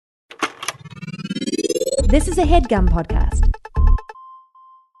This is a HeadGum podcast.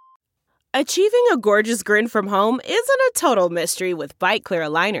 Achieving a gorgeous grin from home isn't a total mystery with Bite Clear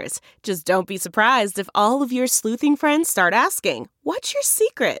aligners. Just don't be surprised if all of your sleuthing friends start asking, "What's your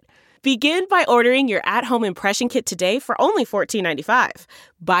secret?" Begin by ordering your at-home impression kit today for only $14.95.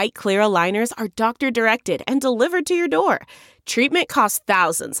 Bite Clear aligners are doctor-directed and delivered to your door. Treatment costs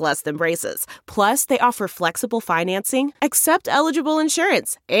thousands less than braces. Plus, they offer flexible financing, accept eligible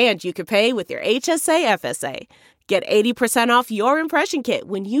insurance, and you can pay with your HSA FSA. Get 80% off your impression kit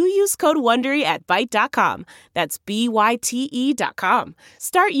when you use code WONDERY at Byte.com. That's BYTE.com.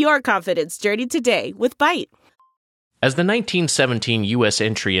 Start your confidence journey today with Byte. As the 1917 U.S.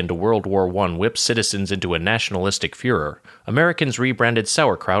 entry into World War I whipped citizens into a nationalistic furor, Americans rebranded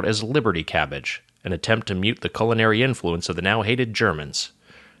sauerkraut as Liberty Cabbage, an attempt to mute the culinary influence of the now-hated Germans.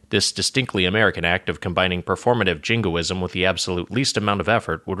 This distinctly American act of combining performative jingoism with the absolute least amount of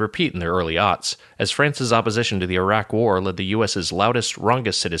effort would repeat in the early aughts, as France's opposition to the Iraq War led the U.S.'s loudest,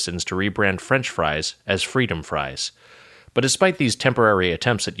 wrongest citizens to rebrand French fries as Freedom Fries. But despite these temporary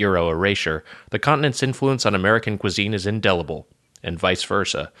attempts at Euro erasure, the continent's influence on American cuisine is indelible, and vice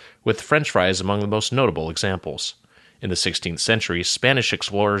versa, with French fries among the most notable examples. In the 16th century, Spanish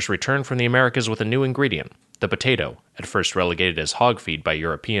explorers returned from the Americas with a new ingredient, the potato, at first relegated as hog feed by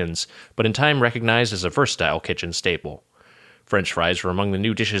Europeans, but in time recognized as a versatile kitchen staple. French fries were among the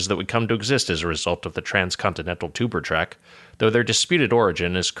new dishes that would come to exist as a result of the transcontinental tuber trek, though their disputed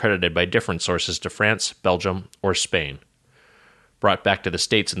origin is credited by different sources to France, Belgium, or Spain. Brought back to the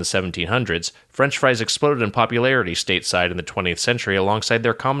States in the 1700s, French fries exploded in popularity stateside in the 20th century alongside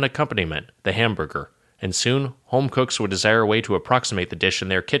their common accompaniment, the hamburger, and soon, home cooks would desire a way to approximate the dish in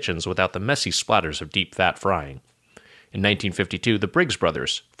their kitchens without the messy splatters of deep-fat frying. In 1952, the Briggs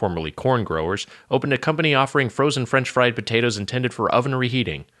brothers, formerly corn growers, opened a company offering frozen French fried potatoes intended for oven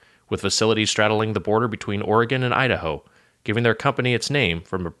reheating, with facilities straddling the border between Oregon and Idaho, giving their company its name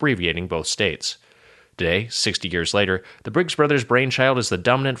from abbreviating both states. Today, 60 years later, the Briggs brothers' brainchild is the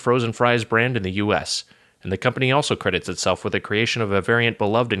dominant frozen fries brand in the U.S., and the company also credits itself with the creation of a variant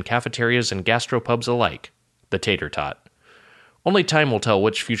beloved in cafeterias and gastropubs alike, the tater tot. Only time will tell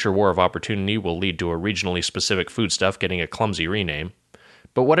which future war of opportunity will lead to a regionally specific foodstuff getting a clumsy rename.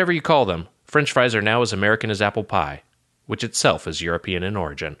 But whatever you call them, French fries are now as American as apple pie, which itself is European in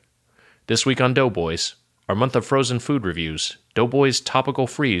origin. This week on Doughboys, our month of frozen food reviews, Doughboys Topical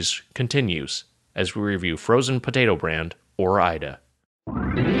Freeze continues as we review frozen potato brand Ore-Ida.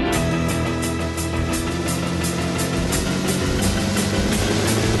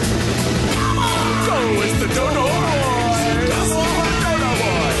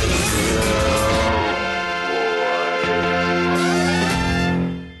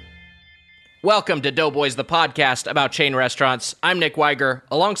 Welcome to Doughboys, the podcast about chain restaurants. I'm Nick Weiger,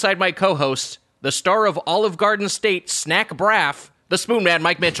 alongside my co-host, the star of Olive Garden State, Snack Braff, the Spoon Man,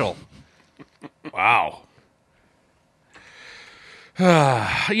 Mike Mitchell. Wow. We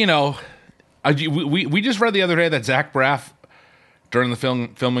just read the other day that Zach Braff, during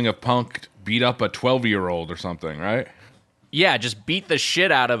the filming of Punk, beat up a 12-year-old or something, right? Yeah, just beat the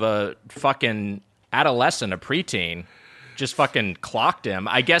shit out of a fucking adolescent, a preteen. Just fucking clocked him.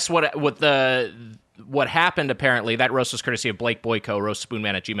 I guess what happened, apparently, that roast was courtesy of Blake Boyko,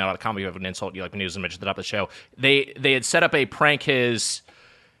 roastspoonman@gmail.com. If you have an insult you like me to mention that up the show. They had set up a prank.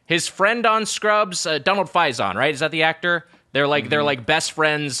 His friend on Scrubs, Donald Faison, right? Is that the actor? They're like best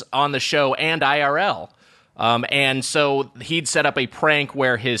friends on the show and IRL. And so he'd set up a prank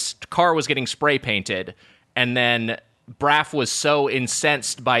where his car was getting spray painted, and then Braff was so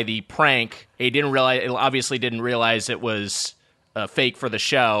incensed by the prank, he obviously didn't realize it was fake for the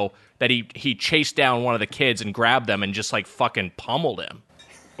show, that he chased down one of the kids and grabbed them and just like fucking pummeled him.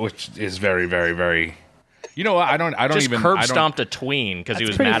 Which is very, very, very. You know what? I don't just even curb stomped a tween because he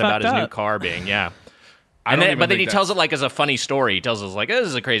was mad about his new car being But then he tells it like as a funny story. He tells us like, this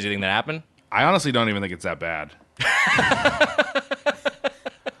is a crazy thing that happened. I honestly don't even think it's that bad.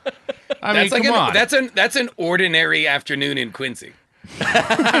 I mean, come on. That's an ordinary afternoon in Quincy.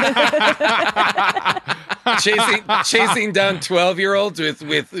 chasing down 12-year-olds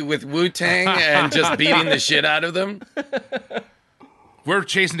with Wu-Tang and just beating the shit out of them. We're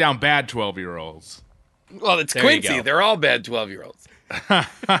chasing down bad 12-year-olds. Well, it's there Quincy. They're all bad 12-year-olds.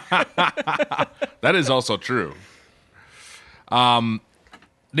 That is also true.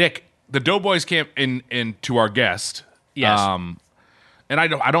 Nick, the Doughboys came in to our guest. Yes. And I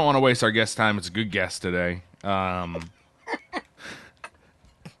don't want to waste our guest time. It's a good guest today.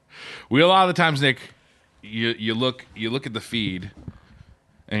 We a lot of the times, Nick, you look at the feed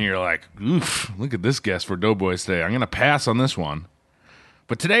and you're like, oof, look at this guest for Doughboys today. I'm gonna pass on this one.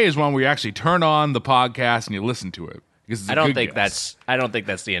 But today is when we actually turn on the podcast and you listen to it. Because I don't think that's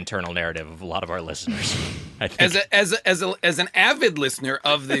the internal narrative of a lot of our listeners. I think. As an avid listener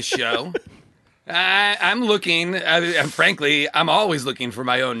of this show, I'm looking. Frankly, I'm always looking for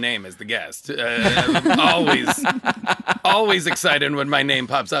my own name as the guest. I'm always excited when my name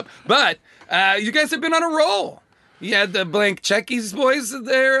pops up. But you guys have been on a roll. You had the Blank Checkies boys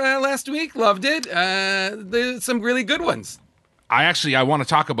there last week. Loved it. There's some really good ones. I want to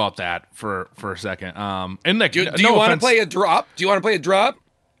talk about that for a second. And Nick, do you want to play a drop? Do you want to play a drop?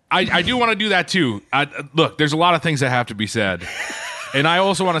 I do want to do that too. Look, there's a lot of things that have to be said, and I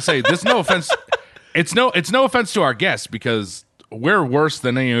also want to say this. No offense, it's no offense to our guests because we're worse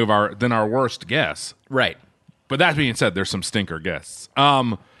than our worst guests. Right. But that being said, there's some stinker guests.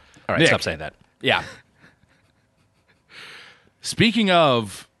 All right, Nick, stop saying that. Yeah. Speaking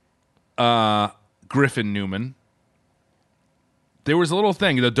of Griffin Newman, there was a little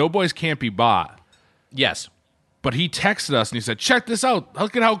thing. The Doughboys can't be bought. Yes. But he texted us and he said, check this out.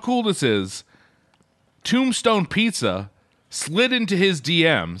 Look at how cool this is. Tombstone Pizza slid into his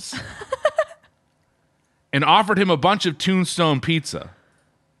DMs and offered him a bunch of Tombstone Pizza.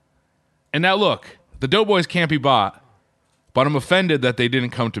 And now look, the Doughboys can't be bought, but I'm offended that they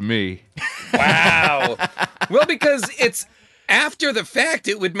didn't come to me. Wow. Well, because it's after the fact,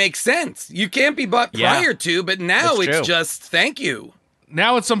 it would make sense. You can't be bought prior to, but now it's just thank you.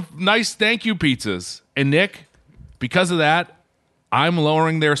 Now it's some nice thank you pizzas. And Nick, because of that, I'm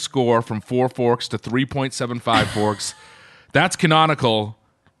lowering their score from 4 forks to 3.75 forks. That's canonical.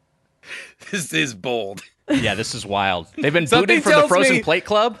 This is bold. Yeah, this is wild. They've been booted from the Frozen Plate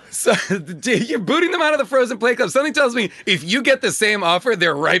Club? So, you're booting them out of the Frozen Plate Club. Something tells me if you get the same offer,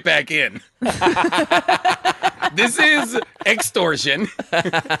 they're right back in. This is extortion.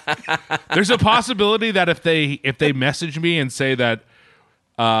 There's a possibility that if they message me and say that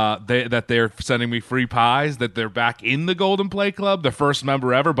they're sending me free pies, that they're back in the Golden Plate Club, the first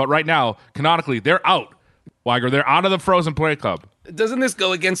member ever. But right now, canonically, they're out. Weiger, they're out of the Frozen Plate Club. Doesn't this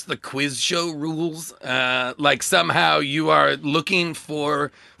go against the quiz show rules? Like somehow you are looking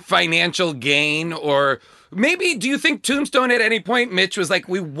for financial gain, or maybe do you think Tombstone at any point, Mitch, was like,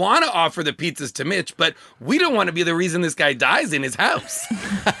 we want to offer the pizzas to Mitch, but we don't want to be the reason this guy dies in his house.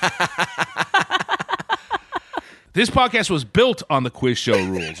 This podcast was built on the quiz show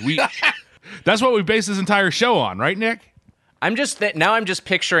rules. That's what we base this entire show on, right, Nick? I'm just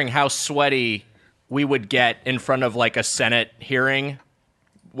picturing how sweaty we would get in front of like a Senate hearing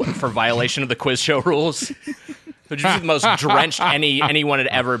for violation of the quiz show rules. Which is the most drenched anyone had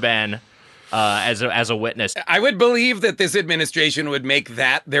ever been as a witness. I would believe that this administration would make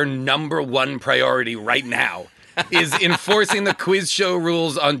that their number one priority right now, is enforcing the quiz show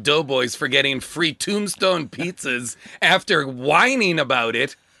rules on Doughboys for getting free Tombstone pizzas after whining about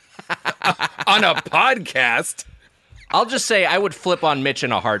it on a podcast. I'll just say I would flip on Mitch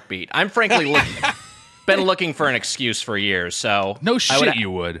in a heartbeat. I'm frankly been looking for an excuse for years, so no shit, you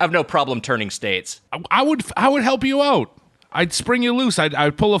would. I have no problem turning states. I would help you out. I'd spring you loose.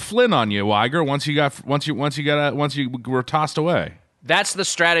 I'd pull a Flynn on you, Weiger. Once you were tossed away. That's the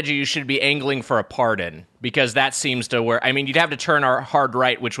strategy you should be angling for a pardon, because that seems to where, I mean, you'd have to turn hard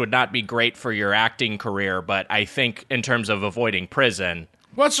right, which would not be great for your acting career, but I think in terms of avoiding prison.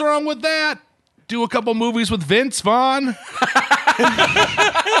 What's wrong with that? Do a couple movies with Vince Vaughn.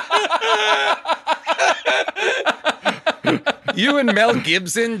 You and Mel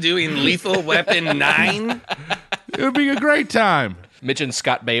Gibson doing Lethal Weapon 9? It would be a great time. Mitch and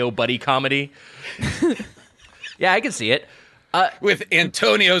Scott Baio buddy comedy. Yeah, I can see it. With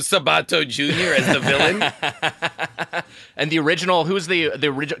Antonio Sabato Jr. as the villain. And the original, who's the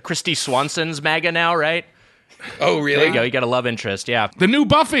original? Christy Swanson's MAGA now, right? Oh, really? There you go. You got a love interest, yeah. The new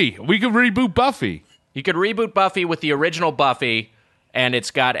Buffy. We could reboot Buffy. You could reboot Buffy with the original Buffy, and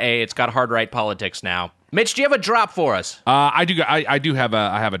it's got hard right politics now. Mitch, do you have a drop for us? I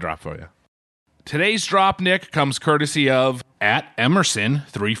have a drop for you. Today's drop, Nick, comes courtesy of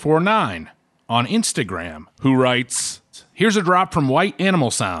 @Emerson349 on Instagram, who writes, "Here's a drop from White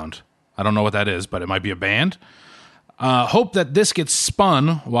Animal Sound." I don't know what that is, but it might be a band. Hope that this gets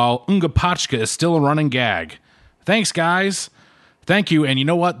spun while Unga Pachka is still a running gag. Thanks, guys. Thank you. And you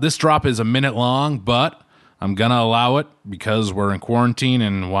know what? This drop is a minute long, but I'm going to allow it because we're in quarantine,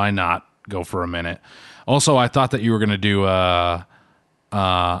 and why not go for a minute? Also, I thought that you were going to do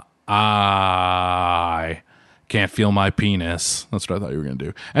I can't feel my penis. That's what I thought you were going to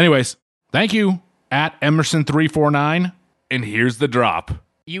do. Anyways, thank you, @Emerson349, and here's the drop.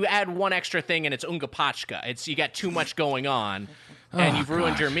 You add one extra thing, and it's Unga Pachka. You got too much going on, and you've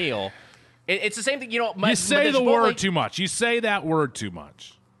ruined your meal. It's the same thing. You say the word too much. You say that word too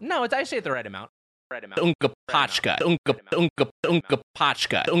much. No, I say it the right amount. Unka pachka, unka pachka, unka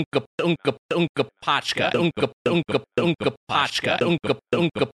pachka, unka pachka, unka pachka, unka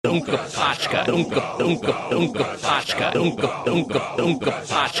pachka, unka pachka, unka pachka, unka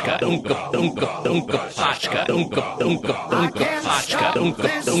pachka, unka pachka, unka pachka,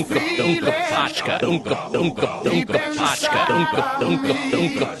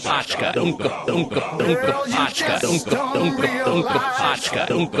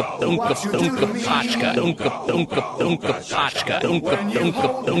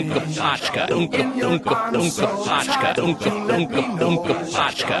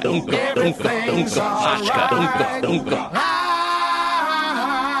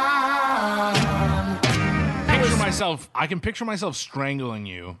 I can picture myself strangling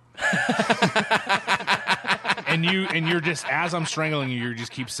you. and you're just, as I'm strangling you, you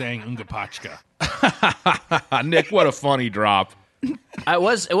just keep saying Unga Pachka. Nick, what a funny drop. It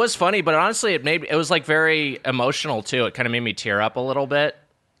was funny, but honestly, it was like very emotional too. It kind of made me tear up a little bit.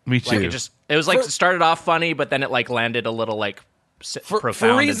 Me too. Like it was like it started off funny, but then it like landed a little like profound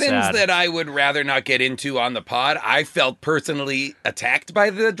for reasons and sad. that I would rather not get into on the pod. I felt personally attacked by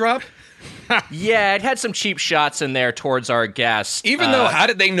the drop. Yeah, it had some cheap shots in there towards our guest. Even though, how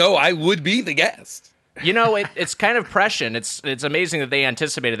did they know I would be the guest? It's kind of prescient. It's amazing that they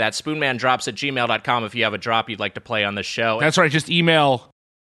anticipated that. spoonmandrops@gmail.com if you have a drop you'd like to play on the show. That's right. Just email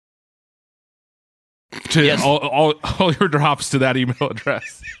to all your drops to that email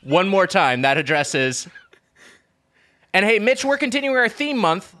address. One more time. That address is... And hey, Mitch, we're continuing our theme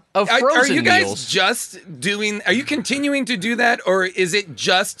month of frozen meals. Are you guys are you continuing to do that, or is it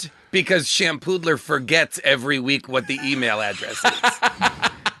just because Shampoodler forgets every week what the email address is?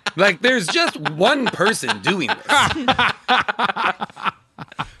 Like, there's just one person doing this.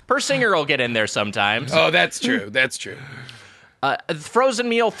 Per singer will get in there sometimes. Oh, that's true. That's true. Frozen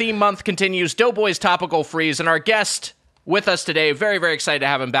meal theme month continues. Doughboys Topical Freeze, and our guest with us today, very, very excited to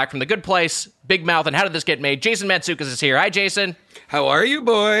have him back from The Good Place, Big Mouth, and How Did This Get Made? Jason Mantzoukas is here. Hi, Jason. How are you,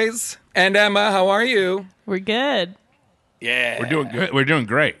 boys? And Emma, how are you? We're good. Yeah. We're doing good. We're doing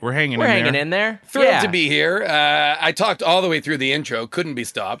great. We're hanging in there. Thrilled to be here. I talked all the way through the intro. Couldn't be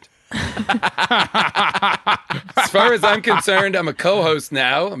stopped. As far as I'm concerned, I'm a co-host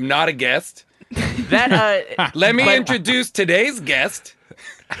now. I'm not a guest. Let me introduce today's guest.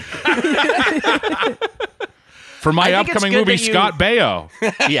 For my upcoming movie, Scott Baio.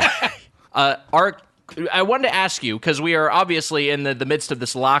 Yeah. I wanted to ask you, because we are obviously in the midst of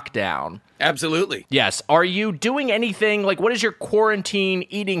this lockdown. Absolutely. Yes. Are you doing anything, like, what is your quarantine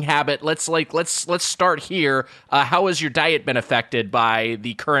eating habit? Let's start here. How has your diet been affected by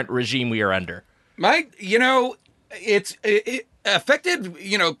the current regime we are under? It's affected,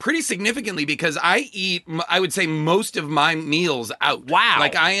 pretty significantly because I eat, I would say, most of my meals out. Wow.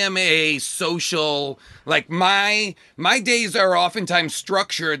 Like, I am a social, like, my days are oftentimes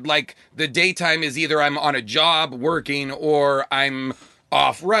structured like the daytime is either I'm on a job working or I'm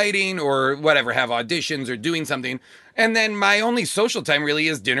off writing or whatever, have auditions or doing something. And then my only social time really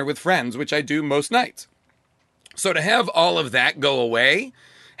is dinner with friends, which I do most nights. So to have all of that go away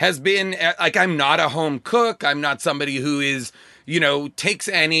has been, like, I'm not a home cook. I'm not somebody who is, takes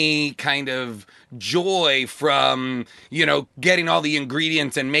any kind of joy from, getting all the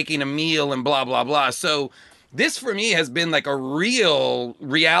ingredients and making a meal and blah, blah, blah. So this for me has been like a real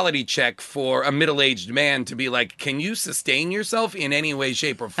reality check for a middle-aged man to be like, can you sustain yourself in any way,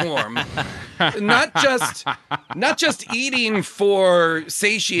 shape, or form? not just eating for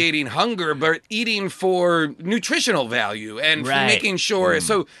satiating hunger, but eating for nutritional value and for making sure.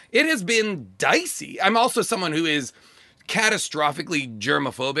 So it has been dicey. I'm also someone who is catastrophically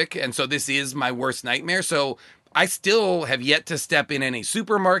germophobic, and so this is my worst nightmare. So I still have yet to step in any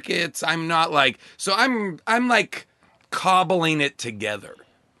supermarkets. I'm not like, so I'm like cobbling it together.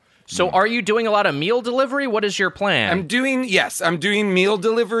 So are you doing a lot of meal delivery? What is your plan? I'm doing meal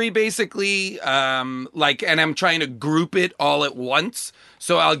delivery basically, and I'm trying to group it all at once.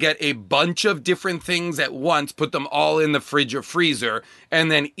 So I'll get a bunch of different things at once, put them all in the fridge or freezer,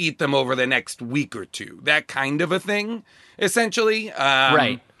 and then eat them over the next week or two. That kind of a thing, essentially.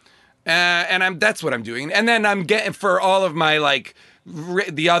 Right. And that's what I'm doing. And then I'm getting, for all of my,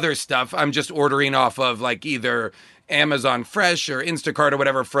 the other stuff, I'm just ordering off of, either Amazon Fresh or Instacart or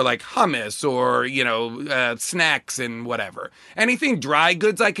whatever for, hummus or, snacks and whatever. Anything dry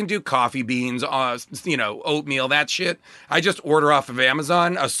goods I can do, coffee beans, oatmeal, that shit. I just order off of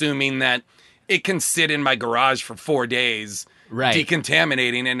Amazon, assuming that it can sit in my garage for 4 days,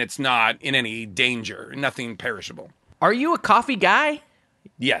 decontaminating, and it's not in any danger, nothing perishable. Are you a coffee guy?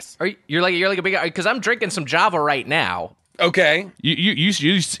 Yes. You're like a big guy, because I'm drinking some Java right now. Okay. You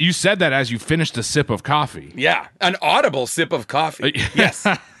said that as you finished a sip of coffee. Yeah, an audible sip of coffee. Yes.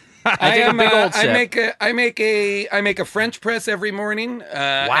 I take a big old sip. I make a French press every morning.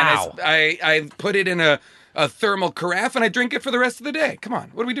 Wow. And I put it in a thermal carafe and I drink it for the rest of the day. Come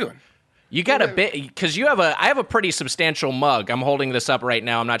on, what are we doing? You got a bit, because I have a pretty substantial mug. I'm holding this up right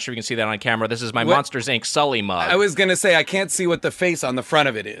now. I'm not sure you can see that on camera. This is my Monsters Inc. Sully mug. I was gonna say I can't see what the face on the front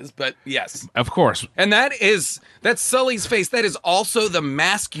of it is, but yes, Of course. and that's Sully's face. That is also the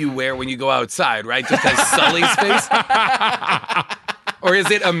mask you wear when you go outside, right? Just as Sully's face, or is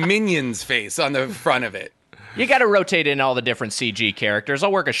it a Minion's face on the front of it? You got to rotate in all the different CG characters.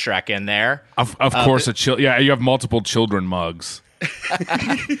 I'll work a Shrek in there. Of course, you have multiple children mugs.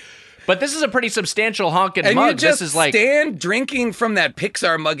 But this is a pretty substantial honking And mug. you just This is like stand drinking from that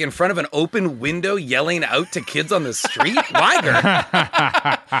Pixar mug in front of an open window, yelling out to kids on the street.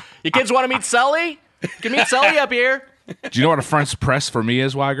 Weiger. You kids want to meet Sully? You can meet Sully up here. Do you know what a French press for me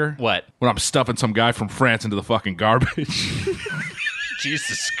is, Weiger? What? When I'm stuffing some guy from France into the fucking garbage.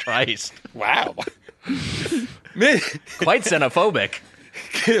 Jesus Christ. Wow. Quite xenophobic.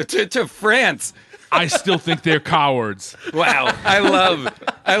 to France. I still think they're cowards. Wow. I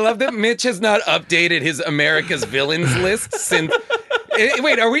love that Mitch has not updated his America's villains list since.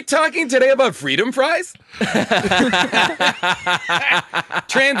 Wait, are we talking today about freedom fries?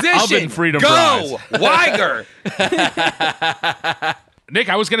 Transition. Oven freedom Go. fries. Weiger. Nick,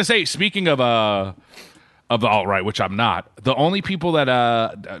 I was gonna say, speaking of the alt-right, which I'm not, the only people that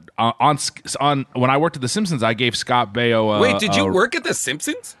on when I worked at The Simpsons, I gave Scott Baio. Wait, did you work at The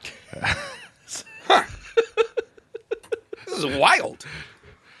Simpsons? Huh. This is wild.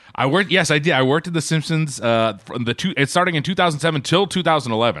 Yes, I did. I worked at The Simpsons it's starting in 2007 till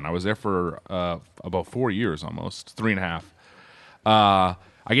 2011. I was there for about 4 years, almost 3.5. I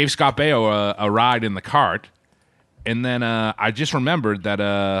gave Scott Baio a ride in the cart, and then I just remembered that.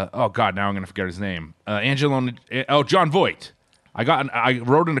 Oh God, now I'm going to forget his name. John Voight. I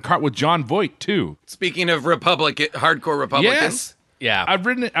rode in the cart with John Voight too. Speaking of hardcore Republicans. Yes. Yeah. I've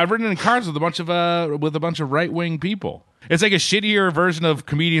ridden in cars with a bunch of right-wing people. It's like a shittier version of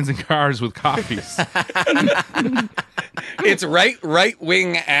comedians in cars with coffees. It's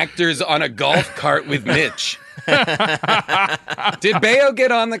right-wing actors on a golf cart with Mitch. Did Baio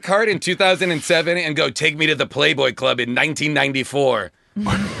get on the cart in 2007 and go, take me to the Playboy Club in 1994?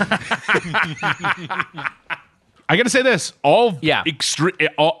 I got to say this.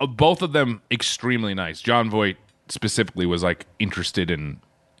 Both of them extremely nice. John Voight specifically was like interested in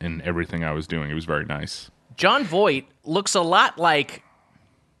everything I was doing. It was very nice. John Voight looks a lot like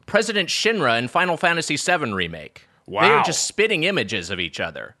President Shinra in Final Fantasy VII Remake. Wow. They are just spitting images of each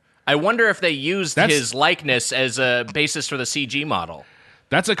other. I wonder if they used his likeness as a basis for the CG model.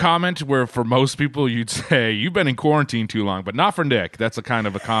 That's a comment where for most people you'd say, you've been in quarantine too long, but not for Nick. That's a kind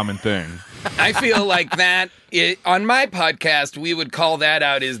of a common thing. I feel like on my podcast, we would call that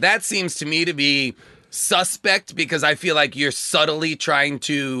out that seems to me to be suspect, because I feel like you're subtly trying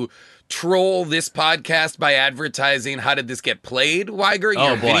to troll this podcast by advertising how did this get played, Weiger,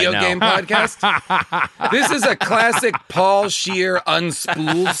 your video game podcast. This is a classic Paul Scheer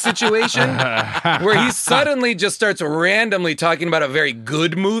unspooled situation where he suddenly just starts randomly talking about a very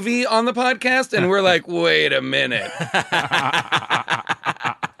good movie on the podcast, and we're like, wait a minute.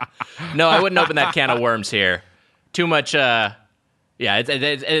 No, I wouldn't open that can of worms here. Too much yeah,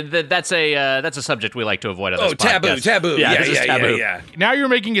 that's a subject we like to avoid on this podcast. Taboo. Yeah. Now you're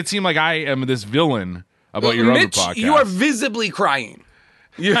making it seem like I am this villain about your Mitch, other podcast. You are visibly crying.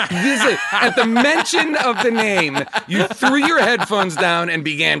 At the mention of the name, you threw your headphones down and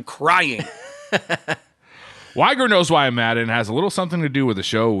began crying. Weiger knows why I'm mad, and it has a little something to do with the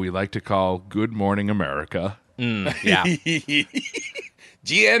show we like to call Good Morning America. Yeah.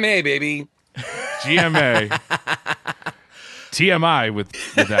 GMA, baby. GMA. TMI with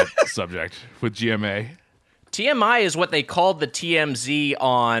that subject, with GMA. TMI is what they called the TMZ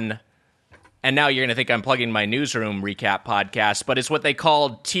on, and now you're going to think I'm plugging my Newsroom recap podcast, but it's what they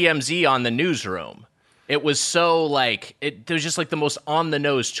called TMZ on the Newsroom. It was so, it was just the most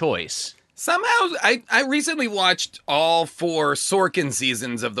on-the-nose choice. Somehow, I recently watched all 4 Sorkin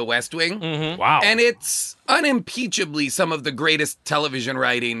seasons of The West Wing. Mm-hmm. Wow. And it's unimpeachably some of the greatest television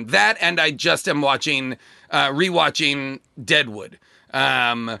writing. That, and I just am rewatching Deadwood.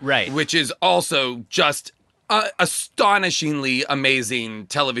 Right. Which is also just astonishingly amazing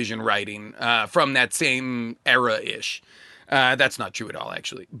television writing from that same era-ish. That's not true at all,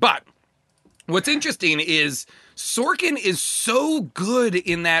 actually. But What's interesting is Sorkin is so good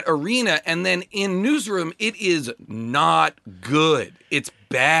in that arena, and then in Newsroom, it is not good. It's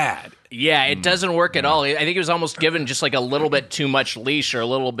bad. Yeah, it doesn't work at all. I think it was almost given just like a little bit too much leash or a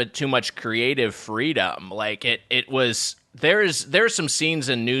little bit too much creative freedom. Like it was. There's some scenes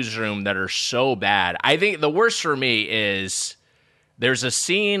in Newsroom that are so bad. I think the worst for me is there's a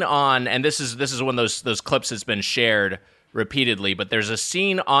scene on, and this is one of those clips that's been shared repeatedly, but there's a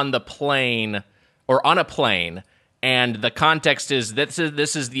scene on the plane or on a plane, and the context is this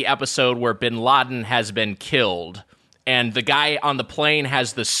is the episode where bin Laden has been killed, and the guy on the plane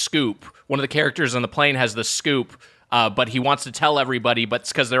has the scoop. One of the characters on the plane has the scoop, but he wants to tell everybody, but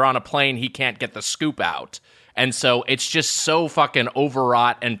because they're on a plane, he can't get the scoop out. And so it's just so fucking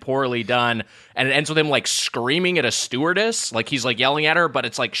overwrought and poorly done. And it ends with him like screaming at a stewardess. Like he's like yelling at her, but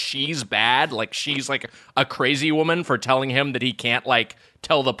it's like she's bad. Like she's like a crazy woman for telling him that he can't like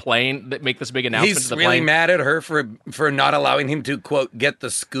tell the plane, that make this big announcement to the plane. He's really mad at her for not allowing him to, quote, get the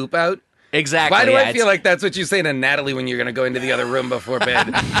scoop out. Exactly. Why do I feel like that's what you say to Natalie when you're going to go into the other room before bed?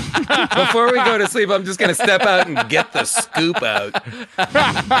 Before we go to sleep, I'm just going to step out and get the scoop out.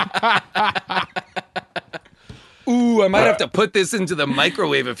 Ooh, I might have to put this into the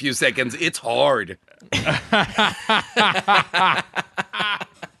microwave a few seconds. It's hard.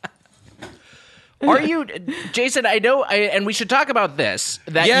 Are you, Jason? I know, and we should talk about this.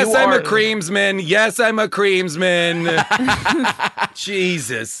 That yes, I'm a creamsman. Yes, I'm a creamsman.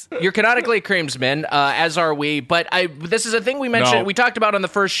 Jesus, you're canonically a creamsman, as are we. But this is a thing we mentioned. No. We talked about on the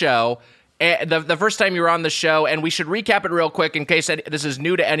first show. The first time you were on the show, and we should recap it real quick in case this is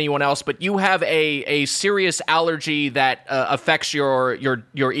new to anyone else, but you have a serious allergy that affects your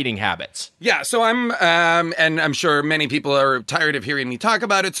eating habits. Yeah, so I'm, and I'm sure many people are tired of hearing me talk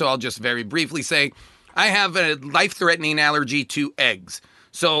about it, so I'll just very briefly say I have a life-threatening allergy to eggs.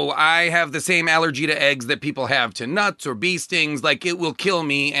 So I have the same allergy to eggs that people have to nuts or bee stings. Like, it will kill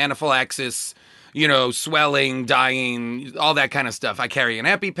me, anaphylaxis, swelling, dying, all that kind of stuff. I carry an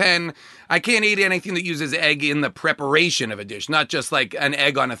EpiPen. I can't eat anything that uses egg in the preparation of a dish, not just like an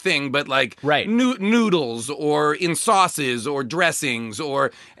egg on a thing, but like noodles or in sauces or dressings,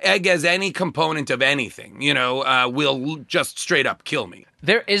 or egg as any component of anything, will just straight up kill me.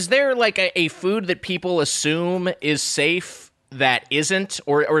 Is there like a food that people assume is safe that isn't,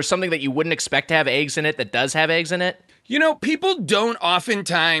 or something that you wouldn't expect to have eggs in it that does have eggs in it? People don't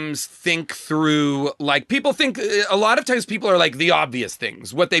oftentimes think through, like, people think, a lot of times people are like the obvious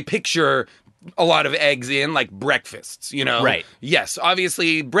things, what they picture a lot of eggs in, like breakfasts, Right. Yes,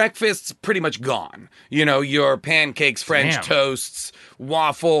 obviously, breakfasts pretty much gone. Your pancakes, French toasts,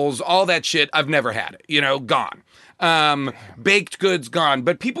 waffles, all that shit, I've never had it, gone. Baked goods gone,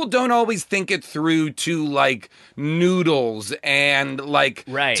 but people don't always think it through to like noodles and like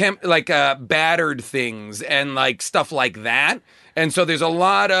battered things and like stuff like that. And so there's a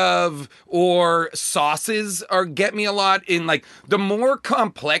lot of, or sauces get me a lot in, like, the more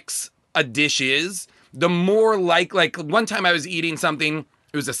complex a dish is, the more like one time I was eating something,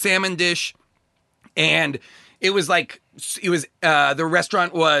 it was a salmon dish, and the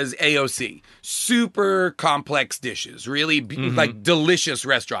restaurant was AOC. Super complex dishes, really like delicious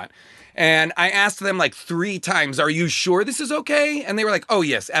restaurant. And I asked them like 3 times, are you sure this is okay? And they were like, oh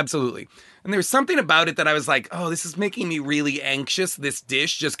yes, absolutely. And there was something about it that I was like, oh, this is making me really anxious, this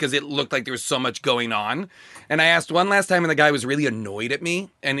dish, just because it looked like there was so much going on. And I asked one last time, and the guy was really annoyed at me.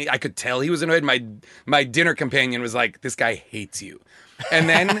 And I could tell he was annoyed. My dinner companion was like, this guy hates you. And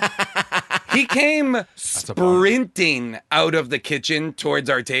then he came sprinting out of the kitchen towards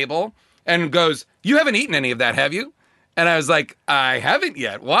our table and goes, you haven't eaten any of that, have you? And I was like, I haven't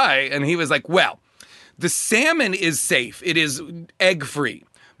yet. Why? And he was like, well, the salmon is safe. It is egg-free.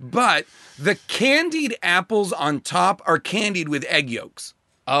 But the candied apples on top are candied with egg yolks.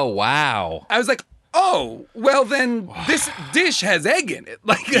 Oh, wow. I was like, oh, well then this dish has egg in it.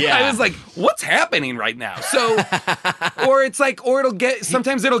 Like, yeah. I was like, what's happening right now? So,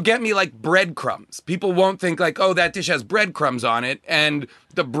 sometimes it'll get me like breadcrumbs. People won't think like, oh, that dish has breadcrumbs on it. And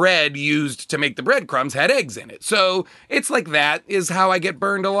the bread used to make the breadcrumbs had eggs in it. So it's like that is how I get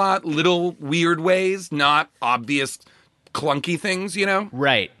burned a lot. Little weird ways, not obvious clunky things,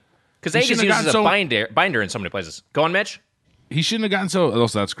 Right. Because egg is used as a binder in so many places. Go on, Mitch. He shouldn't have gotten so.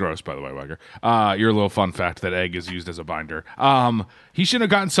 Also, that's gross, by the way, Wagger. Your little fun fact that egg is used as a binder. He shouldn't have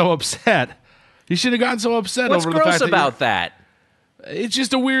gotten so upset. What's over the fact What's gross about that? It's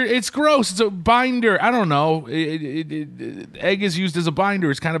just it's gross. It's a binder. I don't know. Egg is used as a binder.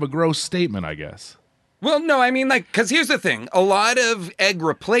 It's kind of a gross statement, I guess. Well, no, I mean, like, because here's the thing. A lot of egg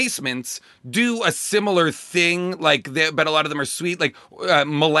replacements do a similar thing, but a lot of them are sweet, like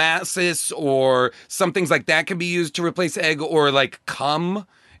molasses or some things like that can be used to replace egg, or like cum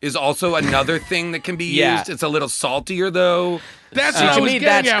is also another thing that can be used. It's a little saltier, though. That's what I was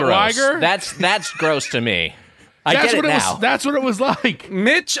getting at, gross. Weiger. That's gross to me. I get it now. That's what it was like.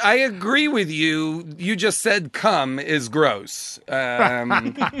 Mitch, I agree with you. You just said cum is gross.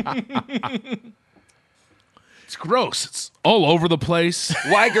 It's gross. It's all over the place.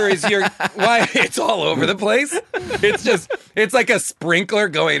 Weiger is why it's all over the place. It's like a sprinkler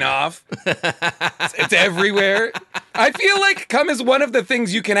going off. It's everywhere. I feel like cum is one of the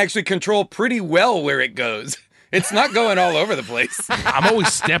things you can actually control pretty well where it goes. It's not going all over the place. I'm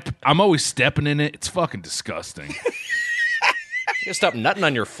always stepping in it. It's fucking disgusting. You gotta stop nutting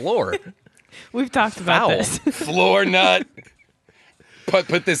on your floor. We've talked about this. Floor nut.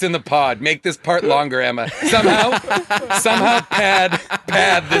 Put this in the pod. Make this part longer, Emma. Somehow pad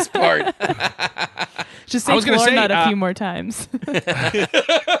this part. Just say floor nut a few more times.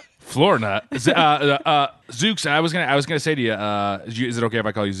 Floor nut. Zooks, I was gonna say to you, is it okay if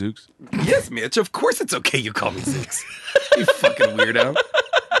I call you Zooks? Yes, Mitch. Of course it's okay you call me Zooks. You fucking weirdo.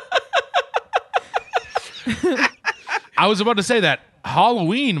 I was about to say that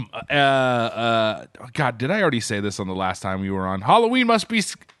Halloween, God, did I already say this on the last time we were on? Halloween must be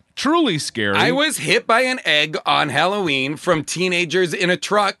truly scary. I was hit by an egg on Halloween from teenagers in a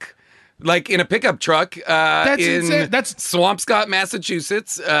truck, like in a pickup truck That's in insane. That's Swampscott,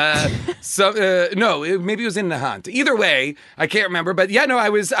 Massachusetts. Maybe it was in Nahant. Either way, I can't remember. But yeah, no, I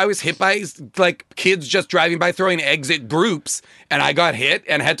was hit by like kids just driving by throwing eggs at groups, and I got hit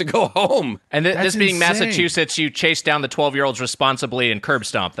and had to go home. And this being insane. Massachusetts, you chased down the 12-year-olds responsibly and curb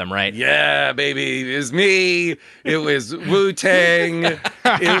stomped them, right? Yeah, baby, it was me. It was Wu-Tang.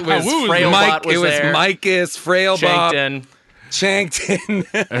 It was Frailbot was there. Micus, Frailbot. Chankton.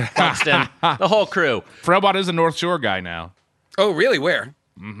 Buxton. The whole crew. Frailbot is a North Shore guy now. Oh, really? Where?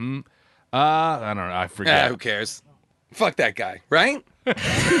 I don't know. I forget. Who cares? Fuck that guy, right?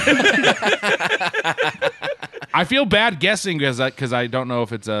 I feel bad guessing because I don't know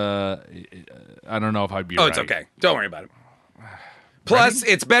if it's I don't know if I'd be right. Oh, it's okay. Don't worry about it. Plus,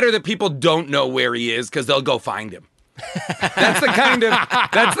 it's better that people don't know where he is because they'll go find him. That's the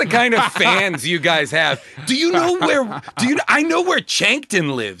kind of fans you guys have. I know where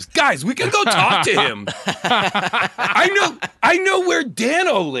Chankton lives. Guys, we can go talk to him. I know where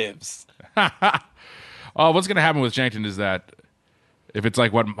Dano lives. What's going to happen with Chankton is that if it's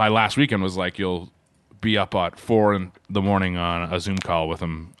like what my last weekend was like, you'll be up at 4 a.m. on a Zoom call with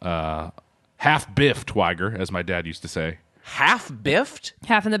him. Half biffed, Weiger, as my dad used to say. Half biffed?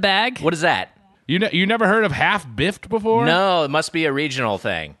 Half in the bag? What is that? You never heard of half biffed before? No, it must be a regional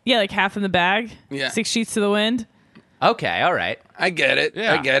thing. Yeah, like half in the bag. Yeah. 6 sheets to the wind. Okay, all right. I get it.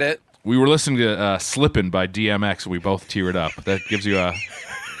 Yeah. I get it. We were listening to Slippin' by DMX, and we both teared up. That gives you a...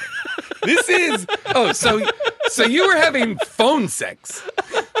 This is... Oh, so you were having phone sex.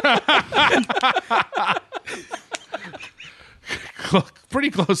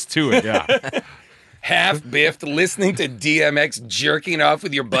 Pretty close to it, yeah. Half biffed, listening to DMX jerking off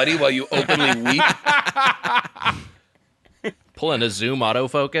with your buddy while you openly weep. Pulling a Zoom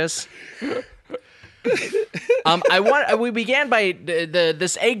autofocus. We began by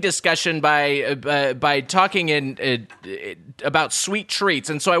this egg discussion by talking about sweet treats,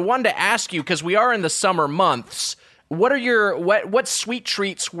 and so I wanted to ask you, because we are in the summer months, what sweet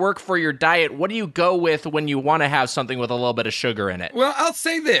treats work for your diet? What do you go with when you want to have something with a little bit of sugar in it? Well, I'll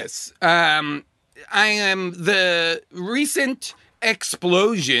say this. I am the recent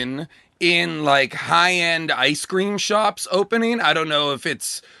explosion in like high-end ice cream shops opening. I don't know if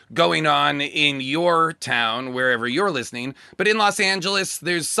it's going on in your town, wherever you're listening, but in Los Angeles,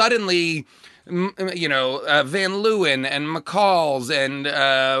 there's suddenly, Van Leeuwen and McCall's and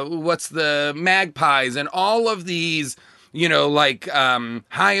what's the Magpies and all of these, higher-end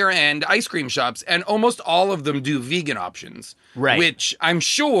ice cream shops, and almost all of them do vegan options. Right. Which I'm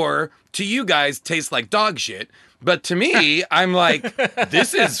sure to you guys tastes like dog shit, but to me, I'm like,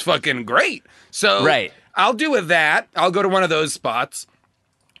 this is fucking great. So right. I'll do with that. I'll go to one of those spots.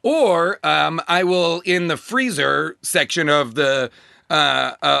 Or I will in the freezer section of the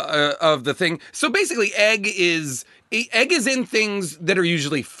thing. So basically, egg is in things that are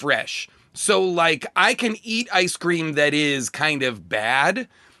usually fresh. So like I can eat ice cream that is kind of bad.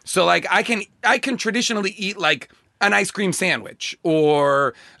 So like I can traditionally eat like an ice cream sandwich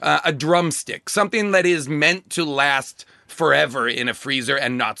or a drumstick, something that is meant to last forever in a freezer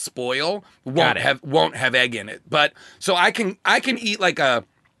and not spoil. Won't have egg in it. But so I can eat like a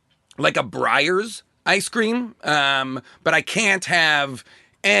Breyers ice cream, but I can't have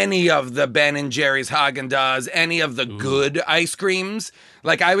any of the Ben and Jerry's Haagen-Dazs, any of the good ice creams.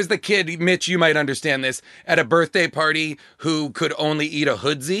 Like, I was the kid, Mitch, you might understand this, at a birthday party who could only eat a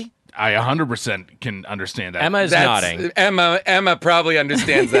Hoodsie. I 100% can understand that. Emma is nodding. Emma probably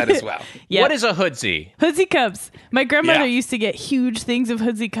understands that as well. Yep. What is a Hoodsie? Hoodsie cups. My grandmother Yeah. used to get huge things of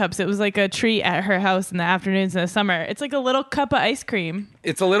Hoodsie cups. It was like a treat at her house in the afternoons in the summer. It's like a little cup of ice cream.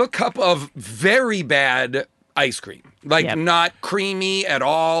 It's a little cup of very bad ice cream. Like, Yep. not creamy at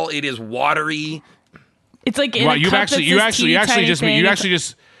all. It is watery. It's like in Well, a you cup actually that's this teeny tiny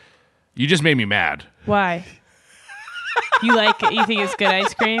thing. you just made me mad. Why? You think it's good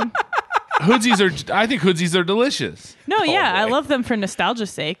ice cream? I think Hoodsies are delicious. No, yeah, I boy. love them for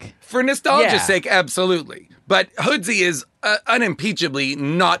nostalgia's sake. For nostalgia's Yeah. sake, absolutely. But Hoodsie is unimpeachably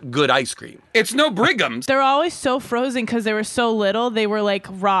not good ice cream. It's no Brigham's. They're always so frozen because they were so little. They were like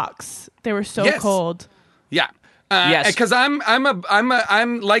rocks. They were so Yes. cold. Yeah. Yes. Because I'm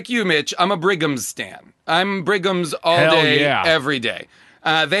like you, Mitch. I'm a Brigham's stan. I'm Brigham's all Hell day, yeah. every day.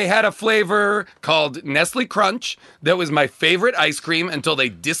 They had a flavor called Nestle Crunch that was my favorite ice cream until they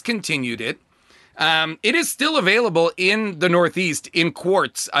discontinued it. It is still available in the Northeast in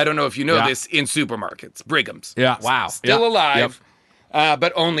quarts. I don't know if you know Yeah. this, in supermarkets. Brigham's. Yeah. Wow. Still Yeah. alive,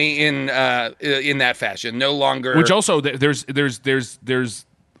 but only in that fashion. No longer. Which also there's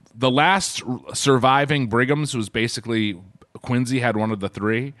the last surviving Brigham's was basically Quincy had one of the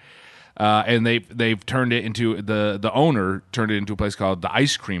three. And they've turned it into the owner turned it into a place called the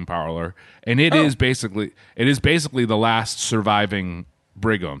Ice Cream Parlor, and it is basically the last surviving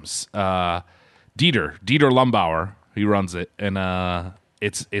Brigham's. Dieter Lumbauer, he runs it, and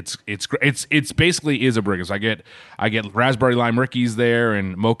it's basically is a Brigham's. I get raspberry lime Rickies there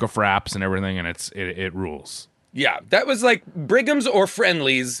and mocha fraps and everything, and it rules. Yeah, that was like Brigham's or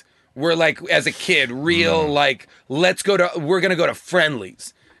Friendlies were like, as a kid, real like, we're going to go to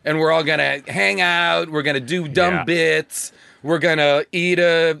Friendlies. And we're all going to hang out. We're going to do dumb bits. We're going to eat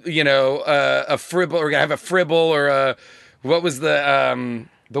a fribble. We're going to have a fribble or what was the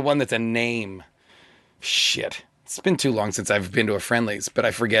one that's a name? Shit. It's been too long since I've been to a Friendlies, but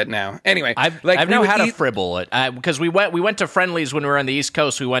I forget now. Anyway, I've now had a fribble because we went to Friendlies when we were on the East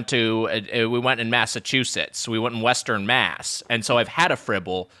Coast. We went in Massachusetts. We went in Western Mass, and so I've had a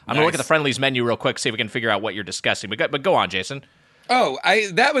fribble. I'm gonna look at the Friendlies menu real quick, see if we can figure out what you're discussing. But go on, Jason. Oh,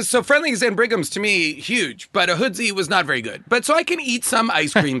 that was so Friendlies and Brigham's to me huge, but a Hoodsie was not very good. But so I can eat some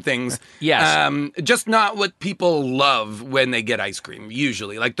ice cream things. Yes. Just not what people love when they get ice cream,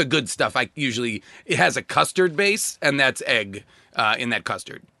 usually. Like the good stuff, it has a custard base, and that's egg in that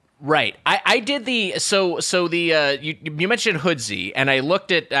custard. Right. I did you mentioned Hoodsie, and I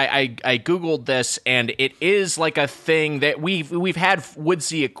looked at I Googled this, and it is like a thing that we've had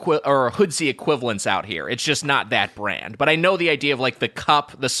Hoodsie equivalents out here. It's just not that brand. But I know the idea of like the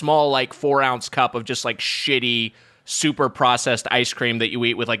cup, the small like 4-ounce cup of just like shitty super processed ice cream that you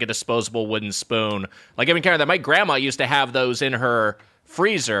eat with like a disposable wooden spoon. Like, I mean, Karen, that my grandma used to have those in her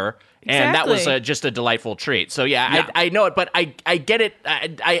freezer. And that was just a delightful treat. So, yeah. I know it, but I get it.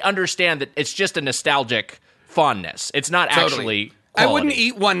 I understand that it's just a nostalgic fondness. It's not actually quality. I wouldn't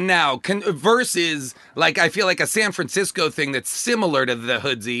eat one now. Versus, like, I feel like a San Francisco thing that's similar to the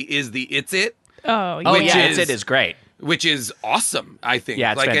Hoodsie is the It's It. Oh, yeah. It's It is great. Which is awesome, I think.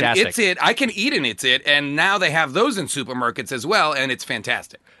 Yeah, it's like fantastic. An It's It. I can eat an It's It, and now they have those in supermarkets as well, and it's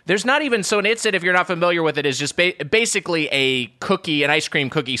fantastic. There's not even, so an It's It, if you're not familiar with it, is just basically an ice cream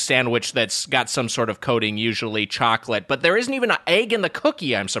cookie sandwich that's got some sort of coating, usually chocolate, but there isn't even an egg in the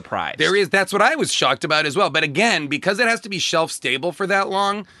cookie, I'm surprised. There is. That's what I was shocked about as well. But again, because it has to be shelf stable for that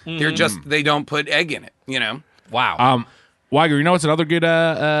long, they don't put egg in it, you know? Wow. Weiger, you know what's another good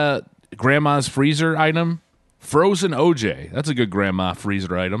grandma's freezer item? Frozen OJ. That's a good grandma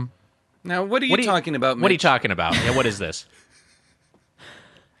freezer item. Now, what are you talking about, Mitch? What are you talking about? Yeah, what is this?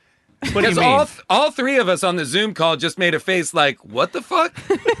 What do you Because mean? all three of us on the Zoom call just made a face like, what the fuck?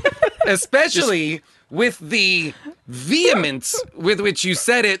 Especially with the vehemence with which you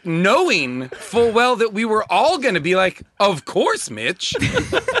said it, knowing full well that we were all going to be like, of course, Mitch.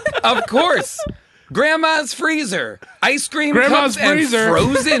 Of course. Grandma's freezer. Ice cream Grandma's cups freezer. and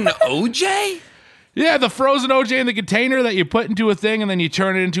frozen OJ? Yeah, the frozen OJ in the container that you put into a thing and then you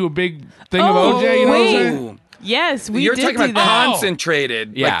turn it into a big thing of OJ. You know what I'm saying? Yes, we You're did talking do about that.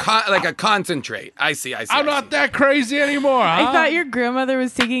 concentrated. Yeah. Like a concentrate. I see. I'm not that crazy anymore. I Huh? thought your grandmother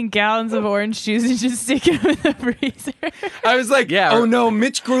was taking gallons of orange juice and just sticking them in the freezer. I was like, Yeah. oh no,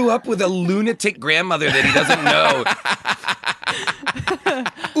 Mitch grew up with a lunatic grandmother that he doesn't know.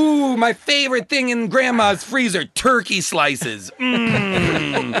 Ooh, my favorite thing in grandma's freezer, turkey slices.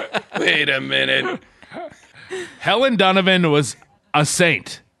 Wait a minute. Helen Donovan was a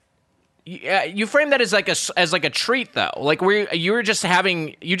saint. Yeah, you frame that as like a treat though. Like you just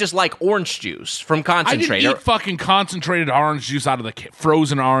like orange juice from I concentrate. didn't eat fucking concentrated orange juice out of the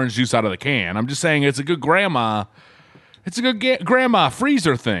frozen orange juice out of the can. I'm just saying it's a good grandma. It's a good grandma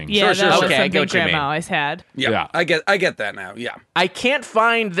freezer thing. Yeah, Sure. that was Okay, I get something what you mean. Grandma always had. Yeah, I get that now. Yeah, I can't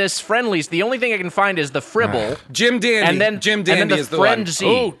find this friendlies. The only thing I can find is the Fribble. Jim Dandy. And then Jim Dandy and then the is the one. Frenzy.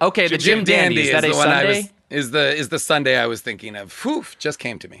 Ooh, Okay, the Jim Dandy. Is that the a one Sunday? is the Sunday I was thinking of. Whew, just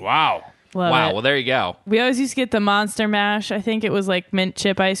came to me. Wow. Love Wow. it. Well, there you go. We always used to get the Monster Mash. I think it was like mint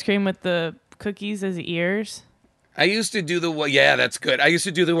chip ice cream with the cookies as ears. I used to do the one. Yeah, that's good. I used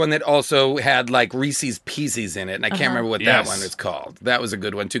to do the one that also had like Reese's Pieces in it, and I can't remember what that Yes. one is called. That was a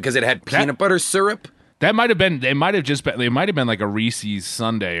good one too because it had peanut butter syrup. That might have been. They might have been like a Reese's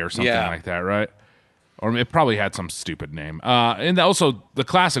Sunday or something Yeah. like that, right? Or it probably had some stupid name. And also the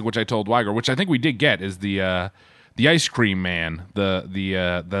classic, which I told Weiger, which I think we did get, is the ice cream man,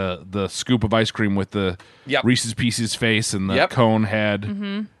 the scoop of ice cream with the Yep. Reese's Pieces face and the Yep. cone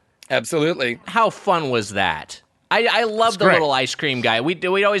head. Absolutely. How fun was that? I love the great. little ice cream guy.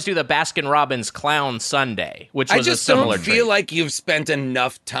 We always do the Baskin Robbins Clown Sundae, which I was a just similar don't feel treat. like you've spent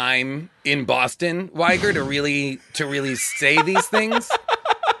enough time in Boston, Weiger, to really say these things.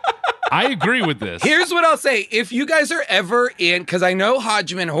 I agree with this. Here's what I'll say. If you guys are ever in, because I know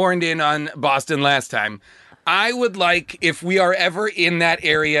Hodgman horned in on Boston last time, I would like, if we are ever in that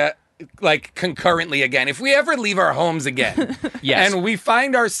area, like concurrently again, if we ever leave our homes again, Yes. and we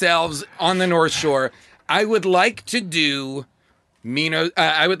find ourselves on the North Shore, I would like to do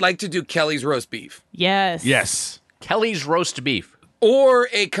I would like to do Kelly's roast beef. Yes. Yes. Kelly's roast beef. Or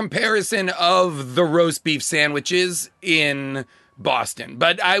a comparison of the roast beef sandwiches in Boston.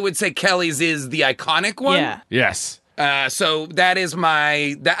 But I would say Kelly's is the iconic one. Yeah. Yes. So that is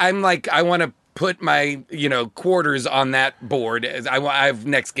I'm like, I want to put my, quarters on that board. I have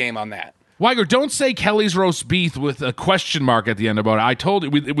next game on that. Weiger, don't say Kelly's roast beef with a question mark at the end about it. I told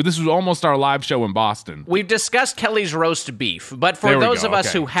you, this was almost our live show in Boston. We've discussed Kelly's roast beef, but for There we those go, of us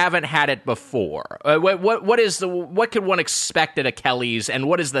okay. who haven't had it before, what could one expect at a Kelly's, and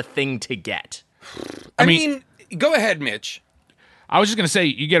what is the thing to get? I mean, go ahead, Mitch. I was just going to say,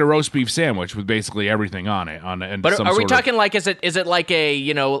 you get a roast beef sandwich with basically everything on it. And But some are we sort talking like is it like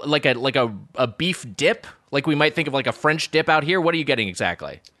a like a beef dip, like we might think of like a French dip out here? What are you getting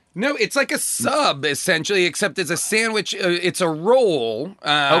exactly? No, it's like a sub, essentially, except it's a sandwich. It's a roll.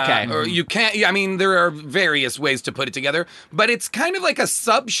 Okay. Or you can't, I mean, there are various ways to put it together, but it's kind of like a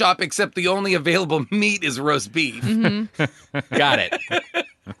sub shop, except the only available meat is roast beef. Got it.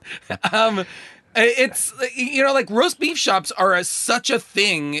 It's, like roast beef shops are such a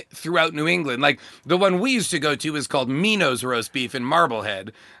thing throughout New England. Like the one we used to go to is called Mino's Roast Beef in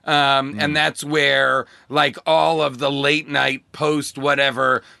Marblehead. And that's where like all of the late night post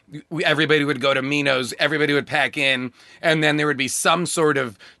whatever, everybody would go to Mino's, everybody would pack in, and then there would be some sort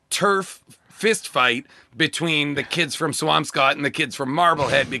of turf fist fight between the kids from Swampscott and the kids from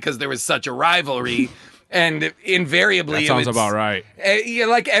Marblehead because there was such a rivalry. And invariably, That sounds about right.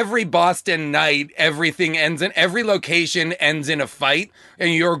 Like every Boston night, every location ends in a fight,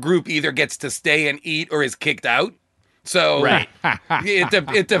 and your group either gets to stay and eat or is kicked out. So, Right.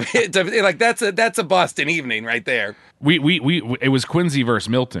 like that's a Boston evening right there. It was Quincy versus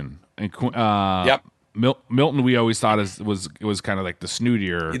Milton. And, Yep. Milton, we always thought was kind of like the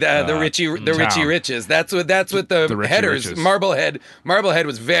snootier, The Richie Riches. That's what the Richie headers. Riches. Marblehead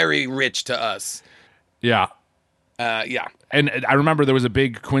was very rich to us. Yeah. Yeah. And I remember there was a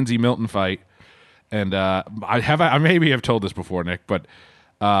big Quincy Milton fight, and I maybe have told this before, Nick, but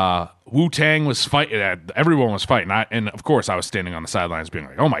Wu-Tang was fighting. Everyone was fighting, and of course I was standing on the sidelines, being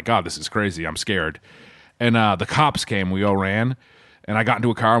like, "Oh my god, this is crazy! I'm scared." And the cops came. We all ran, and I got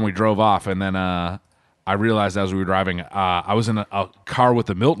into a car and we drove off. And then I realized as we were driving, I was in a car with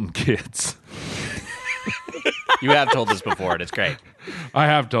the Milton kids. You have told this before, and it's great. I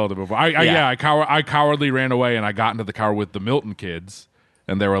have told it before. I cowardly ran away, and I got into the car with the Milton kids,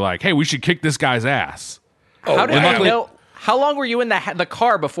 and they were like, "Hey, we should kick this guy's ass." How did wow. you know? How long were you in the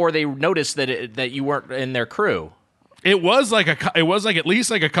car before they noticed that you weren't in their crew? It was like at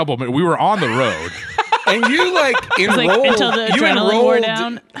least like a couple minutes. We were on the road. And you like enrolled. like until the adrenaline wore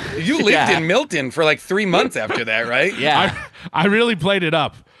down. You lived in Milton for like 3 months after that, right? Yeah. I really played it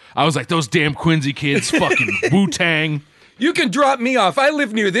up. I was like, those damn Quincy kids, fucking Wu-Tang. You can drop me off. I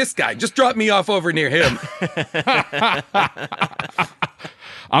live near this guy. Just drop me off over near him.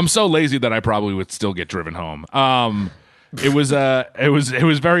 I'm so lazy that I probably would still get driven home. It was a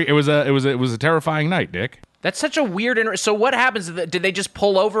terrifying night, Dick. That's such a weird. So what happens? Did they just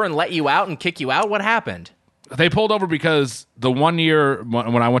pull over and let you out and kick you out? What happened? they pulled over because the one year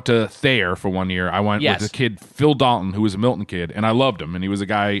when I went to Thayer for 1 year, I went with a kid, Phil Dalton, who was a Milton kid, and I loved him. And he was a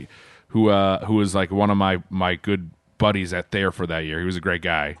guy who was like one of my good buddies at Thayer for that year. He was a great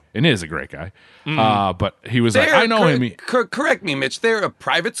guy and is a great guy. But he was Thayer, like, I know him. Correct me, Mitch. They're a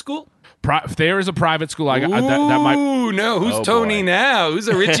private school? Thayer is a private school. That might. No, who's Tony now? Who's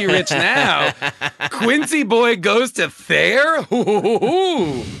a Richie Rich now? Quincy boy goes to Thayer?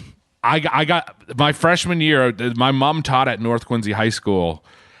 Ooh. I got my freshman year. My mom taught at North Quincy High School,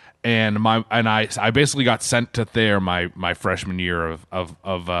 and I basically got sent to Thayer my freshman year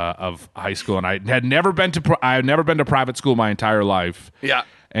of high school, and I had never been to private school my entire life. Yeah,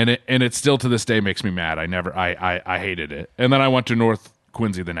 and it still to this day makes me mad. I hated it, and then I went to North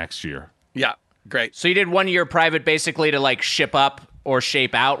Quincy the next year. Yeah, great. So you did 1 year private basically to like ship up or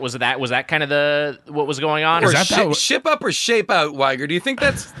shape out. Was that kind of what was going on? Or ship up or shape out, Weiger? Do you think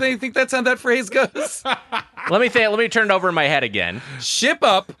that's how that phrase goes? Let me turn it over in my head again. Ship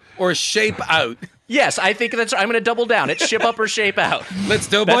up or shape out? Yes, I think I'm going to double down. It's ship up or shape out. Let's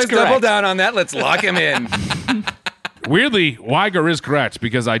double down on that. Let's lock him in. Weirdly, Weiger is correct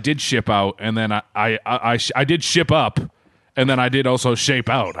because I did ship out, and then I did ship up. And then I did also shape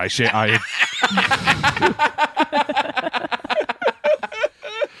out. I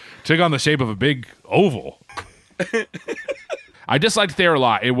took on the shape of a big oval. I disliked Thayer a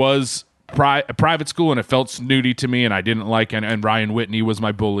lot. It was a private school, and it felt snooty to me, and I didn't like it. And Ryan Whitney was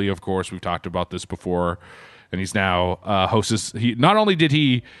my bully, of course. We've talked about this before. And he's now not only did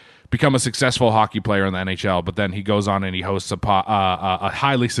he become a successful hockey player in the NHL, but then he goes on and he hosts a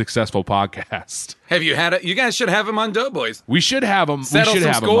highly successful podcast. Have you had it? You guys should have him on Doughboys. We should have him. Settle we should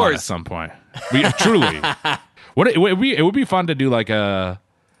some have scores. him on at some point. Truly. It would be fun to do I'm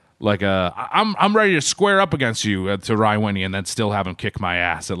ready to square up against you to Ryan Whitney and then still have him kick my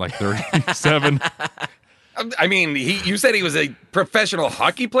ass at like 37. I mean, you said he was a professional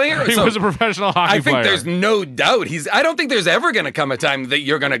hockey player? He was a professional hockey player. I think there's no doubt. I don't think there's ever going to come a time that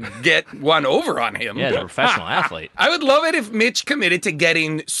you're going to get one over on him. Yeah, he's a professional athlete. I would love it if Mitch committed to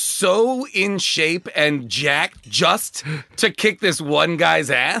getting so in shape and jacked just to kick this one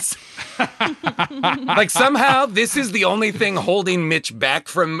guy's ass. Like somehow this is the only thing holding Mitch back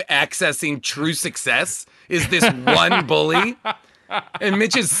from accessing true success is this one bully. And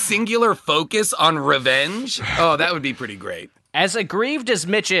Mitch's singular focus on revenge? Oh, that would be pretty great. As aggrieved as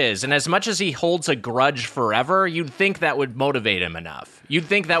Mitch is, and as much as he holds a grudge forever, you'd think that would motivate him enough. You'd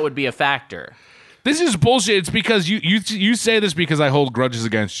think that would be a factor. This is bullshit. It's because you say this because I hold grudges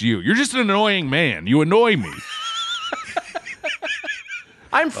against you. You're just an annoying man. You annoy me.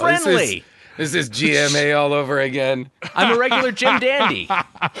 I'm friendly. This is GMA all over again. I'm a regular Jim Dandy.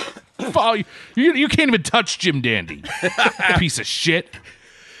 Oh, you can't even touch Jim Dandy. Piece of shit.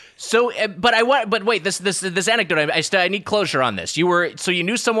 So, but wait, this anecdote. I need closure on this. You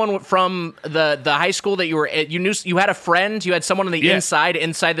knew someone from the high school that you had a friend. You had someone on the inside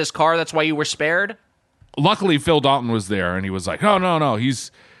this car. That's why you were spared. Luckily, Phil Dalton was there, and he was like, "No, he's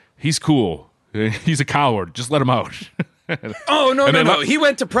cool. He's a coward. Just let him out." Oh, no. He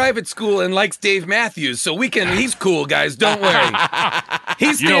went to private school and likes Dave Matthews, so he's cool, guys. Don't worry.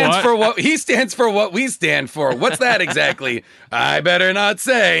 He stands for what we stand for. What's that exactly? I better not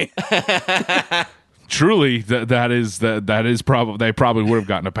say. Truly, that is probably, they probably would have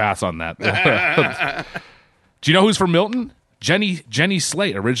gotten a pass on that. Do you know who's from Milton? Jenny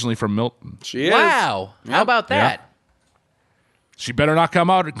Slate, originally from Milton. She is. Wow. Yep. How about that? Yep. She better not come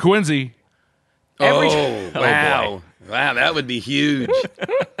out at Quincy. Wow. Boy. Wow, that would be huge.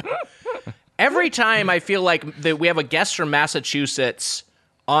 Every time I feel like we have a guest from Massachusetts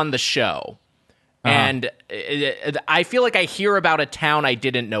on the show, and I feel like I hear about a town I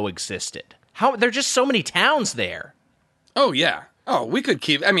didn't know existed. There are just so many towns there. Oh, yeah. Oh, we could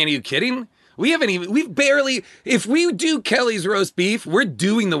keep... I mean, are you kidding? We've barely... If we do Kelly's roast beef, we're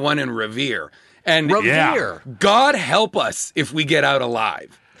doing the one in Revere. And Revere. God help us if we get out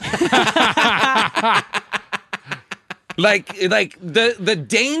alive. Like the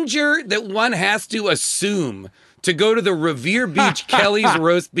danger that one has to assume to go to the Revere Beach Kelly's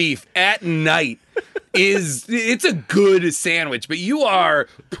roast beef at night it's a good sandwich, but you are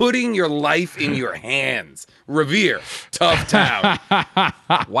putting your life in your hands. Revere, tough town.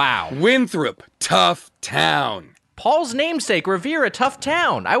 Wow. Winthrop, tough town. Paul's namesake, Revere, a tough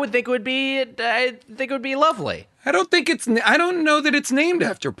town. I think it would be lovely. I don't know that it's named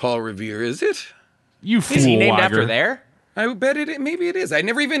after Paul Revere, is it? You fool, Is he named Weiger. after there? I bet maybe it is. I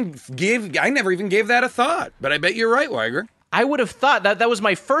never even gave that a thought, but I bet you're right, Weiger. I would have thought that was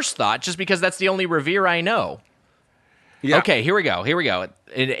my first thought, just because that's the only Revere I know. Yeah. Okay, here we go.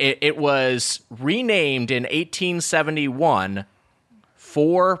 It was renamed in 1871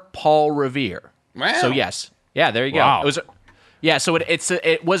 for Paul Revere. Wow. So yes. Yeah, there you go. Wow. So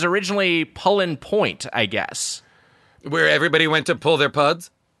it was originally Pullen Point, I guess. Where everybody went to pull their puds?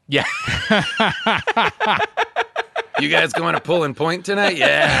 Yeah. You guys going to pull and point tonight?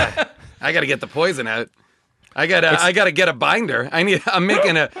 Yeah. I got to get the poison out. I gotta get a binder. I'm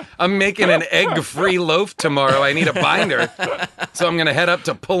making an egg-free loaf tomorrow. I need a binder, so I'm gonna head up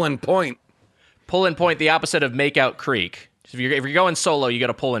to Pull and Point. Pull and Point, the opposite of Makeout Creek. If you're going solo, you go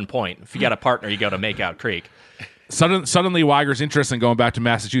to Pull and Point. If you got a partner, you go to Makeout Creek. Suddenly, Weiger's interest in going back to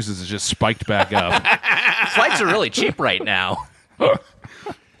Massachusetts has just spiked back up. Flights are really cheap right now.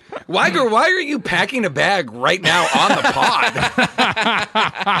 Weiger, why are you packing a bag right now on the pod?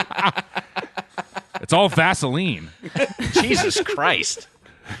 It's all Vaseline. Jesus Christ.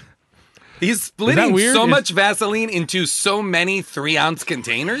 He's splitting weird? so much Vaseline into so many 3-ounce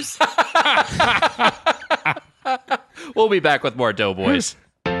containers. We'll be back with more Doughboys.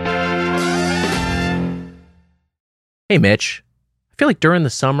 Hey, Mitch. I feel like during the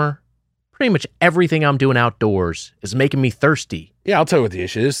summer, pretty much everything I'm doing outdoors is making me thirsty. Yeah, I'll tell you what the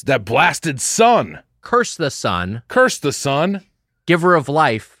issue is. That blasted sun. Curse the sun, Curse the sun. giver of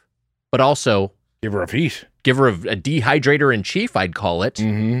life, but also Give her a heat. giver of a dehydrator in chief, I'd call it.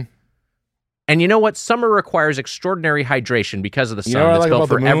 Mm-hmm. And you know what? Summer requires extraordinary hydration because of the sun You know what I that's like built about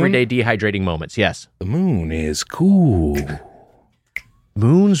for the moon? everyday dehydrating moments. Yes. The moon is cool.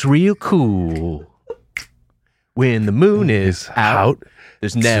 Moon's real cool. When the moon is out,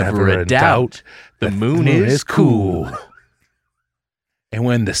 there's never a doubt. The moon is cool. And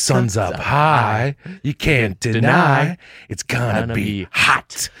when the sun's up high, you can't deny it's gonna be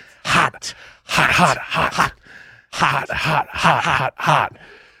hot, hot, hot, hot, hot, hot, hot, hot, hot, hot, hot.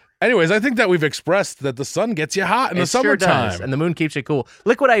 Anyways, I think that we've expressed that the sun gets you hot in the It sure summertime. does, and the moon keeps you cool.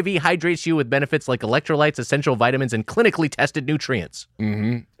 Liquid IV hydrates you with benefits like electrolytes, essential vitamins, and clinically tested nutrients.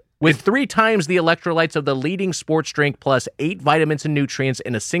 Mm-hmm. With 3 times the electrolytes of the leading sports drink plus 8 vitamins and nutrients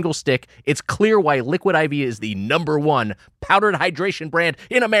in a single stick, it's clear why Liquid IV is the #1 powdered hydration brand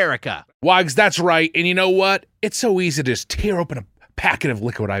in America. Wags, that's right. And you know what? It's so easy to just tear open a packet of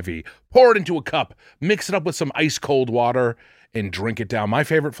Liquid IV, pour it into a cup, mix it up with some ice cold water, and drink it down. My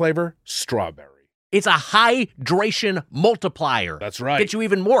favorite flavor, strawberry. It's a hydration multiplier. That's right. Gets you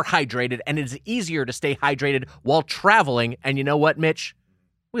even more hydrated, and it's easier to stay hydrated while traveling. And you know what, Mitch?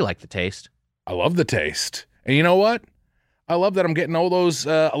 We like the taste. I love the taste. And you know what? I love that I'm getting all those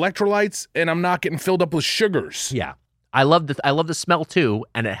electrolytes and I'm not getting filled up with sugars. Yeah. I love the smell too,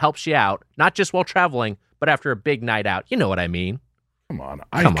 and it helps you out, not just while traveling, but after a big night out. You know what I mean. Come on.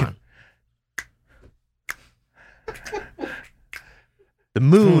 Come on. The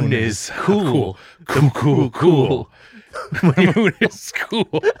moon is cool. Cool. The moon is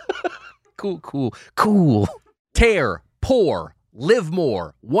cool. Cool. Tear, pour, live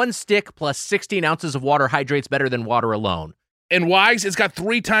more. 1 stick plus 16 ounces of water hydrates better than water alone. And Wags, it's got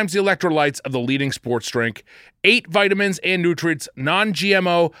 3 times the electrolytes of the leading sports drink, 8 vitamins and nutrients,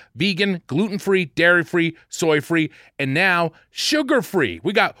 non-GMO, vegan, gluten-free, dairy-free, soy-free, and now sugar-free.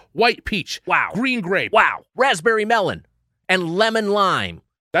 We got white peach, Wow. green grape. Wow. Raspberry melon and lemon lime.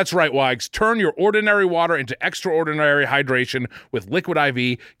 That's right, Wags. Turn your ordinary water into extraordinary hydration with Liquid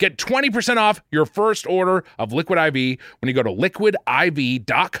IV. Get 20% off your first order of Liquid IV when you go to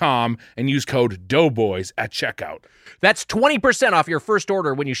liquidiv.com and use code Doughboys at checkout. That's 20% off your first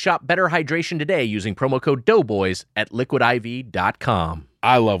order when you shop Better Hydration today using promo code Doughboys at liquidiv.com.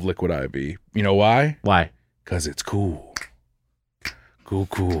 I love Liquid IV. You know why? Why? Because it's cool.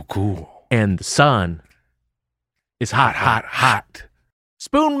 Cool. And the sun is hot. Hot.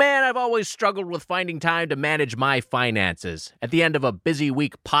 Spoon Man, I've always struggled with finding time to manage my finances. At the end of a busy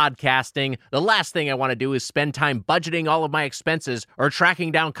week podcasting, the last thing I want to do is spend time budgeting all of my expenses or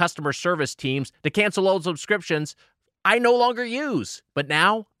tracking down customer service teams to cancel old subscriptions I no longer use. But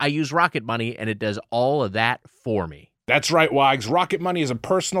now I use Rocket Money, and it does all of that for me. That's right, Wags. Rocket Money is a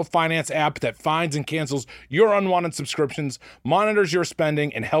personal finance app that finds and cancels your unwanted subscriptions, monitors your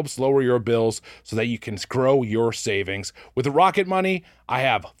spending, and helps lower your bills so that you can grow your savings. With Rocket Money, I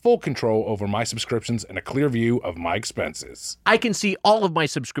have full control over my subscriptions and a clear view of my expenses. I can see all of my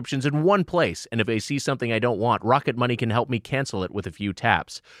subscriptions in one place, and if I see something I don't want, Rocket Money can help me cancel it with a few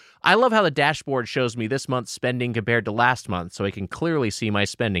taps. I love how the dashboard shows me this month's spending compared to last month, so I can clearly see my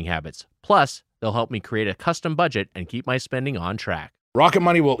spending habits. Plus, they'll help me create a custom budget and keep my spending on track. Rocket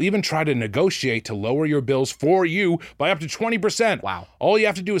Money will even try to negotiate to lower your bills for you by up to 20%. Wow. All you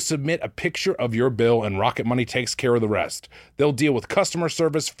have to do is submit a picture of your bill, and Rocket Money takes care of the rest. They'll deal with customer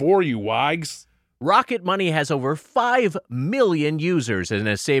service for you, Wags. Rocket Money has over 5 million users and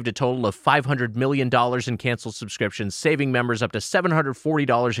has saved a total of $500 million in canceled subscriptions, saving members up to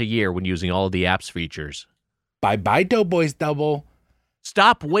 $740 a year when using all of the app's features. Bye-bye, Doughboys Double.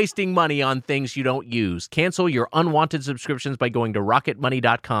 Stop wasting money on things you don't use. Cancel your unwanted subscriptions by going to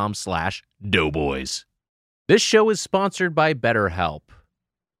rocketmoney.com/doughboys. This show is sponsored by BetterHelp.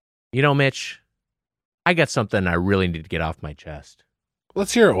 You know, Mitch, I got something I really need to get off my chest.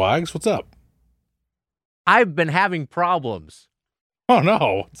 Let's hear it, Wags. What's up? I've been having problems. Oh,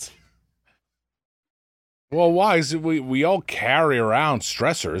 no. Well, Wags, we all carry around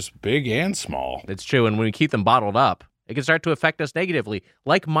stressors, big and small. It's true, and when we keep them bottled up, it can start to affect us negatively,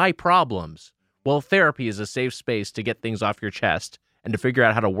 like my problems. Well, therapy is a safe space to get things off your chest and to figure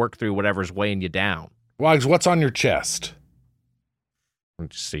out how to work through whatever's weighing you down. Wags, what's on your chest?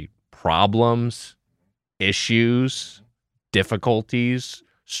 Let's see. Problems, issues, difficulties,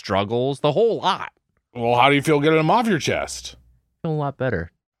 struggles, the whole lot. Well, how do you feel getting them off your chest? I feel a lot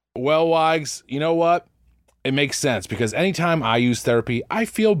better. Well, Wags, you know what? It makes sense because anytime I use therapy, I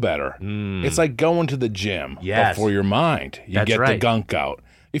feel better. It's like going to the gym for your mind. You get the gunk out.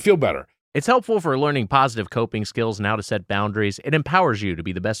 You feel better. It's helpful for learning positive coping skills and how to set boundaries. It empowers you to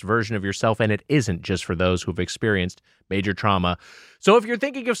be the best version of yourself, and it isn't just for those who've experienced major trauma. So if you're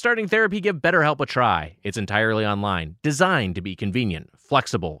thinking of starting therapy, give BetterHelp a try. It's entirely online, designed to be convenient,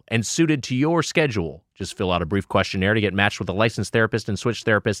 flexible, and suited to your schedule. Just fill out a brief questionnaire to get matched with a licensed therapist and switch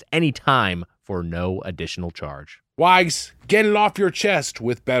therapists anytime for no additional charge. Wags, get it off your chest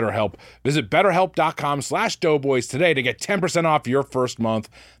with BetterHelp. Visit BetterHelp.com/doughboys today to get 10% off your first month.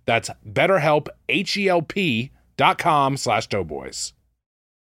 That's BetterHelp, HELP.com/doughboys.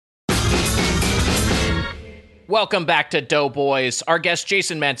 Welcome back to Doughboys. Our guest,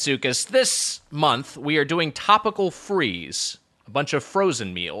 Jason Mantzoukas. This month, we are doing Topical Freeze, a bunch of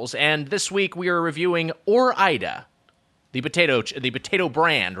frozen meals. And this week, we are reviewing Ore-Ida. The potato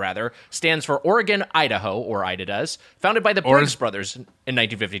brand, rather, stands for Oregon, Idaho, or Ida does, founded by the Briggs brothers in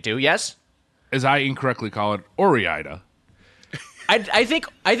 1952. Yes? As I incorrectly call it, Ore-Ida. I think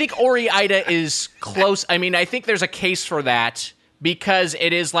Ore-Ida is close. I mean, I think there's a case for that because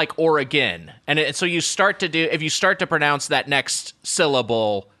it is like Oregon. And so you start to do, if you start to pronounce that next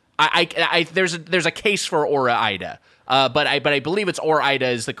syllable, there's a case for Ore-Ida. But I believe it's Ore-Ida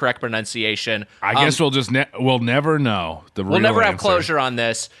is the correct pronunciation. I guess we'll never know the real We'll never have answer. closure on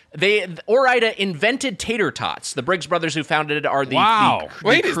this. Ore-Ida invented tater tots. The Briggs brothers who founded it are the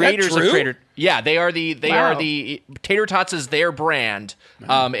creators is that true? of tater. Yeah, they are the tater tots is their brand.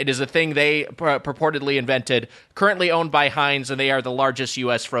 It is a thing they purportedly invented. Currently owned by Heinz, and they are the largest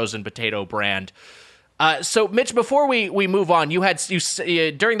U.S. frozen potato brand. So, Mitch, before we move on,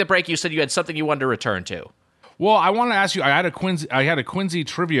 during the break you said you had something you wanted to return to. Well, I want to ask you. I had a Quincy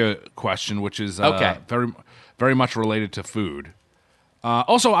trivia question, which is very, very much related to food.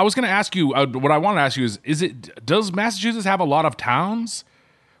 Also, I was going to ask you. What I want to ask you is does Massachusetts have a lot of towns?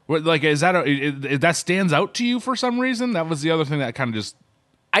 Is that stands out to you for some reason? That was the other thing that kind of just.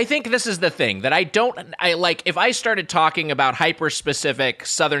 I think this is the thing that I like. If I started talking about hyper-specific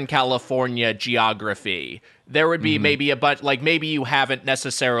Southern California geography, there would be maybe a bunch. Like maybe you haven't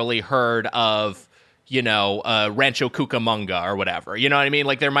necessarily heard of. Rancho Cucamonga or whatever. You know what I mean?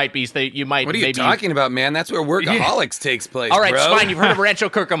 Like there might be, you might. What are you talking about, man? That's where Workaholics takes place. All right, bro. it's fine. You've heard of Rancho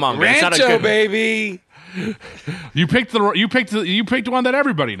Cucamonga. Rancho, baby. You picked one that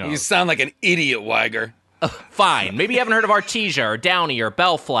everybody knows. You sound like an idiot, Weiger. Fine. Maybe you haven't heard of Artesia or Downey or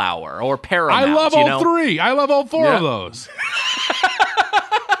Bellflower or Paramount. I love all three. I love all four of those.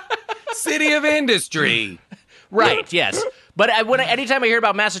 City of Industry. Right, yes. But anytime I hear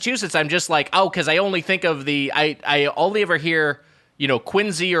about Massachusetts, I'm just like, because I only think of I only ever hear,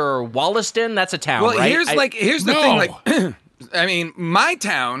 Quincy or Wollaston. That's a town, well, right? here's the thing. Like, I mean, my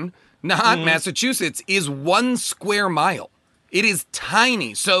town, not Massachusetts, is 1 square mile. It is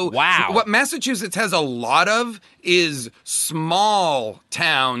tiny. So what Massachusetts has a lot of is small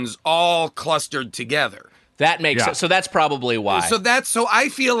towns all clustered together. That makes sense. So that's probably why. So I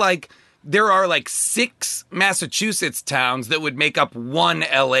feel like there are like 6 Massachusetts towns that would make up 1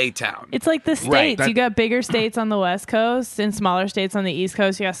 LA town. It's like the states. You got bigger states on the West Coast and smaller states on the East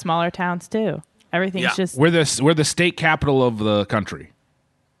Coast. You got smaller towns too. Everything's just. We're the state capital of the country.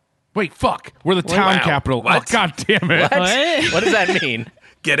 Wait, fuck. We're the town capital. What? Oh, God damn it. What does that mean?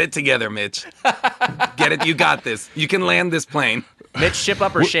 Get it together, Mitch. Get it. You got this. You can land this plane. Mitch, ship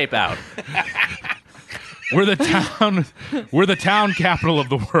up or shape out? We're the town capital of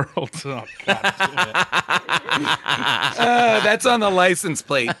the world. Oh, God damn it. That's on the license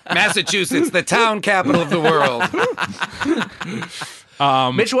plate. Massachusetts, the town capital of the world.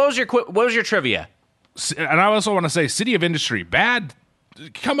 Mitch, what was your trivia? And I also want to say City of Industry. Bad.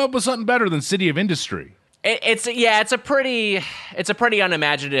 Come up with something better than City of Industry. It's a pretty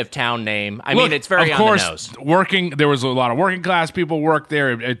unimaginative town name. I mean, it's very of on course, the nose. There was a lot of working class people work there.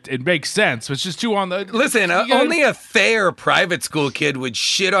 It makes sense. It's just too on the. Listen, only a fair private school kid would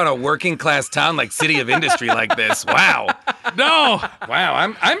shit on a working class town like City of Industry like this. Wow. No.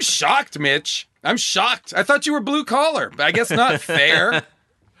 Wow. I'm shocked, Mitch. I'm shocked. I thought you were blue collar, but I guess not fair.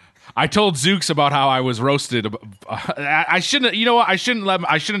 I told Zooks about how I was roasted. I shouldn't. You know what? I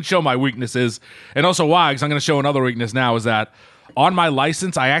shouldn't show my weaknesses, and also why? Because I'm going to show another weakness now. Is that on my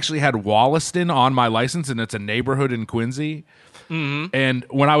license? I actually had Wollaston on my license, and it's a neighborhood in Quincy. Mm-hmm. And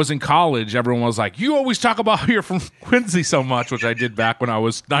when I was in college, everyone was like, "You always talk about how you're from Quincy so much," which I did back when I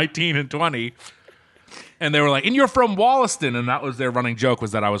was 19 and 20. And they were like, "And you're from Wollaston," and that was their running joke,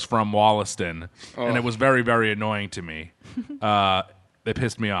 was that I was from Wollaston, and it was very, very annoying to me. They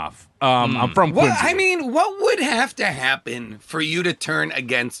pissed me off. I'm from Quincy. I mean, what would have to happen for you to turn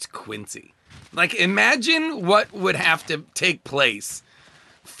against Quincy? Like, imagine what would have to take place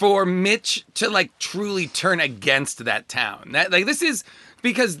for Mitch to, like, truly turn against that town. This is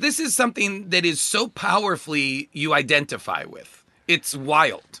something that is so powerfully you identify with. It's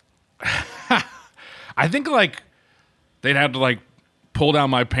wild. I think, like, they'd have to, like, pull down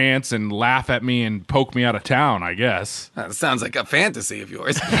my pants and laugh at me and poke me out of town, I guess. That sounds like a fantasy of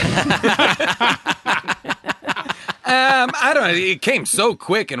yours. I don't know. It came so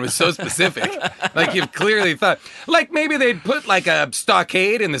quick and was so specific. Like, you've clearly thought. Like, maybe they'd put, like, a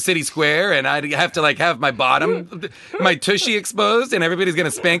stockade in the city square, and I'd have to, like, have my bottom, my tushy exposed, and everybody's going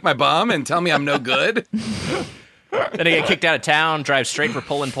to spank my bum and tell me I'm no good. Then I get kicked out of town, drive straight for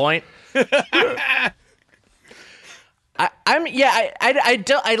Pulling Point. I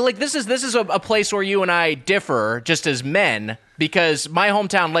like this is a place where you and I differ just as men, because my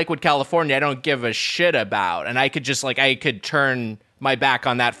hometown, Lakewood, California, I don't give a shit about, and I could turn my back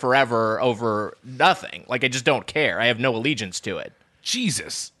on that forever over nothing. Like, I just don't care. I have no allegiance to it.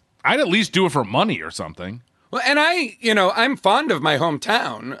 Jesus. I'd at least do it for money or something. Well, and I'm fond of my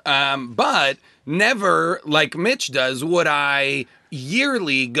hometown, but never, like Mitch does, would I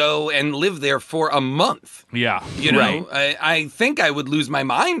yearly go and live there for a month. Yeah. You know, right. I think I would lose my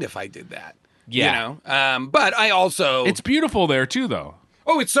mind if I did that. Yeah. You know, but I also... It's beautiful there, too, though.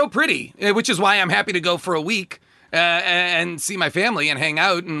 Oh, it's so pretty, which is why I'm happy to go for a week and see my family and hang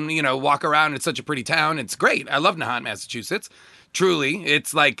out and, you know, walk around. It's such a pretty town. It's great. I love Nahant, Massachusetts. Truly,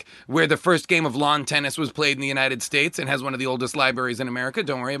 it's like where the first game of lawn tennis was played in the United States and has one of the oldest libraries in America.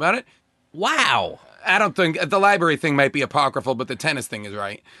 Don't worry about it. Wow. I don't think the library thing might be apocryphal, but the tennis thing is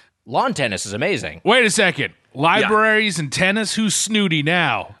right. Lawn tennis is amazing. Wait a second. Libraries and tennis? Who's snooty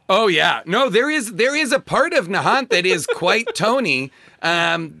now? Oh, yeah. No, there is a part of Nahant that is quite Tony.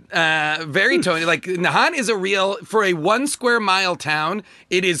 Very Tony. Like, Nahant is for a 1 square mile town,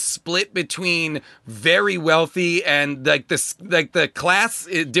 it is split between very wealthy and the class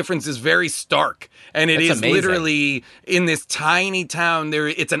difference is very stark. And it That's is amazing. literally in this tiny town.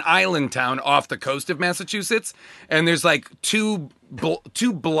 It's an island town off the coast of Massachusetts, and there's like two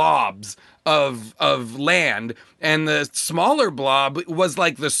blobs of land, and the smaller blob was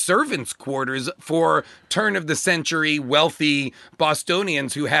like the servants' quarters for turn of the century wealthy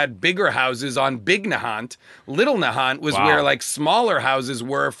Bostonians who had bigger houses on Big Nahant. Little Nahant was where like smaller houses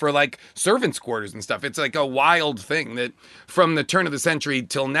were for like servants' quarters and stuff. It's like a wild thing that from the turn of the century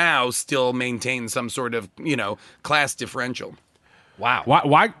till now still maintains some sort of, you know, class differential. Wow.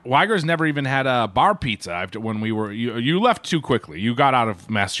 Weiger's never even had a bar pizza when we were. You left too quickly. You got out of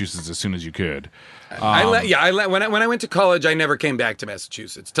Massachusetts as soon as you could. When I went to college, I never came back to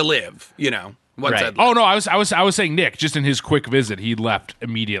Massachusetts to live. You know, once Right. I'd left. Oh no, I was saying Nick. Just in his quick visit, he left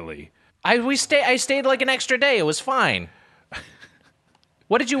immediately. I stayed like an extra day. It was fine.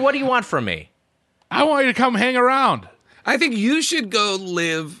 What do you want from me? I want you to come hang around. I think you should go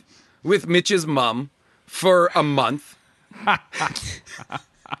live with Mitch's mom for a month.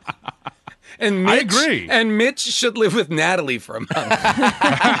 And Mitch, I agree. And Mitch should live with Natalie for a month.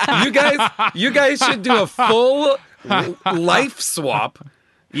 you guys should do a full life swap.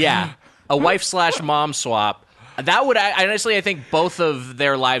 Yeah, a wife/mom swap. That would honestly, I think both of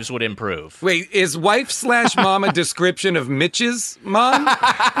their lives would improve. Wait, is wife/mom a description of Mitch's mom,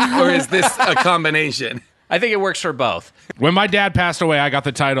 or is this a combination? I think it works for both. When my dad passed away, I got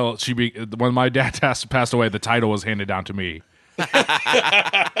the title. When my dad passed away, the title was handed down to me.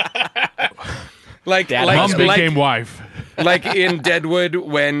 Like Dad, Mom became wife. Like in Deadwood,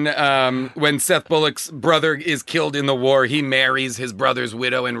 when Seth Bullock's brother is killed in the war, he marries his brother's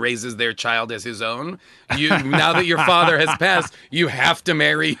widow and raises their child as his own. Now that your father has passed, you have to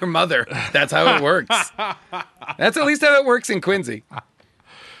marry your mother. That's how it works. That's at least how it works in Quincy.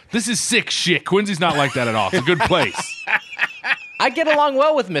 This is sick shit. Quincy's not like that at all. It's a good place. I get along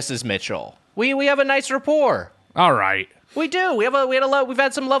well with Mrs. Mitchell. We have a nice rapport. All right. We do. We've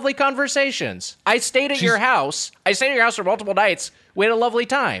had some lovely conversations. I stayed at your house. I stayed at your house for multiple nights. We had a lovely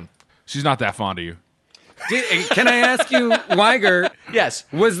time. She's not that fond of you. Can I ask you, Weiger? Yes.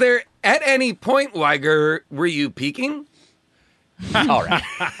 Was there at any point, Weiger, were you peeking? All right.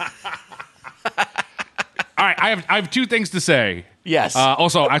 All right. I have two things to say. Yes.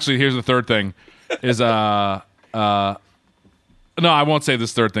 Also, actually, here's the third thing. No, I won't say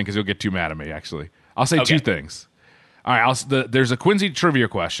this third thing because you'll get too mad at me. Actually, I'll say two things. All right. There's a Quincy trivia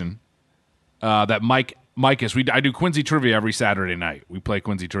question that Mike is. I do Quincy trivia every Saturday night. We play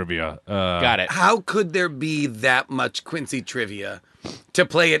Quincy trivia. Got it. How could there be that much Quincy trivia to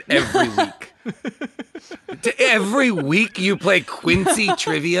play it every week? Every week you play Quincy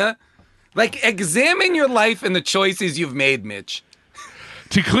trivia? Like, examine your life and the choices you've made, Mitch.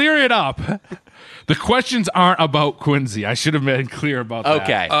 To clear it up, the questions aren't about Quincy. I should have been clear about that.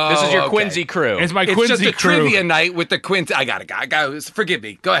 Okay. This is your Quincy crew. It's my It's Quincy just a crew. trivia night with the Quincy. I got it. Forgive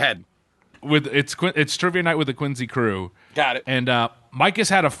me. Go ahead. It's trivia night with the Quincy crew. Got it. And Mike has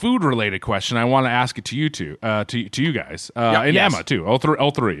had a food related question. I want to ask it to you two, to you guys, and yes. Emma too. All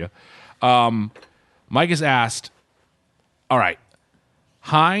three. Mike has asked. All right,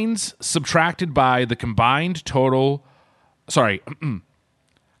 Heinz subtracted by the combined total. Sorry,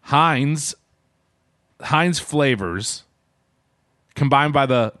 Heinz flavors combined by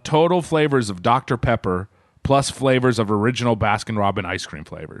the total flavors of Dr. Pepper plus flavors of original Baskin-Robbins ice cream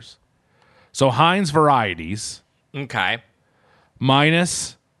flavors. So Heinz varieties Okay.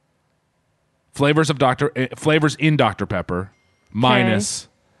 minus flavors in Dr. Pepper minus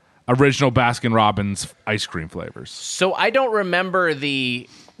original Baskin-Robbins ice cream flavors. So I don't remember the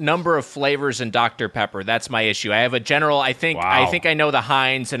number of flavors in Dr. Pepper. That's my issue. I have a general. I think I know the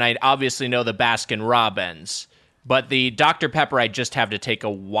Heinz, and I obviously know the Baskin Robbins. But the Dr. Pepper, I just have to take a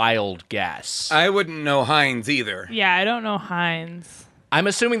wild guess. I wouldn't know Heinz either. Yeah, I don't know Heinz. I'm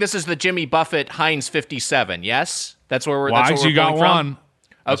assuming this is the Jimmy Buffett Heinz 57. Yes, that's where we're. Wags, That's where you we're got going from? one.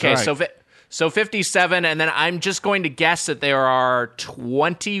 That's Okay, right. so 57, and then I'm just going to guess that there are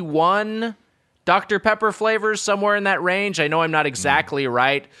 21 Dr. Pepper flavors, somewhere in that range. I know I'm not exactly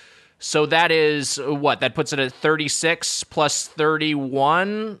right. So that is what? That puts it at 36 plus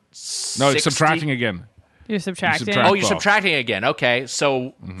 31? No, 60? it's subtracting again. You're subtracting. subtract- Oh, you're 12. subtracting again. Okay,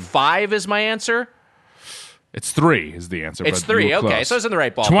 so 5 is my answer? It's 3 is the answer. It's but you 3. were Okay, close. so it's in the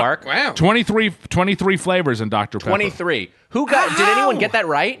right ballpark. Wow. 23 flavors in Dr. Pepper. 23. Did anyone get that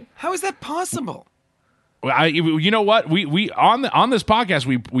right? How is that possible? You know what? We on this podcast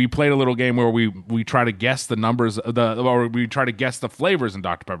we played a little game where we try to guess the numbers or we try to guess the flavors in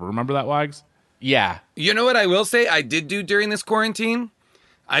Dr. Pepper. Remember that, Wags? Yeah. You know what I will say I did do during this quarantine?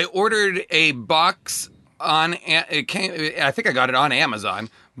 I ordered a box I think I got it on Amazon,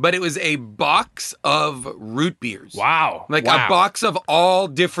 but it was a box of root beers. Wow. A box of all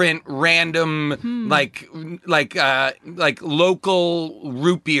different random like local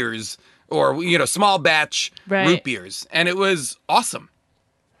root beers or small batch root beers, and it was awesome.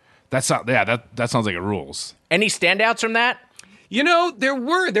 That sounds like it rules. Any standouts from that? There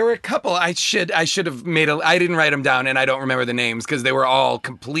were a couple. I should have made I didn't write them down, and I don't remember the names because they were all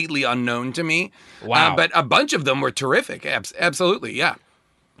completely unknown to me. Wow. But a bunch of them were terrific. Absolutely, yeah.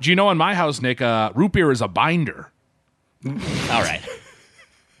 Do you know in my house, Nick, root beer is a binder? All right.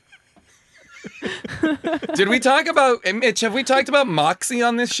 Did we talk about Mitch? Have we talked about Moxie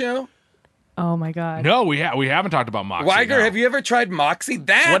on this show? Oh my god. No, we haven't talked about Moxie. Weiger, no. have you ever tried Moxie?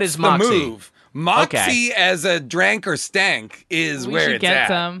 That's What is the Moxie? move. Moxie Okay. as a drank or stank is We where should it's get at.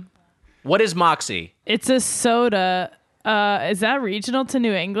 some. What is Moxie? It's a soda. Is that regional to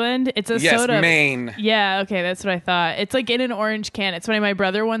New England? It's a Yes, soda. Maine. Yeah, okay, that's what I thought. It's like in an orange can. It's funny, my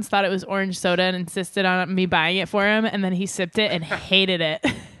brother once thought it was orange soda and insisted on me buying it for him, and then he sipped it and hated it.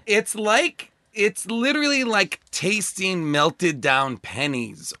 It's literally like tasting melted down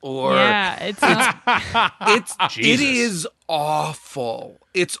pennies, or Yeah, it's not. it is awful.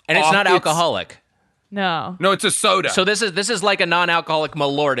 It's Not alcoholic. No. No, it's a soda. So this is like a non-alcoholic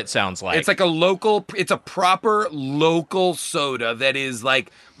Malort, it sounds like. It's like it's a proper local soda that is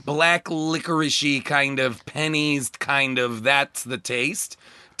like black licoricey kind of pennies kind of, that's the taste.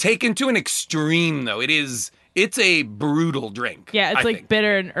 Taken to an extreme though. It's a brutal drink. Yeah, it's I like think.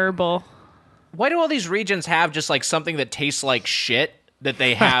 bitter and herbal. why do all these regions have just like something that tastes like shit that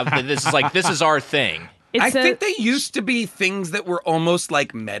they have? That this is our thing. I think they used to be things that were almost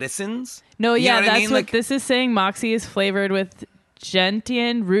like medicines. No, You know yeah, what I that's mean? what Like- this is saying. Moxie is flavored with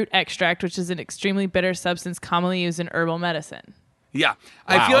gentian root extract, which is an extremely bitter substance commonly used in herbal medicine. Yeah.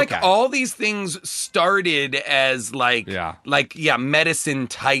 I Wow, feel like okay. all these things started as medicine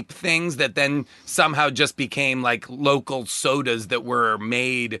type things that then somehow just became like local sodas that were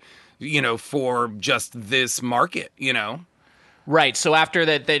made, for just this market, Right. So after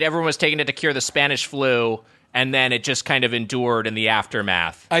that, everyone was taking it to cure the Spanish flu, and then it just kind of endured in the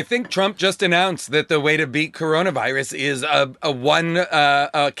aftermath. I think Trump just announced that the way to beat coronavirus is a one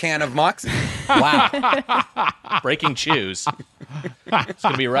can of Moxie. Wow. Breaking chews. It's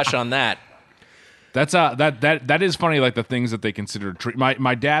gonna be a rush on that. That's that is funny. Like the things that they consider.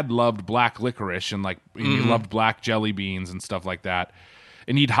 My dad loved black licorice and he loved black jelly beans and stuff like that.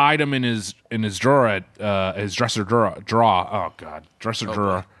 And he'd hide them in his drawer at his dresser drawer. Oh God, dresser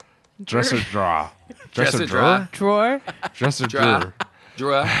drawer.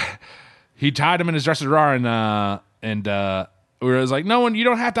 He tied him in his dresser drawer and we was like, no one, you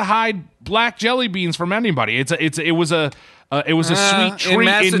don't have to hide black jelly beans from anybody. It was a sweet treat in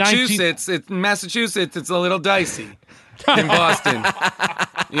Massachusetts. In Massachusetts, it's a little dicey. In Boston,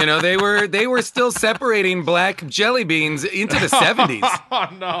 they were still separating black jelly beans into the 70s. Oh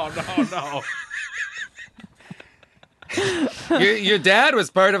no. Your dad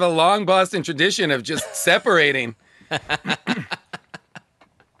was part of a long Boston tradition of just separating. My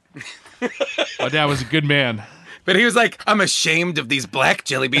dad was a good man. But he was like, I'm ashamed of these black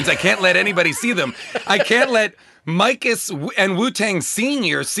jelly beans. I can't let anybody see them. I can't let Micus and Wu-Tang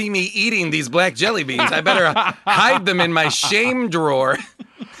Sr. see me eating these black jelly beans. I better hide them in my shame drawer.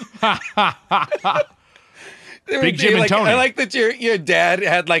 Big Jim and Tony. I like that your dad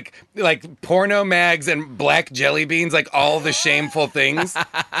had like porno mags and black jelly beans, like all the shameful things.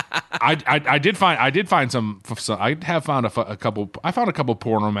 I did find some. I have found a couple. I found a couple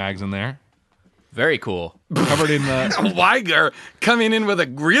porno mags in there. Very cool. Covered in Weiger coming in with a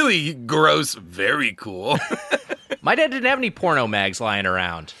really gross, very cool. My dad didn't have any porno mags lying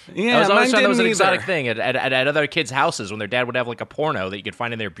around. Yeah, I was always mine thought that was an didn't exotic either. thing at other kids' houses when their dad would have like a porno that you could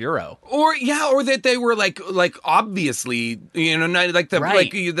find in their bureau. Or that they were like obviously, not like the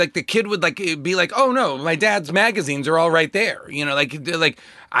Right. like the kid would like be like, oh no, my dad's magazines are all right there. Like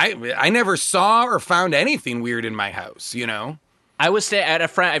I never saw or found anything weird in my house. I was at a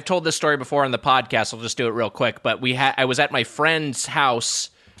friend. I've told this story before on the podcast. I'll just do it real quick. But I was at my friend's house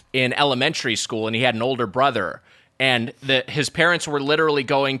in elementary school, and he had an older brother, and his parents were literally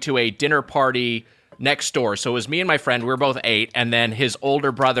going to a dinner party next door. So it was me and my friend. We were both 8, and then his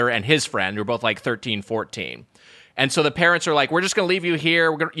older brother and his friend. We were both like 13, 14. And so the parents are like, "We're just going to leave you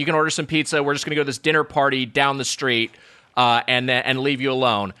here. You can order some pizza. We're just going to go to this dinner party down the street, and leave you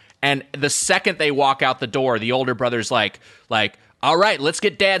alone." And the second they walk out the door, the older brother's like, all right, let's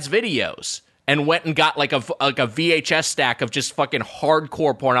get Dad's videos, and went and got like a VHS stack of just fucking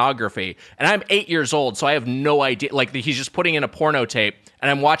hardcore pornography. And I'm 8 years old, so I have no idea. Like he's just putting in a porno tape,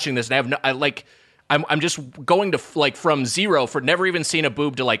 and I'm watching this, and I'm just going to like from zero for never even seeing a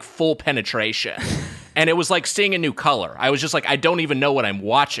boob to like full penetration, and it was like seeing a new color. I was just like, I don't even know what I'm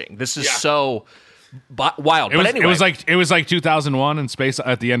watching. This is so wild. But anyway, it was like 2001 and Space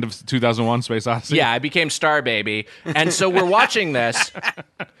at the end of 2001 Space Odyssey. Yeah, I became Star Baby. And so we're watching this.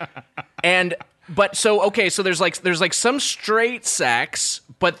 So there's like some straight sex,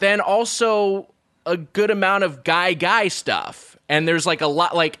 but then also a good amount of guy stuff. And there's like a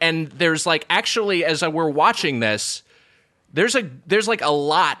lot actually as we're watching this, there's like a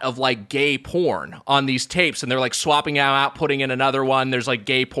lot of like gay porn on these tapes, and they're like swapping out, putting in another one. There's like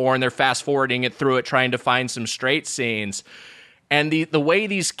gay porn. They're fast forwarding it through it, trying to find some straight scenes. And the way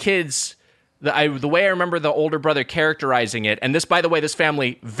these kids, the way I remember the older brother characterizing it, and this, by the way, this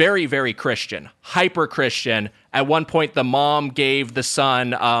family, very, very Christian, hyper Christian. At one point, the mom gave the son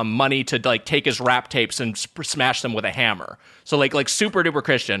money to like take his rap tapes and smash them with a hammer. So like super duper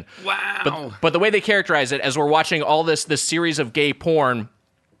Christian. Wow. But the way they characterize it, as we're watching all this series of gay porn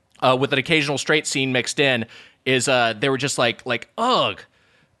with an occasional straight scene mixed in, is they were just like, ugh.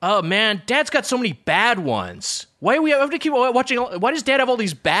 Oh man, Dad's got so many bad ones. Why do we have to keep watching? Why does Dad have all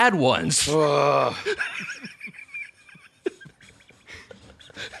these bad ones?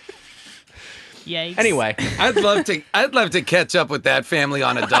 Yikes. Anyway, I'd love to catch up with that family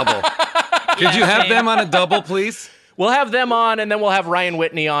on a double. Could you have them on a double, please? we'll have them on, and then we'll have Ryan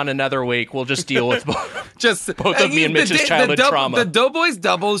Whitney on another week. We'll just deal with both of me and Mitch's childhood trauma. The Doughboys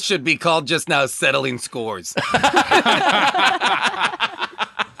doubles should be called just now settling scores.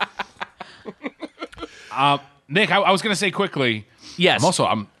 Nick, I was going to say quickly. Yes.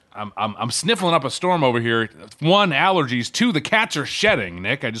 I'm sniffling up a storm over here. 1, allergies. 2, the cats are shedding.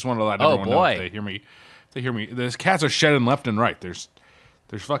 Nick, I just want to let everyone know if they hear me. If they hear me. The cats are shedding left and right. There's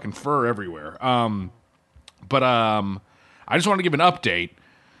fucking fur everywhere. But I just want to give an update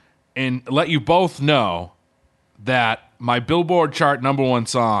and let you both know that my Billboard chart #1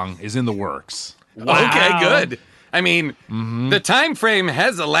 song is in the works. Wow. Okay, good. I mean, the time frame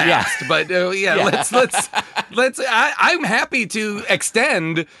has elapsed, but let's. I'm happy to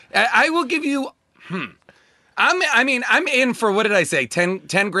extend. I will give you. I'm in for, what did I say?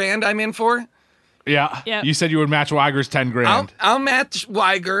 10 grand. I'm in for. Yeah. Yep. You said you would match Weiger's 10 grand. I'll match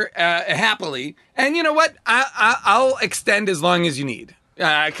Weiger happily, and you know what? I'll extend as long as you need.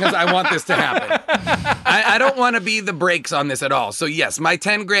 Because I want this to happen. I don't want to be the brakes on this at all. So yes, my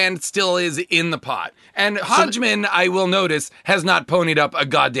 10 grand still is in the pot. And Hodgman, I will notice, has not ponied up a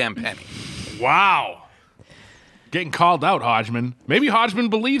goddamn penny. Wow. Getting called out, Hodgman. Maybe Hodgman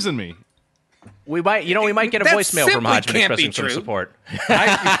believes in me. We might get a That voicemail from simply Hodgman can't be expressing some true. support.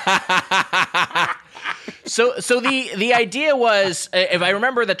 So the idea was, if I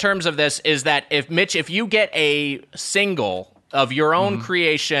remember the terms of this, is that if you get a single of your own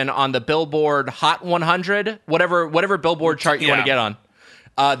creation on the Billboard Hot 100, whatever Billboard chart you want to get on,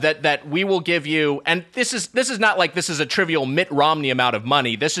 that we will give you. And this is not like this is a trivial Mitt Romney amount of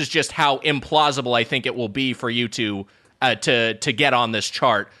money. This is just how implausible I think it will be for you to get on this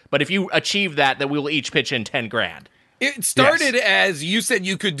chart. But if you achieve that we will each pitch in 10 grand. It started as you said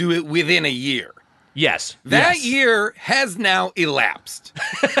you could do it within a year. Yes. That year has now elapsed.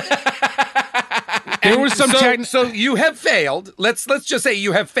 There was some so you have failed. Let's just say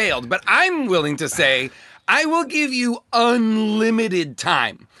you have failed, but I'm willing to say I will give you unlimited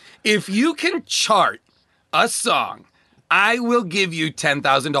time. If you can chart a song, I will give you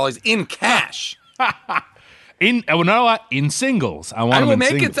 $10,000 in cash. In singles. I will them in make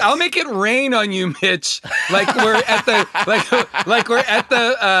singles. I'll make it rain on you, Mitch. Like we're at the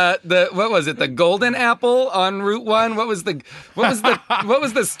what was it? The Golden Apple on Route 1. What was the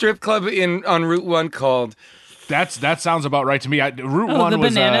strip club on Route 1 called? That sounds about right to me. Route 1 the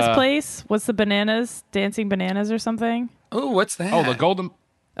was bananas place. What's the bananas? Dancing Bananas or something? Oh, what's that? Oh, the Golden.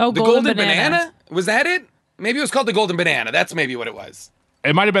 Oh, The Golden Banana? Was that it? Maybe it was called the Golden Banana. That's maybe what it was.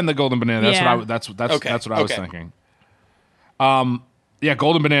 It might have been the Golden Banana. That's Yeah. what I was thinking. Yeah,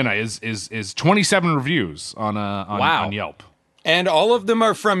 Golden Banana is 27 reviews on Yelp. And all of them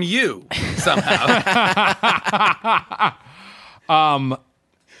are from you somehow.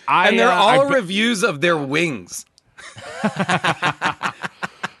 And they're all reviews of their wings.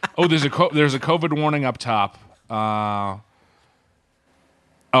 Oh, there's a COVID warning up top. Oh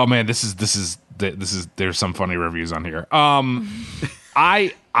man, there's some funny reviews on here.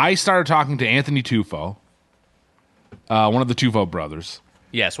 I started talking to Anthony Tufo, one of the Tufo brothers.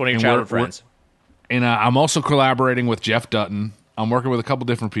 Yes, one of your childhood friends. And I'm also collaborating with Jeff Dutton. I'm working with a couple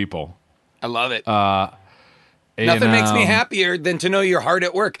different people. I love it. Nothing makes me happier than to know you're hard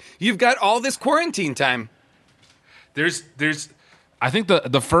at work. You've got all this quarantine time. There's I think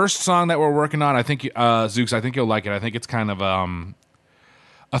the first song that we're working on, I think Zooks, I think you'll like it. I think it's kind of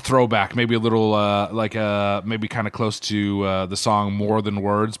a throwback, maybe a little maybe kind of close to the song "More Than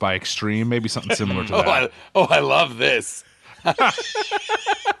Words" by Extreme, maybe something similar to that. I love this.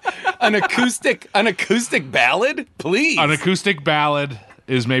 An acoustic ballad, please. An acoustic ballad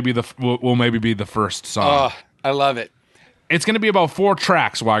is maybe will maybe be the first song. Oh, I love it. It's going to be about 4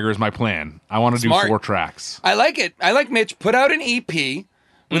 tracks. Weiger is my plan. I want to do 4 tracks. I like it. I like Mitch. Put out an EP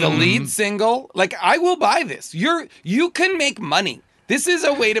with a lead single. Like, I will buy this. You can make money. This is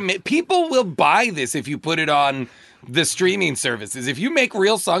a way to make people will buy this if you put it on the streaming services. If you make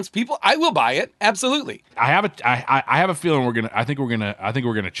real songs, I will buy it. Absolutely. I have a feeling I think we're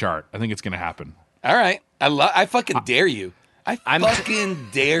gonna chart. I think it's gonna happen. All right. I fucking dare you. I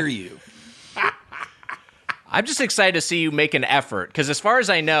fucking dare you. I'm just excited to see you make an effort, because as far as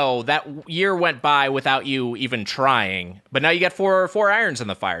I know, that year went by without you even trying. But now you got four irons in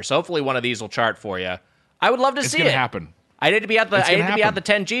the fire, so hopefully one of these will chart for you. I would love to see it. It's gonna happen. I need to be at the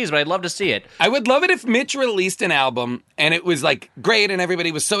 10 Gs, but I'd love to see it. I would love it if Mitch released an album and it was like great and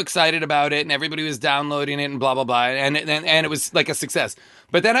everybody was so excited about it and everybody was downloading it and blah blah blah and it was like a success.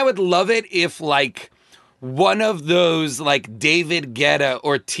 But then I would love it if like one of those like David Guetta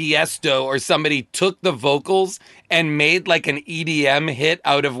or Tiesto or somebody took the vocals and made like an EDM hit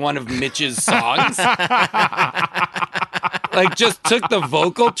out of one of Mitch's songs. Like just took the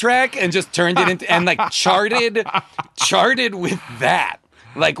vocal track and just turned it into and like charted with that.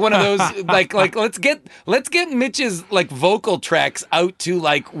 Like one of those like let's get Mitch's like vocal tracks out to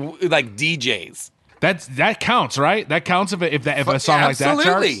like DJs. That counts, right? That counts if a song like that charts.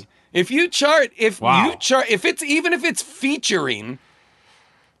 Absolutely. If you chart, if it's featuring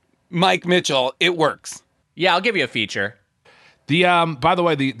Mike Mitchell, it works. Yeah, I'll give you a feature. The by the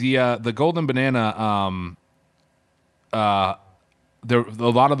way, the Golden Banana, a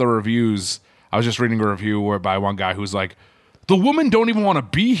lot of the reviews. I was just reading a review by one guy who's like, the women don't even want to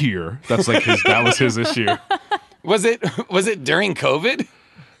be here. That's like that was his issue. Was it during COVID?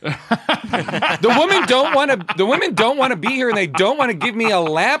 The women don't want to be here, and they don't want to give me a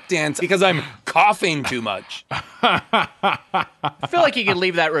lap dance because I'm coughing too much. I feel like you could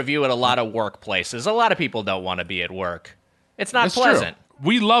leave that review at a lot of workplaces. A lot of people don't want to be at work. It's not pleasant. True.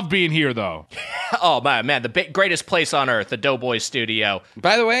 We love being here, though. Oh, man, the greatest place on earth, the Doughboy Studio.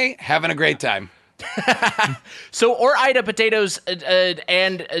 By the way, having a great time. So, Ore-Ida potatoes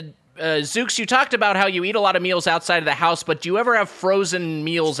and Zooks, you talked about how you eat a lot of meals outside of the house, but do you ever have frozen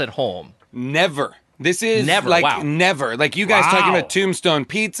meals at home? Never. This is never. Like you guys talking about Tombstone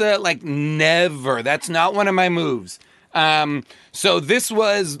Pizza, like never. That's not one of my moves. So this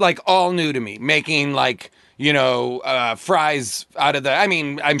was like all new to me, making like, fries out of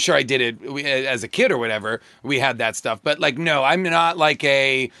I'm sure I did it as a kid or whatever. We had that stuff, but like, no, I'm not like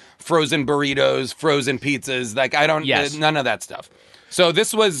a frozen burritos, frozen pizzas. Like I don't, none of that stuff. So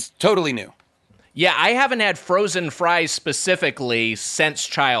this was totally new. Yeah, I haven't had frozen fries specifically since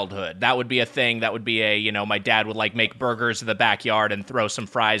childhood. That would be a thing. That would be my dad would like make burgers in the backyard and throw some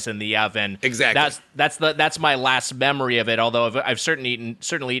fries in the oven. Exactly. That's my last memory of it. Although I've certainly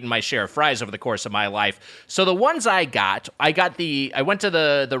eaten my share of fries over the course of my life. So the ones I went to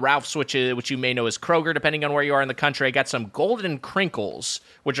the Ralph's, which you may know as Kroger, depending on where you are in the country. I got some Golden Crinkles,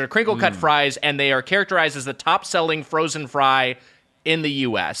 which are crinkle cut fries, and they are characterized as the top selling frozen fry in the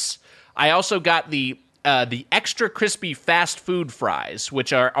U.S. I also got the extra crispy fast food fries,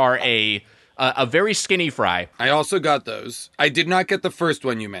 which are a very skinny fry. I also got those. I did not get the first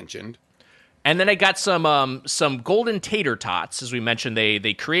one you mentioned. And then I got some golden tater tots, as we mentioned.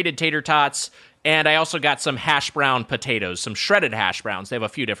 They created tater tots. And I also got some hash brown potatoes, some shredded hash browns. They have a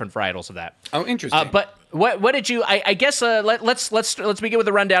few different varietals of that. Oh, interesting. But what did you? I guess let's begin with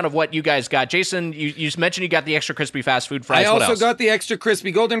a rundown of what you guys got. Jason, you mentioned you got the extra crispy fast food fries. I also got the extra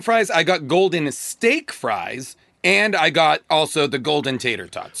crispy golden fries. I got golden steak fries, and I got also the golden tater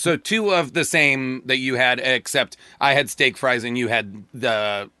tots. So two of the same that you had, except I had steak fries and you had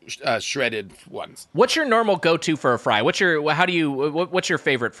the shredded ones. What's your normal go-to for a fry? What's your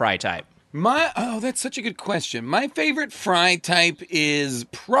favorite fry type? That's such a good question. My favorite fry type is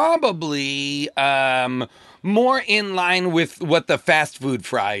probably more in line with what the fast food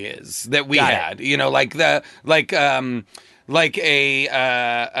fry is that we had. Like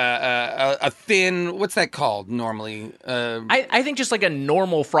a thin, what's that called normally? I think just like a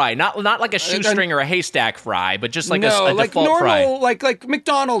normal fry, not like a shoestring or a haystack fry, but just like a like default normal, fry. like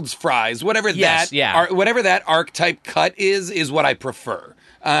McDonald's fries, whatever whatever that archetype cut is what I prefer.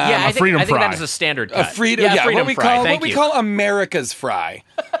 I think that is a standard cut. Freedom what we call America's fry.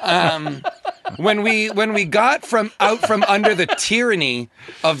 When we got from under the tyranny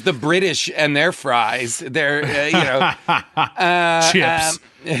of the British and their fries, their chips,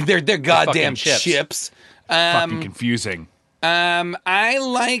 their goddamn chips. Fucking confusing. I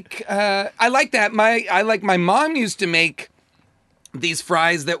like that. My mom used to make these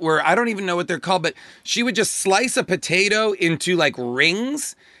fries that were, I don't even know what they're called, but she would just slice a potato into like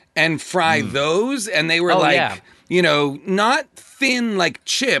rings and fry those, and they were not thin like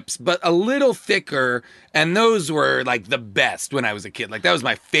chips, but a little thicker, and those were like the best when I was a kid. Like that was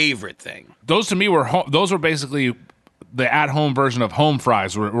my favorite thing. Those to me were basically the at-home version of home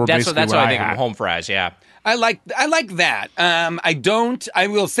fries. That's what I think of home fries. Yeah, I like that. I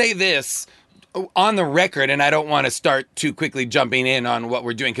will say this on the record, and I don't want to start too quickly jumping in on what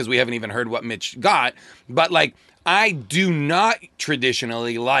we're doing because we haven't even heard what Mitch got, but like I do not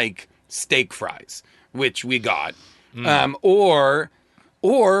traditionally like steak fries, which we got. Or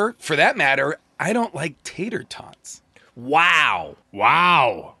for that matter, I don't like tater tots. Wow.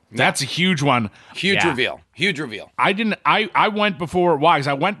 That's a huge one. Huge reveal. I went before, why? Because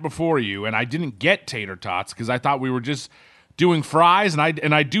I went before you, and I didn't get tater tots because I thought we were just doing fries,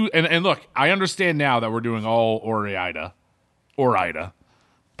 and look, I understand now that we're doing all Ore-Ida.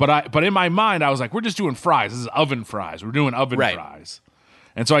 But in my mind, I was like, we're just doing fries. This is oven fries. We're doing oven fries.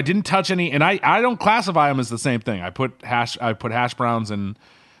 And so I didn't touch any, and I don't classify them as the same thing. I put hash browns and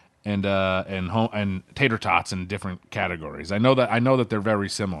tater tots in different categories. I know that they're very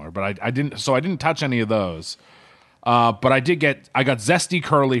similar, but I didn't touch any of those. But I got zesty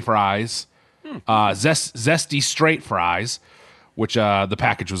curly fries, zesty straight fries, which the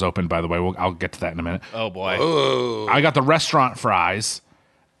package was open, by the way. I'll get to that in a minute. Oh boy. Oh. I got the restaurant fries.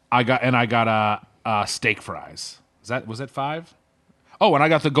 I got steak fries. Was that 5? Oh, and I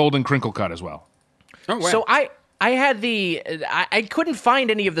got the golden crinkle cut as well. Oh, wow. So I had I couldn't find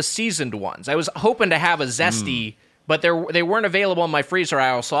any of the seasoned ones. I was hoping to have a zesty, but they weren't available in my freezer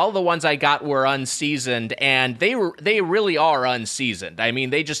aisle. So all the ones I got were unseasoned, and they really are unseasoned. I mean,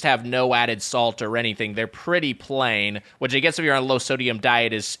 they just have no added salt or anything. They're pretty plain, which I guess if you're on a low sodium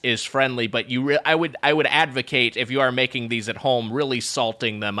diet is friendly. But I would advocate, if you are making these at home, really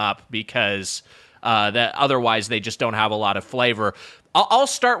salting them up, because that otherwise they just don't have a lot of flavor. I'll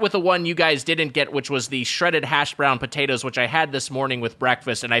start with the one you guys didn't get, which was the shredded hash brown potatoes, which I had this morning with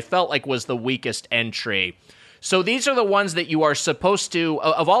breakfast, and I felt like was the weakest entry. So these are the ones that you are supposed to,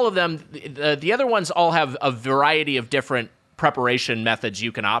 of all of them, the other ones all have a variety of different preparation methods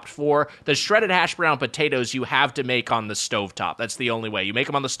you can opt for. The shredded hash brown potatoes you have to make on the stovetop. That's the only way. You make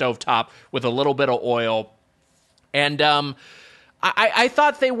them on the stovetop with a little bit of oil. And I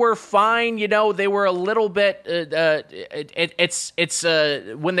thought they were fine. You know, they were a little bit. It's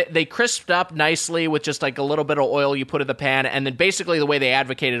when they crisped up nicely with just like a little bit of oil you put in the pan, and then basically the way they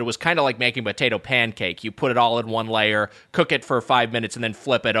advocated it was kind of like making potato pancake. You put it all in one layer, cook it for 5 minutes, and then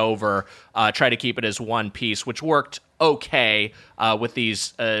flip it over. Try to keep it as one piece, which worked okay with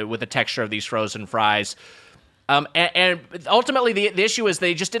the texture of these frozen fries. And ultimately, the issue is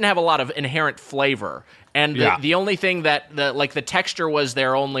they just didn't have a lot of inherent flavor. And the only thing that the texture was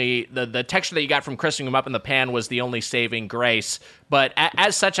their only the texture that you got from crisping them up in the pan was the only saving grace. But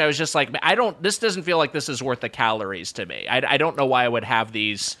as such, I was just like, this doesn't feel like this is worth the calories to me. I don't know why I would have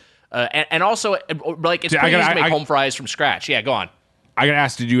these. And also, like, it's pretty easy to make home fries from scratch. Yeah, go on. I gotta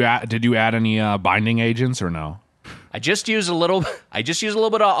ask, did you add any binding agents or no? I just used a little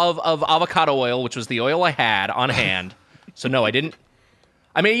bit of avocado oil, which was the oil I had on hand. So no, I didn't.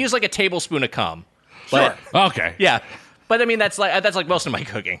 I mean, I used like a tablespoon of cum. But, sure. Okay. Yeah, but I mean that's like most of my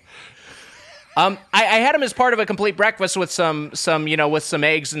cooking. I had them as part of a complete breakfast with some with some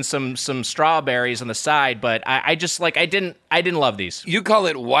eggs and some strawberries on the side. But I just I didn't love these. You call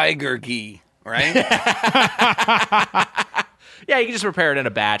it Weigergie, right? Yeah, you can just prepare it in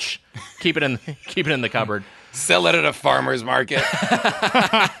a batch, keep it in the cupboard. Sell it at a farmer's market.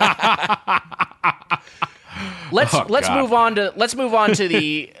 Let's move on to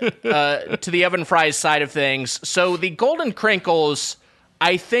the oven fries side of things. So the golden crinkles,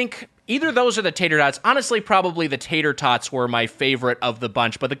 I think either those or the tater tots. Honestly, probably the tater tots were my favorite of the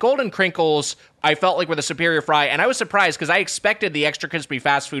bunch, but the golden crinkles I felt like were the superior fry, and I was surprised because I expected the extra crispy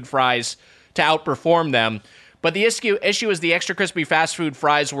fast food fries to outperform them. But the issue is the extra crispy fast food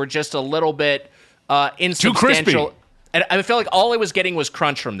fries were just a little bit insubstantial. Too crispy. And I felt like all I was getting was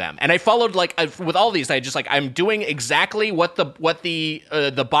crunch from them. And I followed with all these, I'm doing exactly what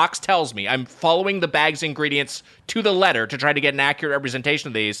the box tells me. I'm following the bag's ingredients to the letter to try to get an accurate representation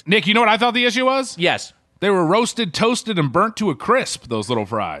of these. Nick, you know what I thought the issue was? Yes. They were roasted, toasted, and burnt to a crisp, those little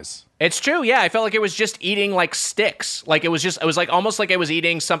fries. It's true, yeah. I felt like it was just eating like sticks. Like it was like almost like I was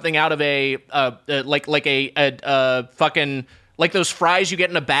eating something out of a fucking, like those fries you get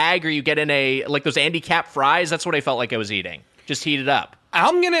in a bag or you get in like those Andy Cap fries. That's what I felt like I was eating. Just heated up.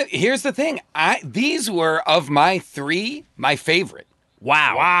 Here's the thing. These were, of my 3, my favorite.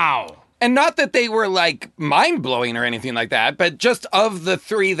 Wow. And not that they were like mind-blowing or anything like that, but just of the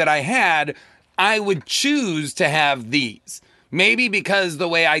 3 that I had, I would choose to have these. Maybe because the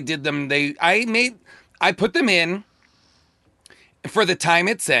way I did them, I put them in for the time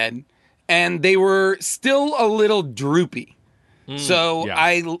it said, and they were still a little droopy. So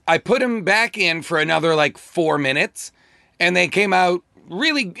yeah. I put them back in for another like 4 minutes, and they came out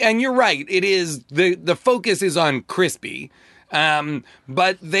really, and you're right, it is, the focus is on crispy.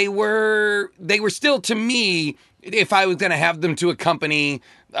 But they were still, to me, if I was going to have them to accompany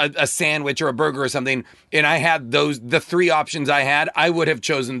a sandwich or a burger or something, and I had the 3 options I had, I would have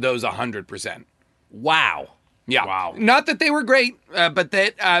chosen those 100%. Wow. Yeah. Wow. Not that they were great, but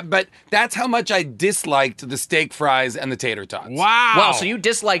that's how much I disliked the steak fries and the tater tots. Wow. Wow. So you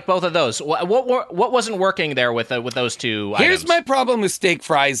disliked both of those. What wasn't working there with those two items? Here's my problem with steak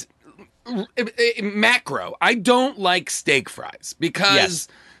fries. Macro. I don't like steak fries because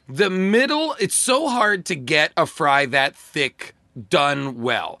the middle, it's so hard to get a fry that thick done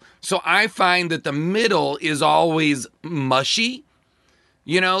well. So I find that the middle is always mushy.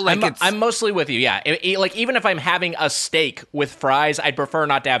 You know, like I'm mostly with you. Yeah, like even if I'm having a steak with fries, I'd prefer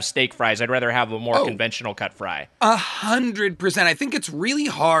not to have steak fries. I'd rather have a more conventional cut fry. 100%. I think it's really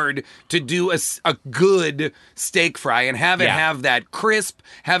hard to do a good steak fry and have it have that crisp,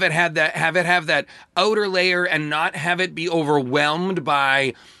 have it have that outer layer, and not have it be overwhelmed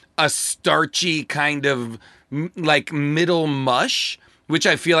by a starchy kind of like middle mush, which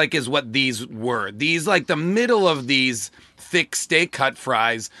I feel like is what these were. These, like the middle of these thick steak cut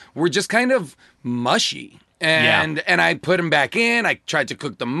fries were just kind of mushy. And I put them back in. I tried to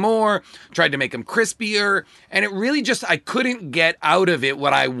cook them more, tried to make them crispier. And it really just, I couldn't get out of it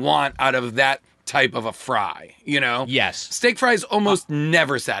what I want out of that type of a fry, you know? Yes. Steak fries almost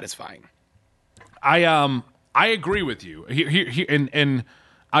never satisfying. I agree with you. And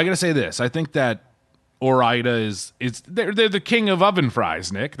I gotta say this. I think that Ore-Ida they're the king of oven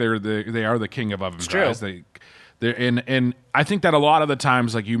fries, Nick. They are the king of oven fries. True. And I think that a lot of the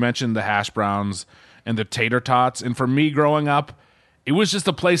times, like you mentioned, the hash browns and the tater tots, and for me growing up, it was just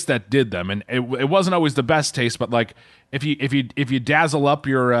a place that did them, and it wasn't always the best taste. But like if you dazzle up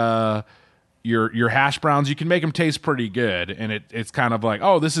your hash browns, you can make them taste pretty good, and it's kind of like,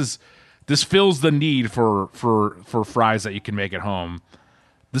 oh, this fills the need for fries that you can make at home.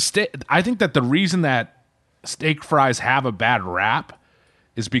 I think that the reason that steak fries have a bad rap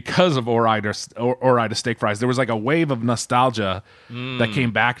is because of Ore-Ida steak fries. There was like a wave of nostalgia that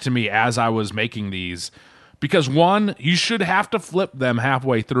came back to me as I was making these. Because one, you should have to flip them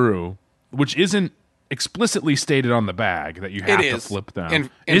halfway through, which isn't explicitly stated on the bag that you have to flip them.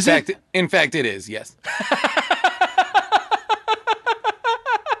 In fact, it is, yes.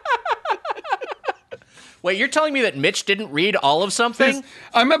 Wait, you're telling me that Mitch didn't read all of something?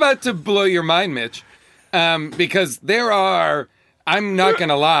 I'm about to blow your mind, Mitch, because there are, I'm not going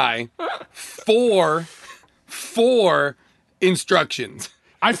to lie, four instructions.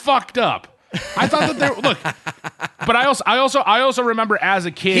 I fucked up. I thought that there, look, but I also remember as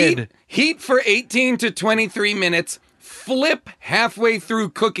a kid. Heat for 18 to 23 minutes, flip halfway through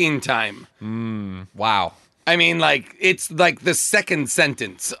cooking time. Wow. I mean, like, it's like the second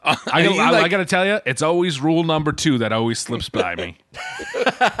sentence. I got to tell you, it's always rule number 2 that always slips by me.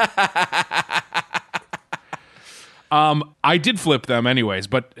 I did flip them anyways,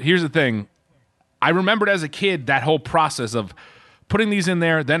 but here's the thing. I remembered as a kid that whole process of putting these in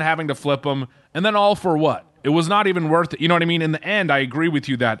there, then having to flip them, and then all for what? It was not even worth it. You know what I mean? In the end, I agree with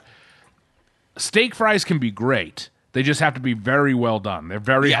you that steak fries can be great. They just have to be very well done. They're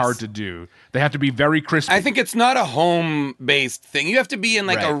very hard to do. They have to be very crispy. I think it's not a home-based thing. You have to be in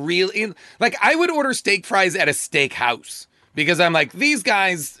like a real... Like, I would order steak fries at a steak house because I'm like, these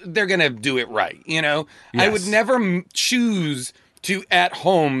guys, they're going to do it right, you know? Yes. I would never choose to, at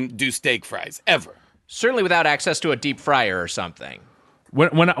home, do steak fries, ever. Certainly without access to a deep fryer or something.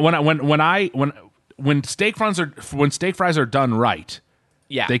 When steak fries are done right,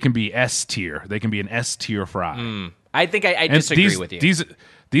 they can be S tier. They can be an S tier fry. I think I disagree with you.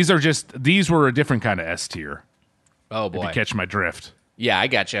 These were a different kind of S tier. Oh boy, if you catch my drift. Yeah, I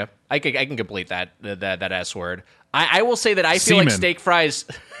gotcha. I can complete that S word. I will say that I feel like steak fries.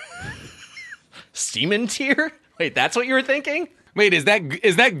 Semen tier? Wait, that's what you were thinking? Wait, is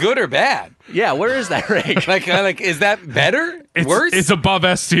that good or bad? Yeah, where is that rank? like is that better? Worse? It's above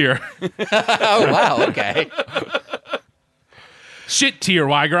S tier. Oh wow, okay. Shit tier,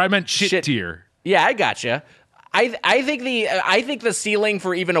 Weiger. I meant shit tier. Yeah, I gotcha. I think the ceiling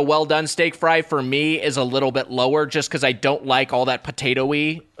for even a well done steak fry for me is a little bit lower, just because I don't like all that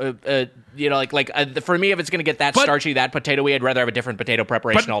potatoey. For me, if it's gonna get that starchy, that potatoey, I'd rather have a different potato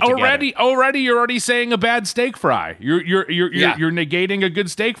preparation altogether. Already, you're already saying a bad steak fry. You're negating a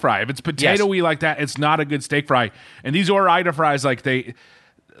good steak fry. If it's potatoey like that, it's not a good steak fry. And these Ore-Ida fries, like they,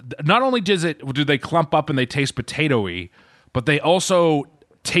 not only do they clump up and they taste potatoey, but they also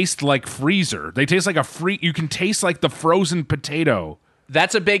taste like freezer. They taste like you can taste like the frozen potato.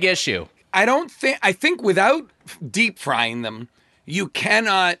 That's a big issue. I think without deep frying them, you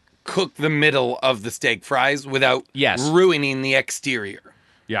cannot cook the middle of the steak fries without ruining the exterior.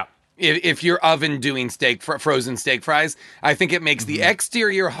 Yeah. If you're oven doing frozen steak fries, I think it makes the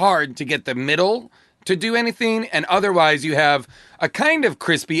exterior hard to get the middle to do anything, and otherwise you have a kind of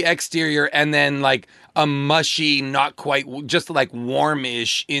crispy exterior and then like a mushy, not quite, just like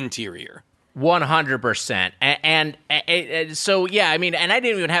warmish interior. 100%. And so, yeah, I mean, and I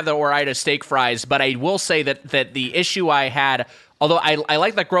didn't even have the Ore-Ida steak fries, but I will say that the issue I had, although I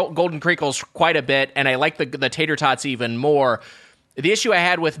like the Golden Crinkles quite a bit, and I like the tater tots even more, the issue I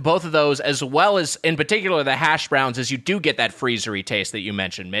had with both of those, as well as in particular the hash browns, is you do get that freezery taste that you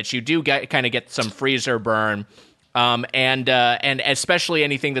mentioned, Mitch. You do kind of get some freezer burn. and especially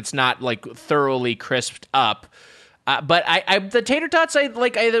anything that's not like thoroughly crisped up. But the tater tots,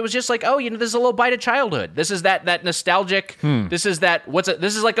 it was just like, oh, this is a little bite of childhood. This is that nostalgic. This is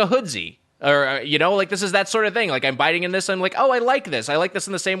this is like a hoodsy. Or, this is that sort of thing. Like, I'm biting in this, I'm like, oh, I like this. I like this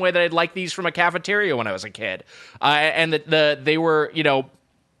in the same way that I'd like these from a cafeteria when I was a kid. And they were,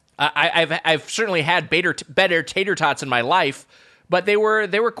 I've certainly had better tater tots in my life, but they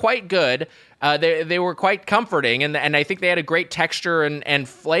were quite good. They were quite comforting, and I think they had a great texture and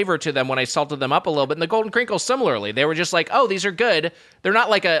flavor to them when I salted them up a little bit. And the Golden Crinkles, similarly, they were just like, oh, these are good. They're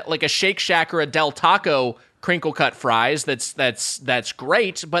not like a Shake Shack or a Del Taco crinkle cut fries. That's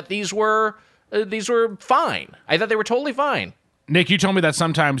great, but these were fine. I thought they were totally fine. Nick, you told me that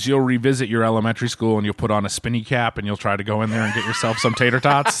sometimes you'll revisit your elementary school and you'll put on a spinny cap and you'll try to go in there and get yourself some tater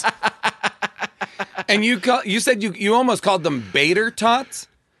tots. And you said you almost called them Bader Tots?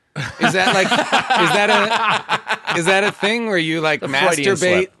 Is that a thing where you like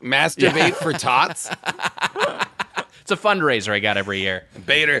masturbate for tots? It's a fundraiser I got every year.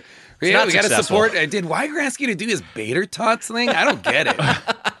 Bader. We got to support. Did Weiger ask you to do his Bader Tots thing? I don't get it.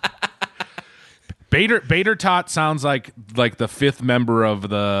 Bader Tot sounds like the fifth member of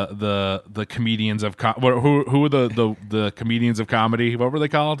the comedians of who are the comedians of comedy? What were they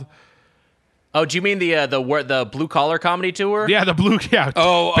called? Oh, do you mean the blue collar comedy tour? Yeah,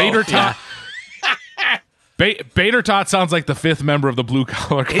 Bader Tot. Bader Tot sounds like the fifth member of the blue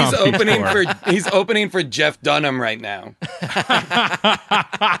collar comedy tour. He's opening for Jeff Dunham right now.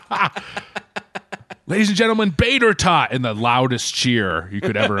 Ladies and gentlemen, Bader Tot, in the loudest cheer you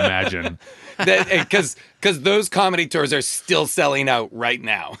could ever imagine. Because those comedy tours are still selling out right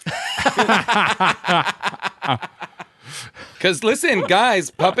now. Because listen, guys,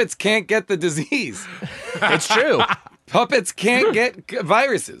 puppets can't get the disease. It's true. Puppets can't get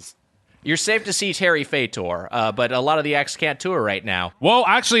viruses. You're safe to see Terry Faye tour, but a lot of the acts can't tour right now. Well,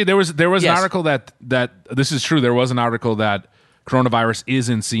 actually, there was an article that this is true. There was an article that coronavirus is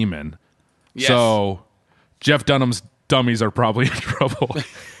in semen. Yes. So Jeff Dunham's dummies are probably in trouble.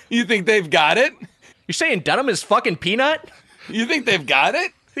 You think they've got it? You're saying Dunham is fucking Peanut? You think they've got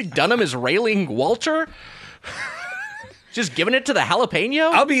it? You think Dunham is railing Walter? Just giving it to the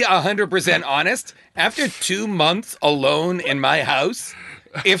jalapeno? I'll be 100% honest. After 2 months alone in my house,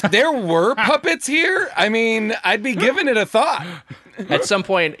 if there were puppets here, I mean, I'd be giving it a thought. At some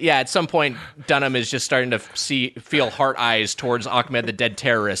point, Dunham is just starting to feel heart eyes towards Ahmed the dead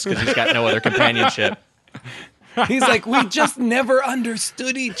terrorist because he's got no other companionship. He's like, we just never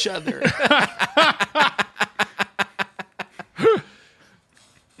understood each other.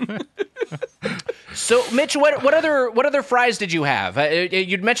 So, Mitch, what other fries did you have?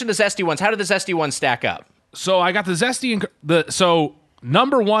 You'd mentioned the zesty ones. How did the zesty ones stack up? So I got the zesty and so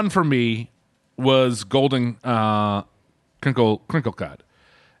number one for me was golden crinkle cut.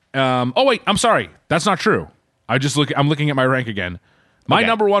 Oh wait, I'm sorry, that's not true. I'm looking at my rank again. My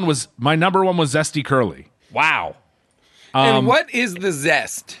number one was zesty curly. Wow. And what is the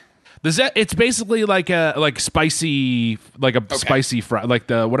zest? The zest, it's basically like spicy fry, like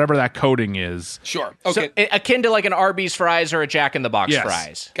the whatever that coating is. Sure. Okay. So, akin to like an Arby's fries or a Jack in the Box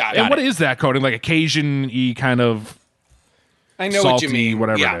fries. Got it. And what is that coating? Like a Cajun-y kind of. I know salty, what you mean.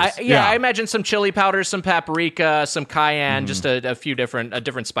 Whatever it is. I imagine some chili powder, some paprika, some cayenne, just a few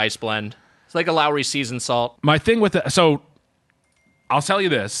different spice blend. It's like a Lowry seasoned salt. My thing with so I'll tell you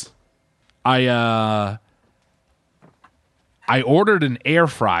this. I ordered an air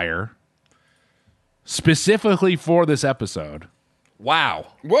fryer specifically for this episode. Wow.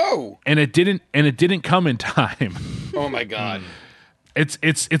 Whoa. And it didn't come in time. Oh my God.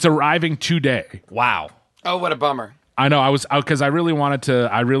 It's arriving today. Wow. Oh, what a bummer. I know. Because I really wanted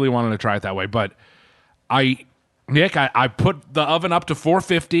to try it that way, but I put the oven up to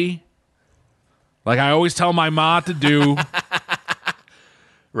 450, like I always tell my ma to do.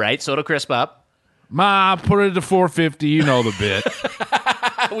 Right, so it'll crisp up. Ma, put it to 450. You know the bit.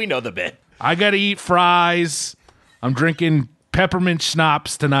 We know the bit. I gotta eat fries. I'm drinking peppermint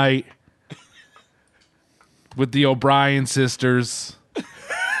schnapps tonight with the O'Brien sisters.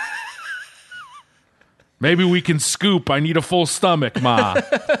 Maybe we can scoop. I need a full stomach, Ma.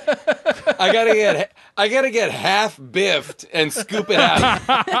 I gotta get half biffed and scoop it out.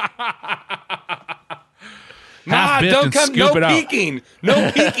 Ma, don't come. No peeking.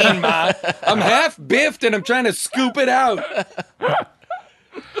 No peeking, Ma. I'm half biffed and I'm trying to scoop it out.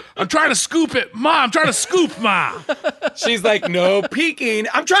 I'm trying to scoop it. Ma, I'm trying to scoop, Ma. She's like, no peeking.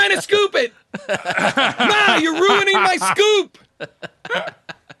 I'm trying to scoop it. Ma, you're ruining my scoop.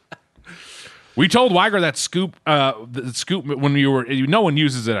 We told Weiger that scoop when you were, no one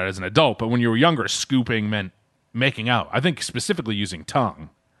uses it as an adult, but when you were younger, scooping meant making out. I think specifically using tongue.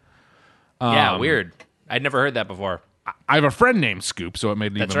 Yeah, weird. I'd never heard that before. I have a friend named Scoop, so it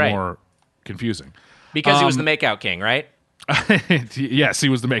made it even more confusing. Because he was the makeout king, right? Yes, he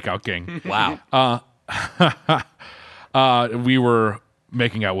was the makeout king. Wow. We were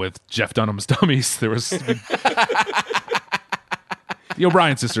making out with Jeff Dunham's dummies. There was the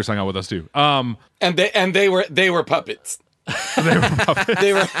O'Brien sisters hung out with us too. And they were puppets.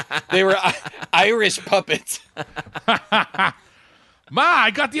 they were Irish puppets. Ma,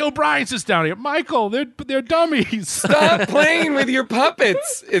 I got the O'Brien sisters down here. Michael, they're dummies. Stop playing with your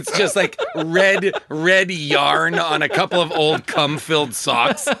puppets. It's just like red yarn on a couple of old cum-filled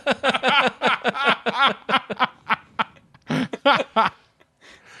socks.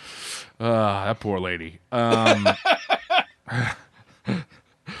 That poor lady.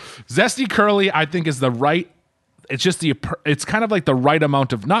 Zesty Curly, I think, is the right. It's just it's kind of like the right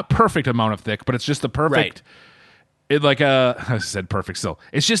amount of, not perfect amount of thick, but it's just the perfect. Right. It like I said perfect still.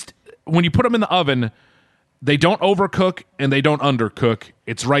 It's just when you put them in the oven, they don't overcook and they don't undercook.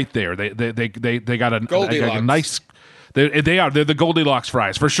 It's right there. They got a nice. They're the Goldilocks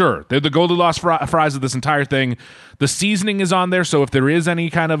fries for sure. They're the Goldilocks fries of this entire thing. The seasoning is on there, so if there is any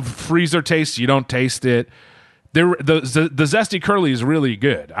kind of freezer taste, you don't taste it. The Zesty Curly is really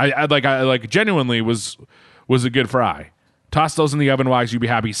good. I like genuinely was a good fry. Toss those in the oven, wise, you'd be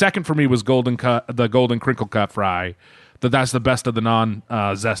happy. Second for me was the golden crinkle cut fry. That's the best of the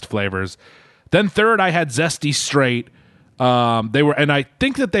non-zest flavors. Then third, I had Zesty Straight. And I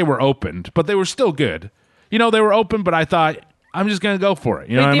think that they were opened, but they were still good. They were open, but I thought I'm just gonna go for it.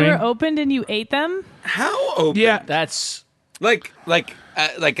 You know what I mean? They were opened and you ate them? How open? Yeah, That's like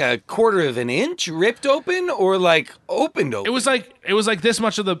a quarter of an inch ripped open, or like opened open. it was like this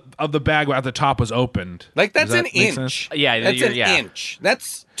much of the bag at the top was opened. Like that's Does that an make inch. sense? Yeah, that's an yeah. inch.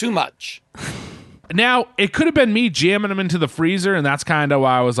 That's too much. Now it could have been me jamming them into the freezer, and that's kind of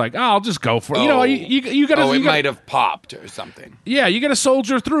why I was like, "Oh, I'll just go for it." You got to. It might have popped or something. Yeah, you got to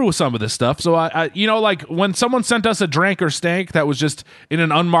soldier through with some of this stuff. So I like when someone sent us a drink or stank that was just in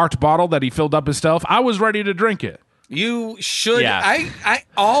an unmarked bottle that he filled up himself, I was ready to drink it. You should. Yeah. I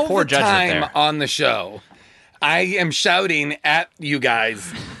all Poor the judgment time there. on the show, I am shouting at you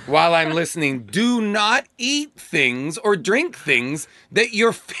guys while I'm listening. Do not eat things or drink things that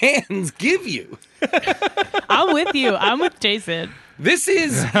your fans give you. I'm with you. I'm with Jason. This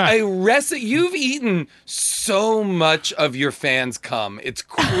is a recipe. You've eaten so much of your fans' cum. It's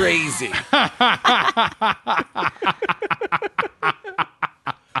crazy.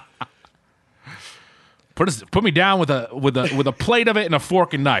 Put me down with a plate of it and a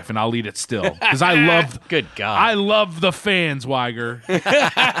fork and knife, and I'll eat it still because I love. Good God. I love the fans, Weiger.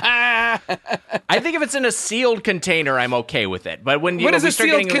 I think if it's in a sealed container, I'm okay with it. But when What does we a start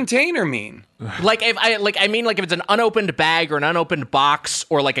sealed getting, container mean? like if it's an unopened bag or an unopened box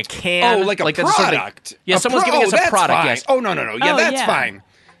or like a can, Oh, like a that's sort of- product. someone's giving us a that's product. Fine. Yes. Oh, no. Yeah, Oh, that's yeah. fine.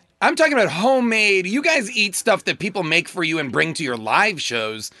 I'm talking about homemade. You guys eat stuff that people make for you and bring to your live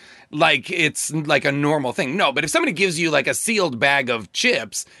shows like it's like a normal thing. No, but if somebody gives you like a sealed bag of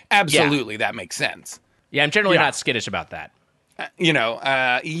chips, absolutely, that makes sense. Yeah, I'm generally not skittish about that.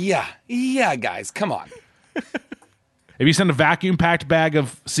 Yeah, guys, come on. If you send a vacuum packed bag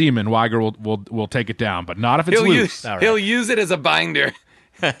of semen, Weiger will take it down, but not if it's loose. He'll use it as a binder.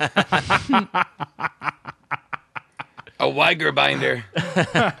 A Weiger binder.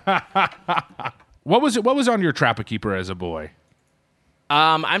 What was on your Trapper Keeper as a boy?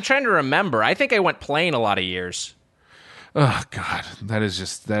 I'm trying to remember. I think I went plain a lot of years. Oh God, that is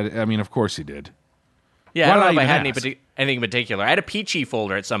just that. I mean, of course he did. Yeah, Why I don't did know I if I had even anything in particular. I had a Peachy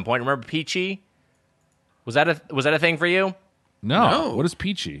folder at some point. Remember Peachy? Was that a thing for you? No. What is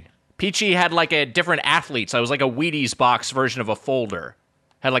Peachy? Peachy had like a different athlete, so it was like a Wheaties box version of a folder.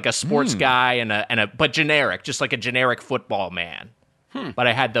 Had like a sports guy and a but generic, just like a generic football man. But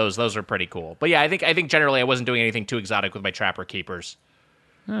I had those. Those are pretty cool. But yeah, I think generally I wasn't doing anything too exotic with my Trapper Keepers.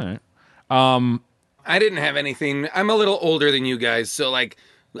 All right. I didn't have anything. I'm a little older than you guys, so like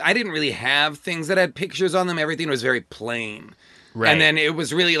I didn't really have things that had pictures on them. Everything was very plain. Right. And then it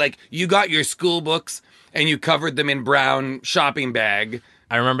was really like you got your school books and you covered them in brown shopping bag.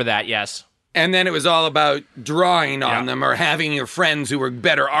 I remember that, yes. And then it was all about drawing on them or having your friends who were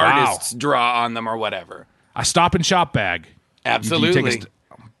better artists draw on them or whatever. A Stop and Shop bag. Absolutely. You take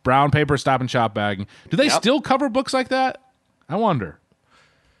a brown paper Stop and Shop bag. Do they still cover books like that? I wonder.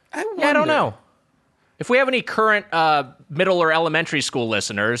 Yeah, I don't know. If we have any current middle or elementary school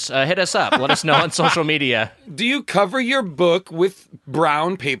listeners, hit us up. Let us know on social media. Do you cover your book with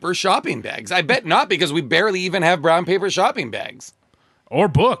brown paper shopping bags? I bet not, because we barely even have brown paper shopping bags. Or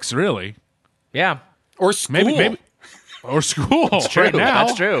books, really. Yeah. Or school. Maybe. Or school. That's true. Right now.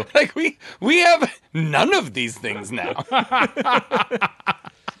 That's true. Like we have none of these things now.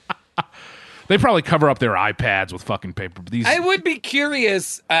 They probably cover up their iPads with fucking paper. I would be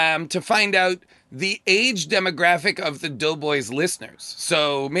curious to find out the age demographic of the Doughboys listeners.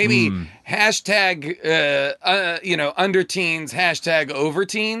 So maybe hashtag, under teens, hashtag over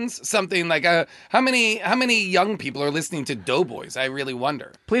teens, something like how many young people are listening to Doughboys? I really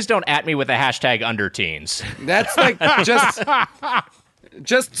wonder. Please don't at me with a hashtag under teens. That's like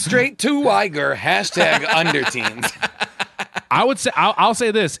just straight to Weiger, hashtag under teens. I would say, I'll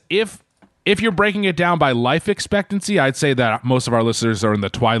say this. If you're breaking it down by life expectancy, I'd say that most of our listeners are in the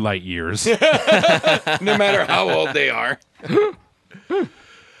twilight years. No matter how old they are. Mitch,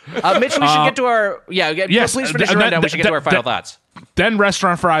 we should get to our... yes, please finish your rundown. We should get to our final thoughts. Then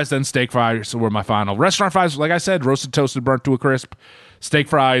restaurant fries, then steak fries were my final. Restaurant fries, like I said, roasted, toasted, burnt to a crisp. Steak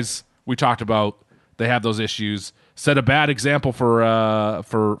fries, we talked about. They have those issues. Set a bad example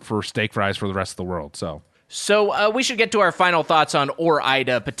for steak fries for the rest of the world, so... So we should get to our final thoughts on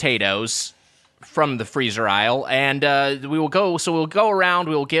Ore-Ida potatoes from the freezer aisle, and we'll go around.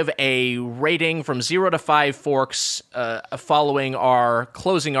 We'll give a rating from 0 to 5 forks, following our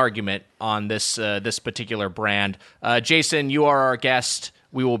closing argument on this particular brand. Jason, you are our guest.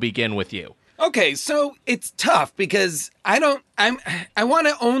 We will begin with you. Okay, so it's tough because I want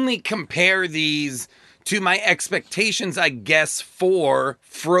to only compare these to my expectations, I guess, for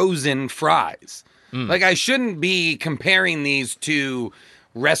frozen fries. Like, I shouldn't be comparing these to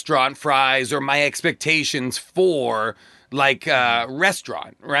restaurant fries or my expectations for, like,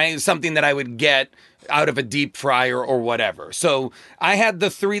 restaurant, right? Something that I would get out of a deep fryer or whatever. So I had the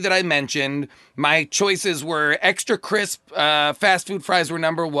 3 that I mentioned. My choices were extra crisp fast food fries were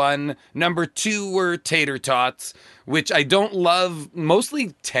number 1. Number 2 were tater tots, which I don't love.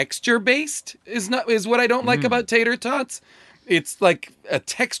 Mostly texture-based is what I don't like about tater tots. It's like a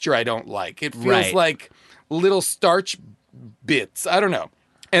texture I don't like. It feels like little starch bits. I don't know.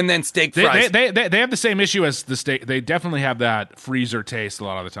 And then steak fries. They have the same issue as the steak. They definitely have that freezer taste a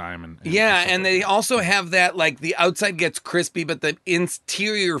lot of the time. And they also have that, like, the outside gets crispy, but the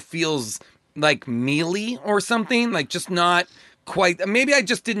interior feels like mealy or something. Like, just not quite. Maybe I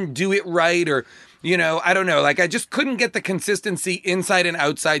just didn't do it right, or, I don't know. Like, I just couldn't get the consistency inside and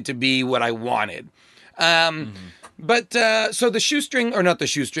outside to be what I wanted. But, so the shoestring, or not the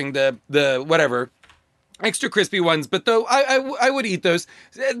shoestring, the whatever, extra crispy ones, but though I would eat those.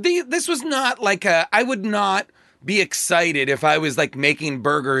 This was not like I would not be excited if I was, like, making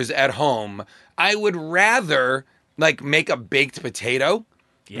burgers at home. I would rather, like, make a baked potato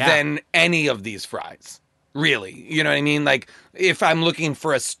than any of these fries. Really. You know what I mean? Like, if I'm looking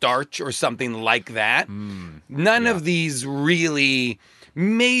for a starch or something like that, none of these really...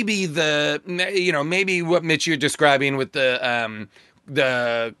 Maybe maybe what Mitch you're describing with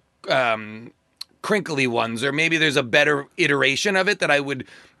the crinkly ones, or maybe there's a better iteration of it that I would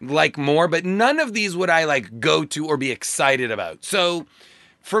like more, but none of these would I like go to or be excited about. So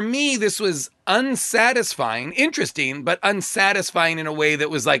for me, this was unsatisfying, interesting, but unsatisfying in a way that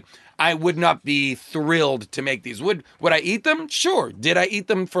was like, I would not be thrilled to make these. Would I eat them? Sure. Did I eat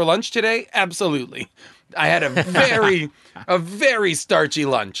them for lunch today? Absolutely. I had a very starchy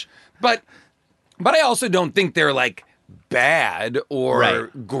lunch, but I also don't think they're like bad or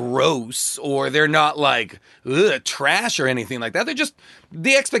gross, or they're not like trash or anything like that. They're just,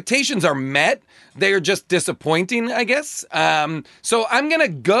 the expectations are met. They're just disappointing, I guess. So I'm going to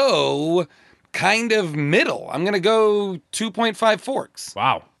go kind of middle. I'm going to go 2.5 forks.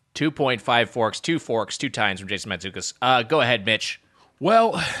 Wow. 2.5 forks, 2 forks, 2 times from Jason Mantzoukas. Go ahead, Mitch.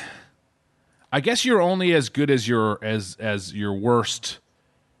 Well, I guess you're only as good as your worst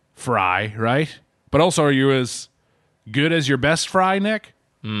fry, right? But also, are you as good as your best fry, Nick?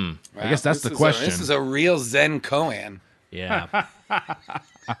 Wow, I guess that's the question. This is a real Zen koan. Yeah.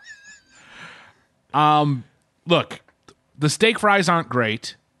 Look, the steak fries aren't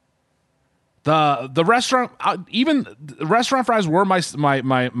great. The restaurant, even the restaurant fries were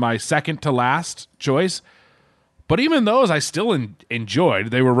my second to last choice. But even those I still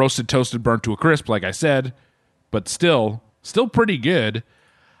enjoyed. They were roasted, toasted, burnt to a crisp, like I said, but still pretty good.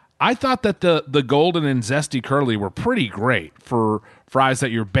 I thought that the golden and zesty curly were pretty great for fries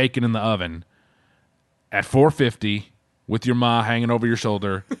that you're baking in the oven at 450 with your ma hanging over your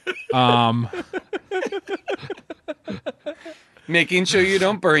shoulder. Making sure you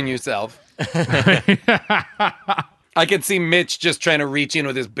don't burn yourself. I could see Mitch just trying to reach in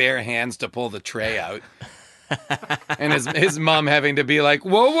with his bare hands to pull the tray out. And his mom having to be like,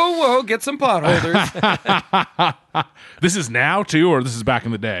 whoa, get some pot holders. This is now, too, or this is back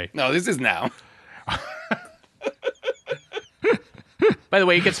in the day? No, this is now. By the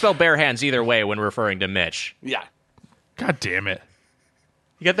way, you can spell bare hands either way when referring to Mitch. Yeah. God damn it.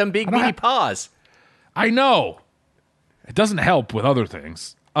 You got them big meaty paws. I know. It doesn't help with other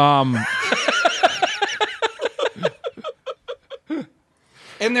things. And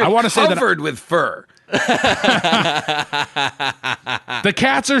they're covered with fur. The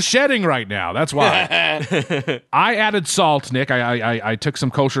cats are shedding right now. That's why. I added salt, Nick. I took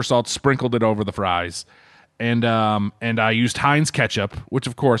some kosher salt, sprinkled it over the fries, and I used Heinz ketchup, which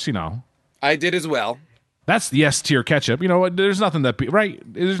of course, I did as well. that's the S tier ketchup. You know what? There's nothing that right.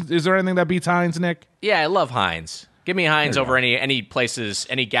 Is there anything that beats Heinz, Nick? Yeah, I love Heinz. Give me Heinz over any places,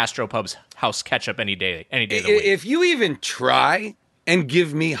 any gastropub's house ketchup any day of the week. If you even try and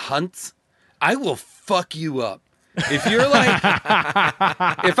give me Hunt's, I will fuck you up. If you're like,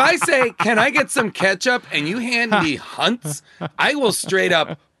 if I say, can I get some ketchup, and you hand me Hunt's, I will straight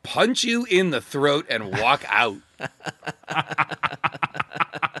up punch you in the throat and walk out.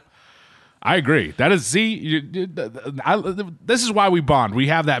 I agree. That is, this is why we bond. We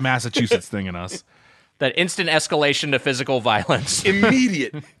have that Massachusetts thing in us. That instant escalation to physical violence.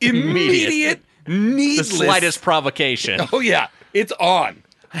 Immediate, needless. The slightest provocation. Oh, yeah. It's on.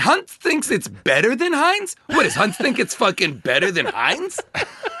 Hunt thinks it's better than Heinz? What, does Hunt think it's fucking better than Heinz?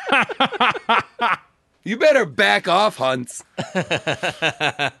 You better back off, Hunts.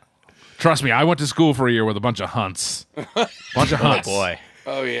 Trust me, I went to school for a year with a bunch of Hunts. Bunch of Hunts. Oh, boy.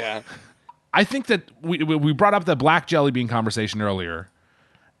 Oh, yeah. I think that we brought up the black jelly bean conversation earlier.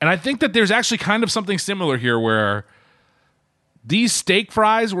 And I think that there's actually kind of something similar here where these steak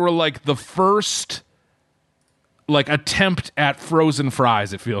fries were like the first attempt at frozen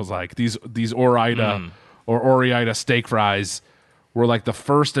fries, it feels like. These Ore-Ida or Ore-Ida steak fries were like the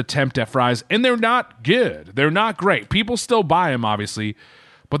first attempt at fries, and they're not good. They're not great. People still buy them, obviously,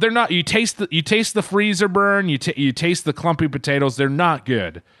 but they're not. You taste the freezer burn, you taste the clumpy potatoes. They're not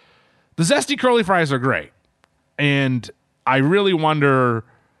good. The zesty curly fries are great, and I really wonder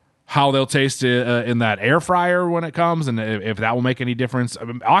how they'll taste in that air fryer when it comes, and if that will make any difference. I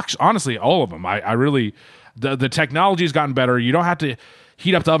mean, honestly, all of them. I really, the technology has gotten better. You don't have to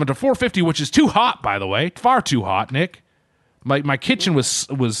heat up the oven to 450, which is too hot, by the way, far too hot, Nick. My kitchen was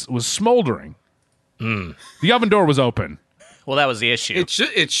smoldering. The oven door was open. Well, that was the issue. It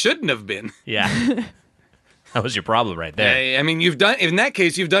shouldn't have been. Yeah. That was your problem right there. I mean, in that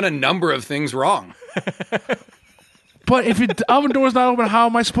case, you've done a number of things wrong. But if the oven door's not open, how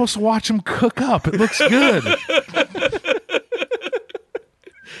am I supposed to watch them cook up? It looks good.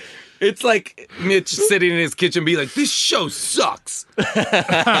 It's like Mitch sitting in his kitchen being like, this show sucks.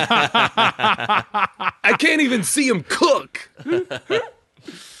 I can't even see him cook.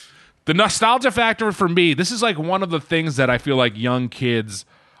 The nostalgia factor for me, this is like one of the things that I feel like young kids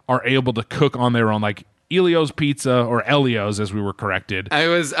are able to cook on their own, like Elio's Pizza, or Elio's as we were corrected. I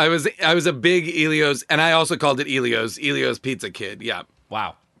was a big Elio's, and I also called it Elio's Pizza Kid. Yeah.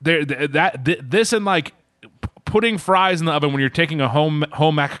 Wow. This and like putting fries in the oven when you're taking a home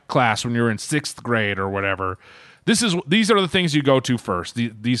ec class when you're in 6th grade or whatever. These are the things you go to first.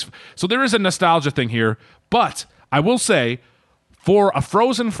 So there is a nostalgia thing here, but I will say, for a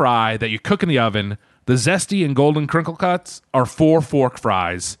frozen fry that you cook in the oven, the zesty and golden crinkle cuts are 4 fork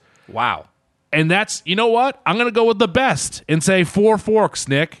fries. Wow. And that's, you know what? I'm going to go with the best and say 4 forks,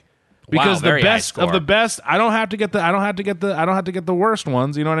 Nick. Because the best of the best, I don't have to get the worst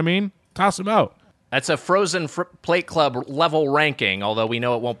ones, you know what I mean? Toss them out. That's a Frozen Plate Club level ranking, although we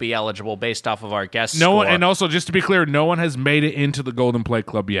know it won't be eligible based off of our guest score. And also, just to be clear, no one has made it into the Golden Plate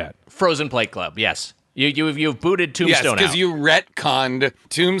Club yet. Frozen Plate Club, yes. You've booted Tombstone out. Yes, because you retconned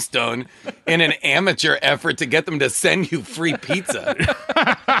Tombstone in an amateur effort to get them to send you free pizza.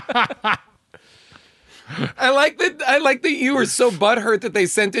 I like that you were so butthurt that they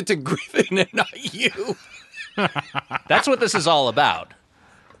sent it to Griffin and not you. That's what this is all about.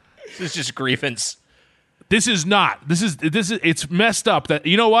 This is just grievance. This is not. This is. It's messed up. That,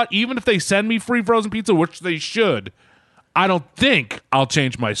 you know what? Even if they send me free frozen pizza, which they should, I don't think I'll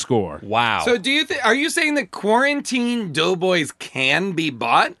change my score. Wow. So are you saying that quarantine Doughboys can be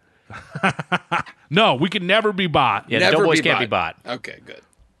bought? No, we can never be bought. Yeah, the Doughboys can't be bought. Okay, good.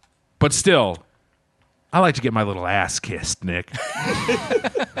 But still, I like to get my little ass kissed, Nick.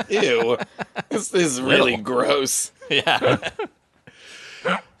 Ew. This is really gross. Yeah.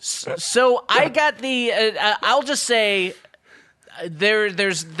 So I got the. I'll just say,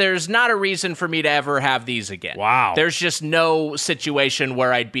 there's not a reason for me to ever have these again. Wow. There's just no situation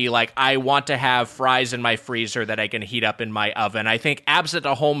where I'd be like, I want to have fries in my freezer that I can heat up in my oven. I think absent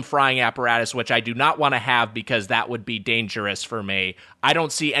a home frying apparatus, which I do not want to have because that would be dangerous for me, I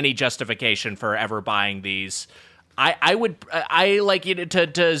don't see any justification for ever buying these. I like you to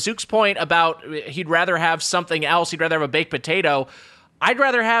Zook's point about he'd rather have something else. He'd rather have a baked potato. I'd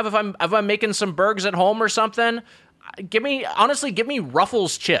rather have if I'm making some burgers at home or something. Give me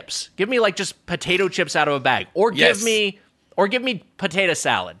Ruffles chips. Give me like just potato chips out of a bag, or give me potato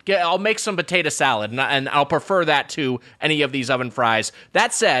salad. I'll make some potato salad, and I'll prefer that to any of these oven fries.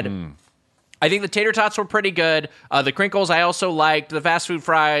 That said. I think the tater tots were pretty good. The crinkles I also liked. The fast food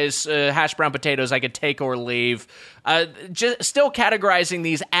fries, hash brown potatoes I could take or leave. Still categorizing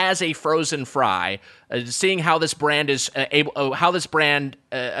these as a frozen fry. Seeing how this brand is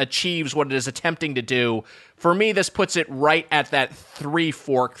achieves what it is attempting to do. For me, this puts it right at that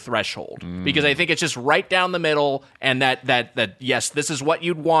 3-fork threshold because I think it's just right down the middle. And that yes, this is what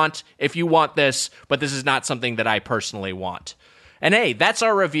you'd want if you want this, but this is not something that I personally want. And hey, that's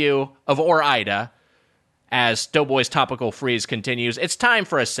our review of Ore-Ida. As Doughboy's Topical Freeze continues, it's time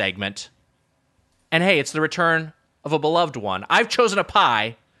for a segment. And hey, it's the return of a beloved one. I've chosen a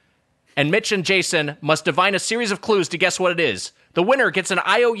pie, and Mitch and Jason must divine a series of clues to guess what it is. The winner gets an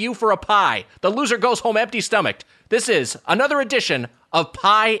IOU for a pie. The loser goes home empty-stomached. This is another edition of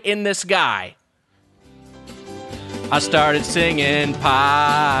Pie in This Guy. I started singing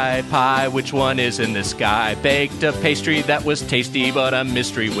pie, pie, which one is in this guy? Baked a pastry that was tasty, but a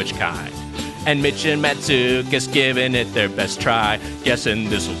mystery, which kind? And Mitch and Mantzoukas giving it their best try, guessing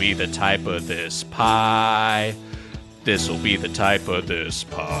this'll be the type of this pie. This'll be the type of this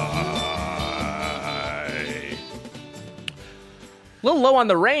pie. A little low on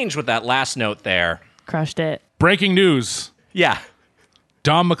the range with that last note there. Crushed it. Breaking news. Yeah.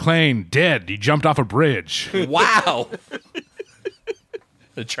 Don McLean dead. He jumped off a bridge. Wow.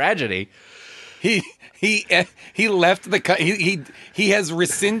 The tragedy. He left the he has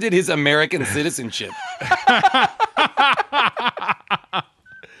rescinded his American citizenship.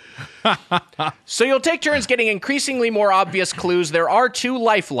 So you'll take turns getting increasingly more obvious clues. There are 2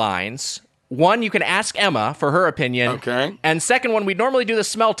 lifelines. One, you can ask Emma for her opinion. Okay. And second one, we normally do the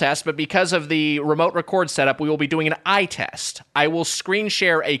smell test, but because of the remote record setup, we will be doing an eye test. I will screen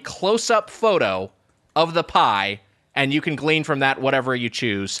share a close-up photo of the pie, and you can glean from that whatever you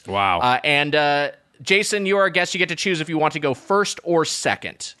choose. Wow. And Jason, you're our guest. You get to choose if you want to go first or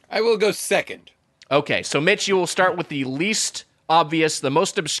second. I will go second. Okay, so Mitch, you will start with the least obvious, the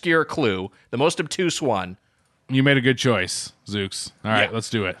most obscure clue, the most obtuse one. You made a good choice, Zooks. All right, let's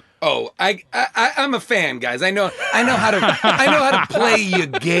do it. Oh, I'm a fan, guys. I know how to play your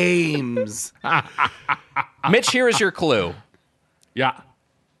games. Mitch, here is your clue. Yeah.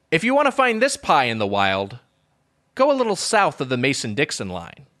 If you want to find this pie in the wild, go a little south of the Mason-Dixon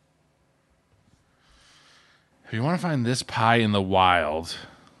line. If you want to find this pie in the wild,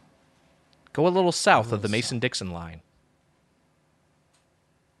 go a little south of the Mason-Dixon line.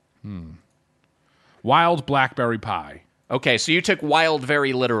 Wild blackberry pie. Okay, so you took wild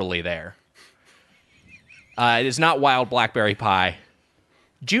very literally there. It is not wild blackberry pie.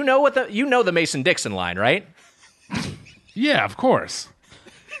 Do you know the Mason-Dixon line, right? Yeah, of course.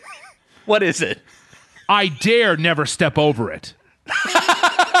 What is it? I dare never step over it.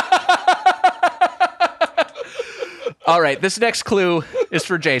 All right, this next clue is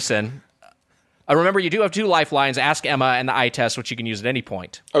for Jason. Remember, you do have 2 lifelines. Ask Emma and the eye test, which you can use at any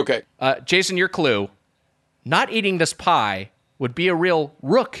point. Okay. Jason, your clue. Not eating this pie would be a real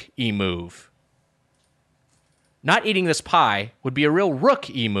rook-y move. Not eating this pie would be a real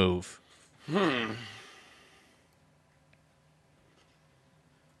rook-y move.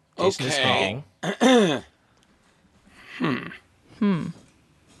 Jason is thinking.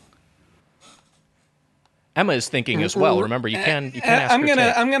 Emma is thinking as well. Remember, you can ask I'm her too.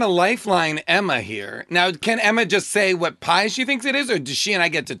 I'm gonna lifeline Emma here. Now, can Emma just say what pie she thinks it is, or does she and I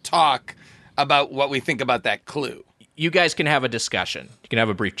get to talk about what we think about that clue? You guys can have a discussion. You can have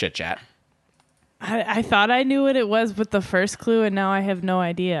a brief chit chat. I thought I knew what it was with the first clue, and now I have no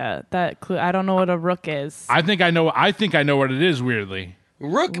idea that clue. I don't know what a rook is. I think I know what it is, weirdly.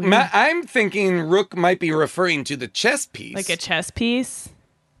 Rook. I'm thinking rook might be referring to the chess piece, Like a chess piece?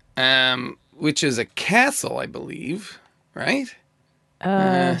 which is a castle, I believe, right?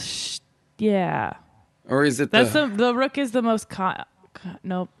 Yeah. Or is it That's the rook is the most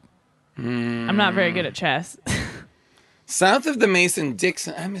nope. I'm not very good at chess. south of the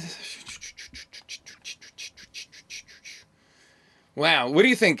Mason-Dixon? Wow. What do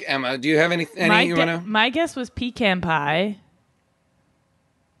you think, Emma? Do you have any you want to? My guess was pecan pie.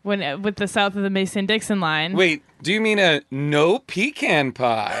 With the south of the Mason-Dixon line. Wait, do you mean a no pecan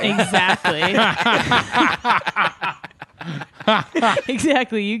pie? Exactly.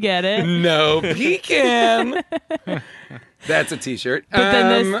 Exactly, you get it. No pecan. That's a T-shirt.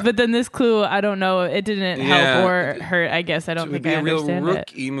 But then this clue, I don't know. It didn't help or hurt. I guess I don't think I understand it.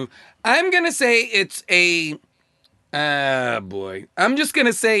 Rookie move. I'm gonna say it's a. Boy. I'm just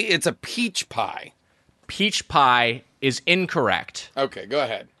gonna say it's a peach pie. Peach pie is incorrect. Okay, go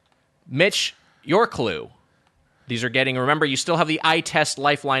ahead. Mitch, your clue. These are getting. Remember, you still have the eye test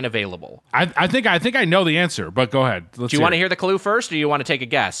lifeline available. I think I know the answer, but go ahead. Do you want to hear the clue first, or do you want to take a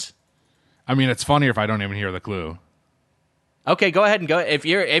guess? I mean, it's funnier if I don't even hear the clue. Okay, go ahead and go. If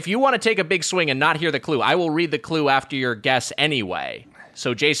you want to take a big swing and not hear the clue, I will read the clue after your guess anyway,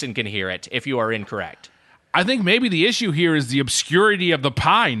 so Jason can hear it if you are incorrect. I think maybe the issue here is the obscurity of the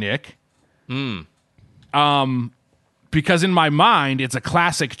pie, Nick. Because in my mind, it's a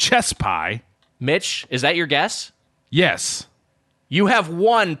classic chess pie. Mitch, is that your guess? Yes. You have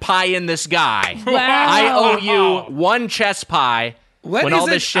one pie in this guy. Wow. I owe you one chess pie. What when is all it?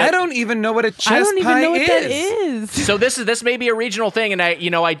 this shit. I don't even know what a chess pie is. I don't even know what that is. So this may be a regional thing, and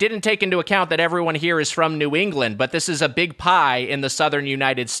I didn't take into account that everyone here is from New England, but this is a big pie in the southern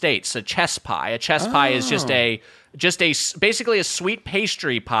United States, a chess pie. A chess pie is basically a sweet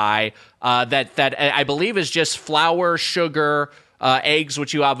pastry pie that I believe is just flour, sugar, eggs,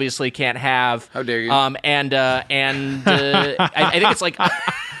 which you obviously can't have. How dare you? I think it's like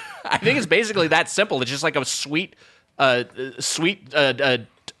I think it's basically that simple. It's just like a sweet,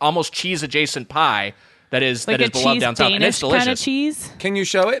 almost cheese adjacent pie that is Like beloved down south, and it's delicious. Kind of cheese. Can you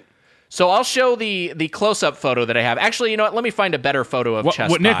show it? So I'll show the close up photo that I have. Actually, you know what? Let me find a better photo of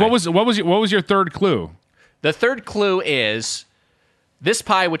chess pie. Nick, what was your third clue? The third clue is this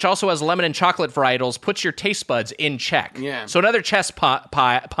pie, which also has lemon and chocolate varietals, puts your taste buds in check. Yeah. So another chess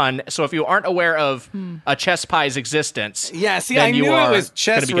pie pun. So if you aren't aware of a chess pie's existence, Yeah, see, then I you knew are it was gonna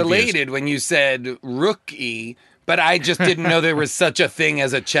chess be confused. related when you said rookie, but I just didn't know there was such a thing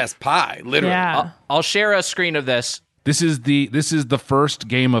as a chess pie. Literally. Yeah. I'll share a screen of this. This is the first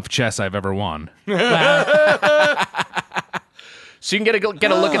game of chess I've ever won. So you can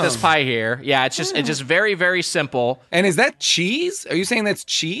get a look at this pie here. Yeah, it's just very, very simple. And is that cheese? Are you saying that's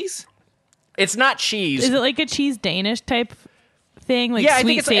cheese? It's not cheese. Is it like a cheese Danish type thing? Like Yeah, I sweet,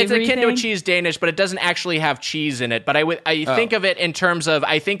 think it's akin savory to a thing? cheese Danish, but it doesn't actually have cheese in it. But I think of it in terms of,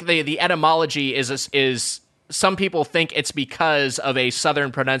 I think the etymology is some people think it's because of a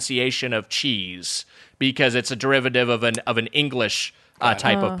southern pronunciation of cheese, because it's a derivative of an English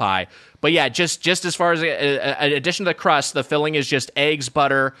type of pie. But yeah, just as far as in addition to the crust, the filling is just eggs,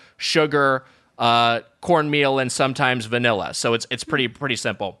 butter, sugar, cornmeal, and sometimes vanilla. So it's pretty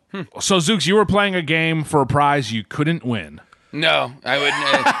simple. So Zooks, you were playing a game for a prize you couldn't win. No, I wouldn't.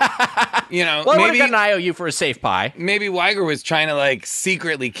 Well, I would maybe have gotten an IOU for a safe pie. maybe Weiger was trying to like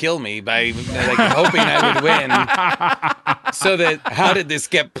secretly kill me by like hoping I would win, so that "How Did This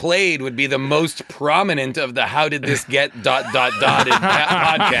Get Played" would be the most prominent of the "How Did This Get ... in podcasts.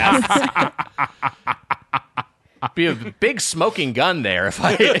 Be a big smoking gun there if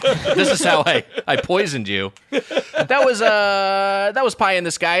this is how I poisoned you. That was pie in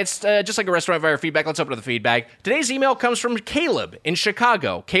the sky. It's just like a restaurant fire feedback. Let's open up the feedback. Today's email comes from Caleb in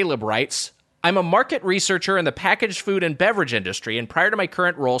Chicago. Caleb writes, I'm a market researcher in the packaged food and beverage industry, and prior to my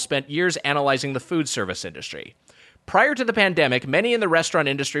current role, spent years analyzing the food service industry. Prior to the pandemic, many in the restaurant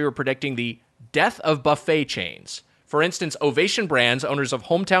industry were predicting the death of buffet chains. For instance, Ovation Brands, owners of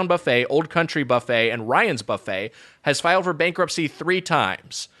Hometown Buffet, Old Country Buffet, and Ryan's Buffet, has filed for bankruptcy 3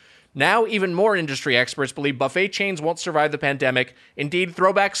 times. Now, even more industry experts believe buffet chains won't survive the pandemic. Indeed,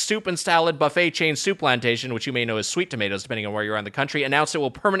 Throwback Soup and Salad buffet chain Soup Plantation, which you may know as Sweet Tomatoes, depending on where you are in the country, announced it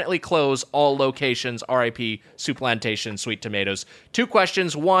will permanently close all locations. RIP Soup Plantation, Sweet Tomatoes. 2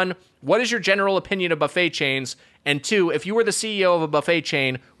 questions. 1, what is your general opinion of buffet chains? And 2, if you were the CEO of a buffet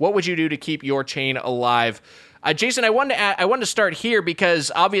chain, what would you do to keep your chain alive? Jason, I wanted to start here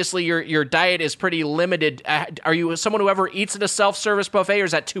because obviously your diet is pretty limited. Are you someone who ever eats at a self-service buffet, or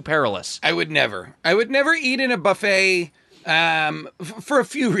is that too perilous? I would never eat in a buffet for a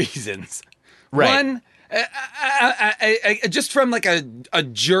few reasons. Right. One, I just from like a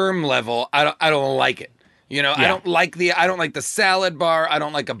germ level, I don't like it. You know, Yeah. I don't like the salad bar. I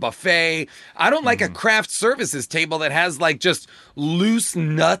don't like a buffet. I don't like a craft services table that has like just loose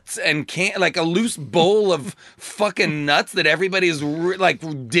nuts and like a loose bowl of fucking nuts that everybody's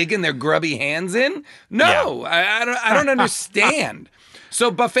like digging their grubby hands in. No, Yeah. I don't understand.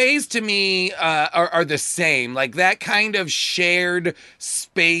 So buffets to me are the same, like that kind of shared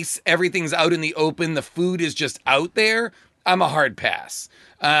space. Everything's out in the open. The food is just out there. I'm a hard pass.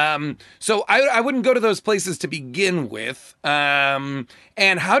 So I wouldn't go to those places to begin with. And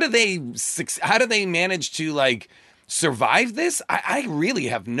how do they manage to like survive this? I really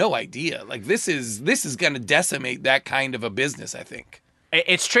have no idea. Like this is going to decimate that kind of a business, I think.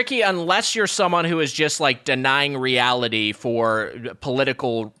 It's tricky unless you're someone who is just like denying reality for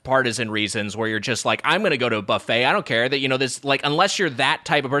political partisan reasons, where you're just like, I'm going to go to a buffet. I don't care that, this, like, unless you're that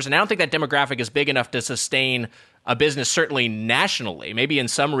type of person. I don't think that demographic is big enough to sustain a business, certainly nationally. Maybe in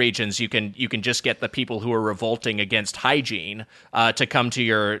some regions you can just get the people who are revolting against hygiene to come to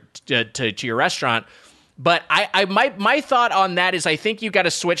your restaurant. But my thought on that is I think you got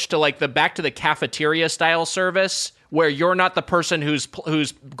to switch to like back to the cafeteria style service, where you're not the person who's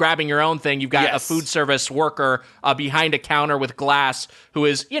grabbing your own thing. You've got a food service worker behind a counter with glass who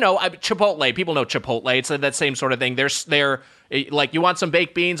is, Chipotle. People know Chipotle. It's that same sort of thing. They're like, you want some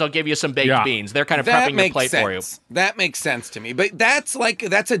baked beans? I'll give you some baked beans. They're kind of prepping your plate for you. That makes sense to me. But that's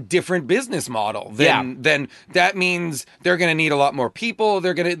a different business model. Then that means they're going to need a lot more people.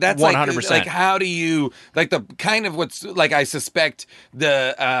 That's 100%. Like how do you, like, the kind of what's like, I suspect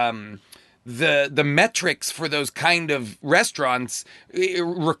the metrics for those kind of restaurants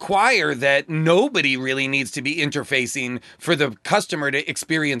require that nobody really needs to be interfacing for the customer to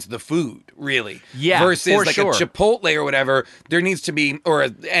experience the food, really. Yeah, versus for like sure. a Chipotle or whatever, there needs to be, or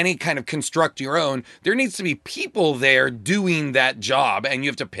any kind of construct your own, there needs to be people there doing that job, and you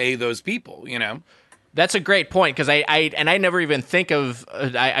have to pay those people, That's a great point, because I never even think of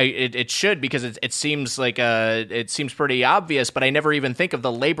it should, because it seems like it seems pretty obvious, but I never even think of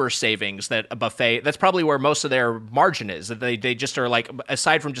the labor savings that a buffet. That's probably where most of their margin is. That they just are like,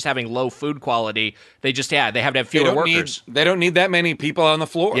 aside from just having low food quality, they have to have fewer workers. They don't need that many people on the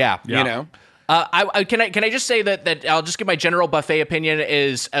floor. Yeah. Can I just say that I'll just give my general buffet opinion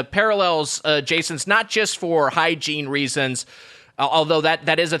is parallels Jason's, not just for hygiene reasons. Although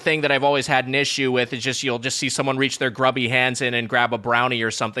that is a thing that I've always had an issue with. It's just, you'll just see someone reach their grubby hands in and grab a brownie or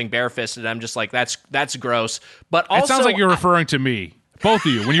something barefisted. I'm just like, that's gross. But also, it sounds like you're referring to me, both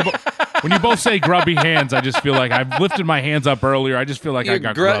of you. When you both say grubby hands, I just feel like I've lifted my hands up earlier. I just feel like I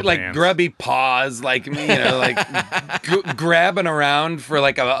got hands. Grubby paws, like grabbing around for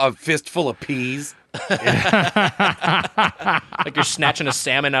like a fistful of peas. Like you're snatching a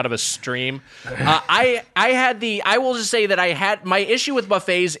salmon out of a stream. I will just say that my issue with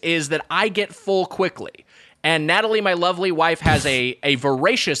buffets is that I get full quickly. And Natalie, my lovely wife, has a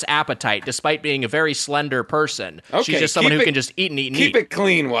voracious appetite, despite being a very slender person. Okay, she's just someone who can just eat and eat and eat. Keep it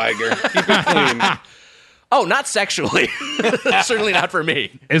clean, Weiger. Keep it clean. Oh, not sexually. Certainly not for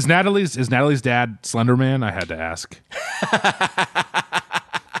me. Is Natalie's dad Slender Man? I had to ask.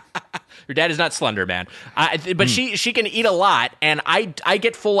 Your dad is not Slender Man, but she can eat a lot, and I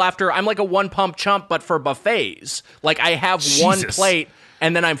get full after. I'm like a one pump chump, but for buffets, like I have one plate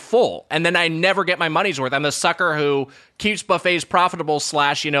and then I'm full, and then I never get my money's worth. I'm the sucker who keeps buffets profitable. /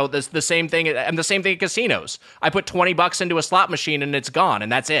 the same thing. I'm the same thing at casinos. I put $20 into a slot machine and it's gone,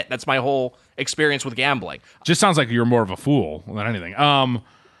 and that's it. That's my whole experience with gambling. Just sounds like you're more of a fool than anything.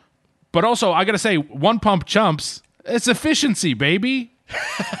 But also I gotta say, one pump chumps, it's efficiency, baby.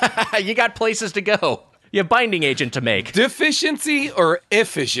 You got places to go. You have binding agent to make. Deficiency or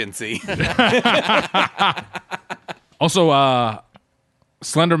efficiency? Also,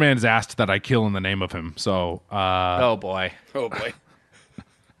 Slenderman's asked that I kill in the name of him. So, oh boy.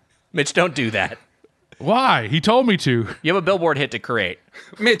 Mitch, don't do that. Why? He told me to. You have a billboard hit to create.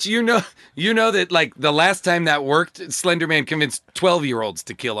 Mitch, you know that, like, the last time that worked, Slenderman convinced 12-year-olds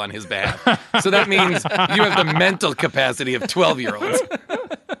to kill on his behalf. So that means you have the mental capacity of 12-year-olds.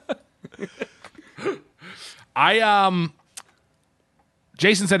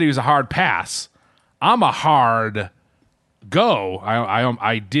 Jason said he was a hard pass. I'm a hard go.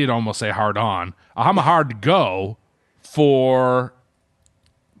 I did almost say hard on. I'm a hard go for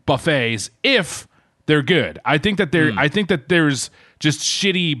buffets if they're good. I think that there's just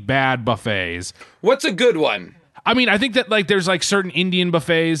shitty bad buffets. What's a good one? I mean, I think that like there's like certain Indian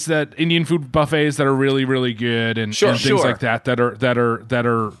food buffets that are really, really good and things like that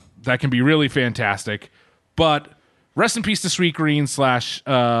can be really fantastic. But rest in peace to Sweet Green /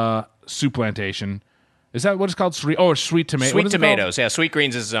 Soup Plantation. Is that what it's called? Sweet Tomato. Sweet Tomatoes. Yeah, Sweet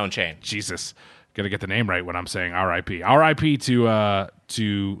Greens is his own chain. Jesus, gotta get the name right when I'm saying R.I.P. R.I.P. to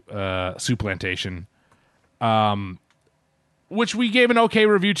Soup Plantation. Which we gave an okay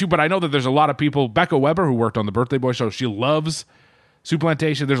review to, but I know that there's a lot of people. Becca Weber, who worked on the Birthday Boy show, she loves Soup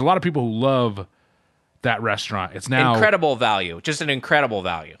Plantation. There's a lot of people who love that restaurant. It's now incredible value, just an incredible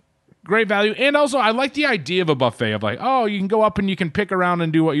value. Great value. And also, I like the idea of a buffet of like, oh, you can go up and you can pick around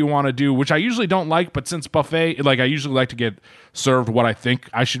and do what you want to do, which I usually don't like. But since buffet, like I usually like to get served what they think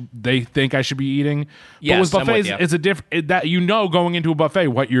I should be eating. Yes, but with buffets, it's a different that going into a buffet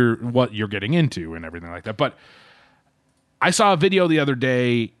what you're getting into and everything like that. But I saw a video the other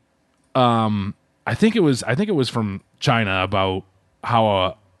day. I think it was from China about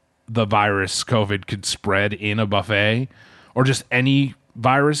how the virus COVID could spread in a buffet, or just any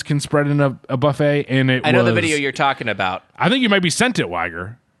virus can spread in a buffet. And I know the video you're talking about. I think you might be sent it,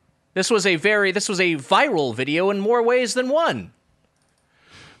 Weiger. This was a viral video in more ways than one.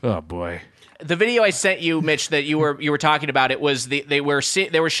 Oh boy. The video I sent you, Mitch, that you were talking about, it was they were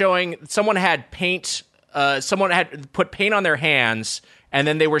showing someone had paint. Someone had put paint on their hands, and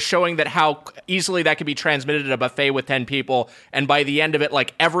then they were showing that how easily that could be transmitted at a buffet with 10 people. And by the end of it,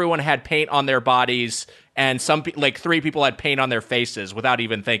 like, everyone had paint on their bodies, and like 3 people had paint on their faces without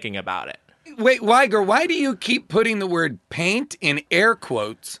even thinking about it. Wait, Weiger, why do you keep putting the word paint in air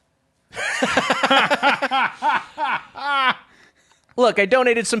quotes? Look, I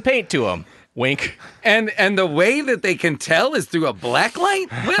donated some paint to him. Wink. And the way that they can tell is through a black light?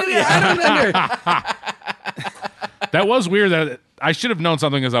 Well, I don't know. That was weird. That I should have known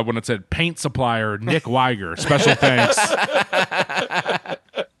something as when it said paint supplier Nick Weiger. Special thanks.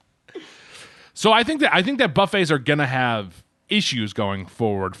 So I think that buffets are gonna have issues going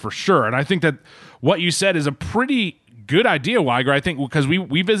forward for sure, and I think that what you said is a pretty good idea, Weiger. I think because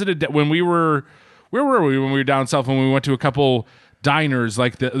we visited when we were where were we when we were down south, when we went to a couple diners,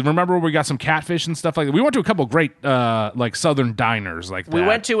 remember we got some catfish and stuff like that. We went to a couple great like southern diners like that. We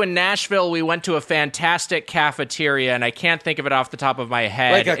went to in Nashville. We went to a fantastic cafeteria, and I can't think of it off the top of my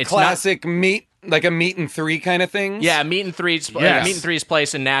head. Like a classic meat, like a meat and three kind of thing. Yeah, Meat and Three's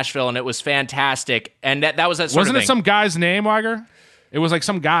place in Nashville, and it was fantastic. And that was that sort Wasn't of thing. it some guy's name, Weiger? It was like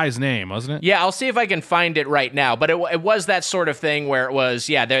some guy's name, wasn't it? Yeah, I'll see if I can find it right now. But it was that sort of thing where it was,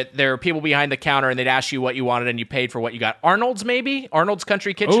 there are people behind the counter, and they'd ask you what you wanted, and you paid for what you got. Arnold's, maybe? Arnold's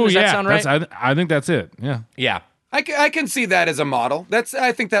Country Kitchen? Oh, Does that sound right? I think that's it. Yeah. Yeah. I can see that as a model.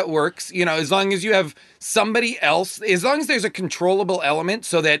 I think that works. You know, as long as you have somebody else, as long as there's a controllable element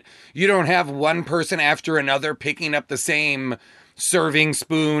so that you don't have one person after another picking up the same serving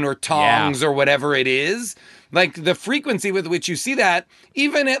spoon or tongs or whatever it is. Like the frequency with which you see that,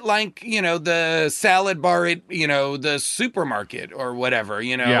 even at like, you know, the salad bar at, you know, the supermarket or whatever,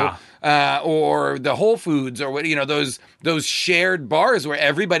 you know, or the Whole Foods or what, you know, those shared bars where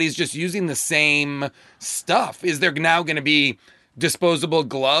everybody's just using the same stuff. Is there now going to be disposable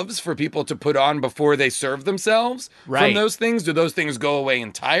gloves for people to put on before they serve themselves from those things? Do those things go away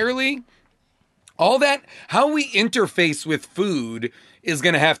entirely? All that, how we interface with food is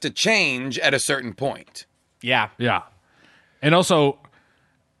going to have to change at a certain point. Yeah. Yeah. And also,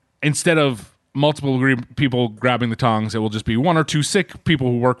 instead of multiple people grabbing the tongs, it will just be 1 or 2 sick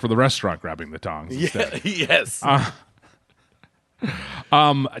people who work for the restaurant grabbing the tongs instead. Yes. I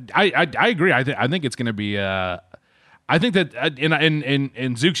agree. I think it's going to be. I think that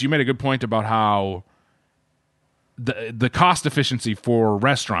in Zooks, you made a good point about how the cost efficiency for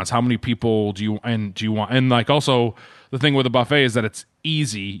restaurants. How many people do you want? And like also the thing with a buffet is that it's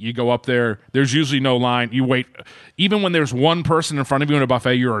easy. You go up there. There's usually no line. You wait. Even when there's one person in front of you in a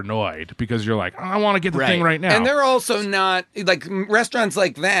buffet, you're annoyed because you're like, I want to get the thing right now. And they're also not like restaurants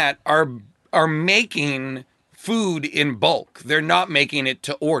like that are making food in bulk. They're not making it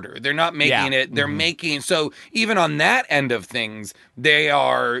to order. They're not making it. They're making, so even on that end of things, they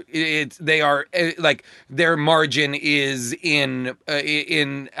are like their margin is in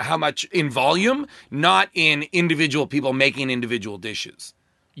how much in volume, not in individual people making individual dishes.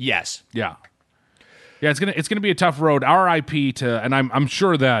 Yes. Yeah. Yeah, it's gonna be a tough road. RIP to, and I'm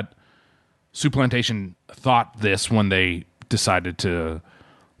sure that Supplantation thought this when they decided to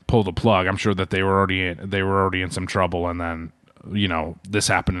pull the plug. I'm sure that they were already in some trouble, and then this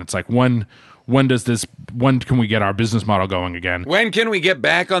happened. It's like when can we get our business model going again? When can we get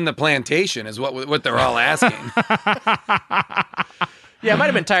back on the plantation? Is what they're all asking. Yeah, it might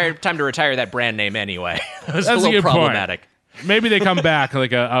have been time to retire that brand name anyway. It was That's a little problematic. Point. Maybe they come back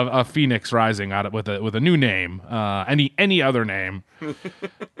like a phoenix rising out with a new name, any other name.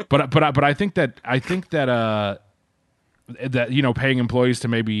 But I think that paying employees to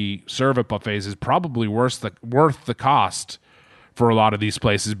maybe serve at buffets is probably worth the cost for a lot of these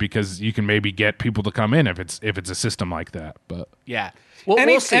places, because you can maybe get people to come in if it's a system like that. But yeah,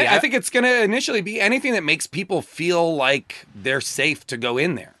 we'll see. I think it's going to initially be anything that makes people feel like they're safe to go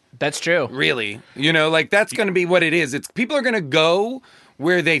in there. That's true. Really, like that's going to be what it is. It's people are going to go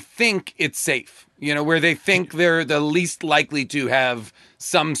where they think it's safe. Where they think they're the least likely to have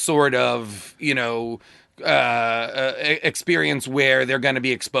some sort of experience where they're going to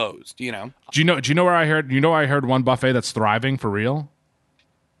be exposed. Do you know where I heard? I heard one buffet that's thriving for real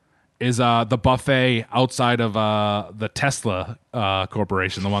is the buffet outside of the Tesla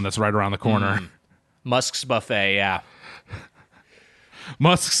corporation, the one that's right around the corner. Musk's buffet, yeah.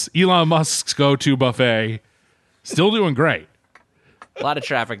 Elon Musk's go-to buffet. Still doing great. A lot of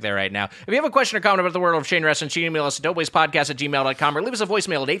traffic there right now. If you have a question or comment about the world of chain wrestling, you can email us at doughboyspodcast@gmail.com or leave us a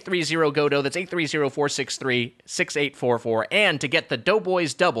voicemail at 830-GODO. That's 830-463-6844. And to get the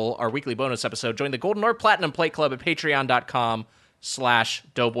Doughboys Double, our weekly bonus episode, join the Golden or Platinum Plate Club at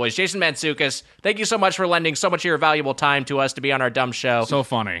patreon.com/Doughboys. Jason Mantzoukas, thank you so much for lending so much of your valuable time to us to be on our dumb show. So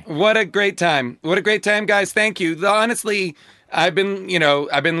funny. What a great time. What a great time, guys. Thank you. Honestly, I've been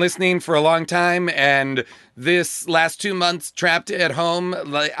listening for a long time, and this last 2 months trapped at home,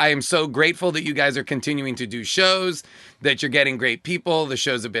 I am so grateful that you guys are continuing to do shows, that you're getting great people. The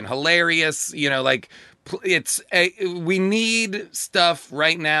shows have been hilarious. We need stuff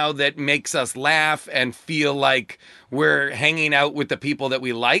right now that makes us laugh and feel like we're hanging out with the people that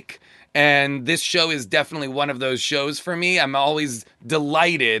we like. And this show is definitely one of those shows for me. I'm always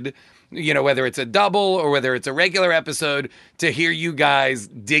delighted, whether it's a double or whether it's a regular episode, to hear you guys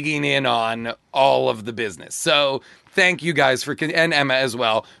digging in on all of the business. So thank you guys and Emma as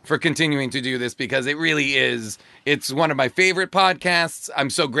well, for continuing to do this, because it really is, it's one of my favorite podcasts. I'm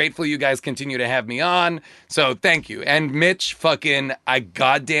so grateful you guys continue to have me on. So thank you. And Mitch, I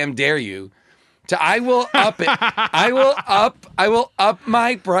goddamn dare you. I will up it. I will up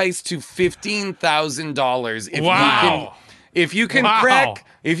my price to $15,000 if you can crack.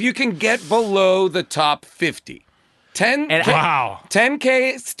 If you can get below the top 50,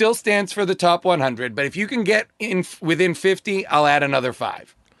 10K still stands for the top 100. But if you can get within 50, I'll add another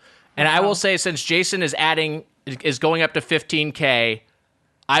 5. And I will say, since Jason is going up to 15K,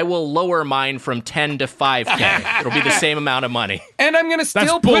 I will lower mine from 10 to 5K. It'll be the same amount of money. And I'm going to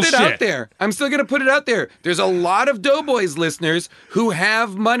still put it out there. I'm still going to put it out there. There's a lot of Doughboys listeners who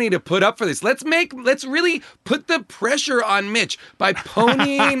have money to put up for this. Let's really put the pressure on Mitch by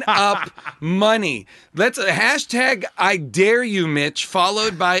ponying up money. Let's hashtag I dare you, Mitch,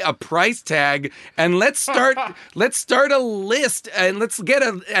 followed by a price tag. And let's start a list, and let's get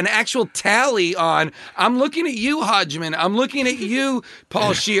an actual tally on. I'm looking at you, Hodgman. I'm looking at you,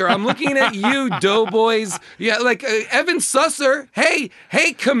 Paul Shear. I'm looking at you, Doughboys. Yeah, like Evan Susser. Hey,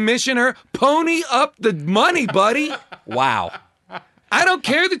 Commissioner, pony up the money, buddy. Wow. I don't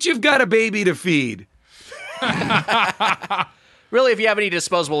care that you've got a baby to feed. Really, if you have any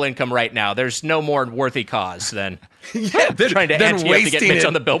disposable income right now, there's no more worthy cause than trying to get Mitch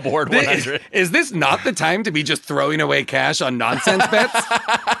on the Billboard 100. Is this not the time to be just throwing away cash on nonsense bets?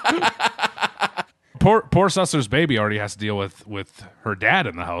 Poor Susser's baby already has to deal with her dad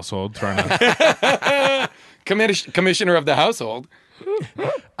in the household trying to Commissioner of the household.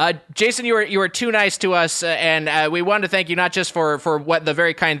 Jason, you were too nice to us, and we wanted to thank you not just for what the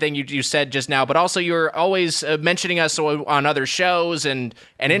very kind thing you said just now, but also you're always mentioning us on other shows and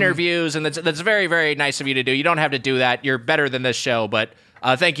interviews, and that's very, very nice of you to do. You don't have to do that. You're better than this show, but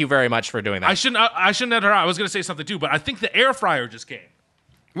thank you very much for doing that. I shouldn't have her out. I was going to say something too, but I think the air fryer just came.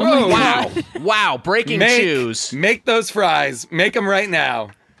 Whoa! Wow! Breaking news. Make those fries. Make them right now.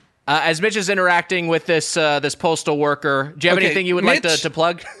 As Mitch is interacting with this postal worker, do you have anything you would like to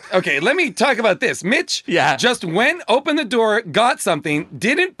plug? Okay, let me talk about this. Mitch just went, opened the door, got something,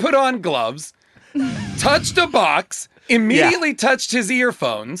 didn't put on gloves, touched a box, immediately touched his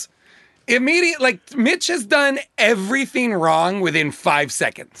earphones. Mitch has done everything wrong within 5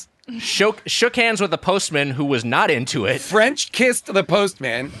 seconds. Shook hands with the postman who was not into it. French kissed the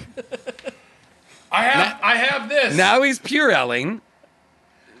postman. I have this. Now he's Purelling.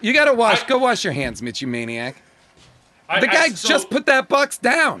 You gotta go wash your hands, Mitch, you maniac. The guy just put that box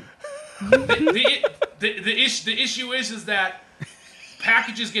down. The issue is that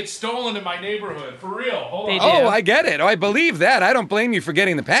packages get stolen in my neighborhood. For real. Hold on. Oh, I get it. Oh, I believe that. I don't blame you for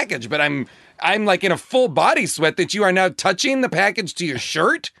getting the package, but I'm like in a full body sweat that you are now touching the package to your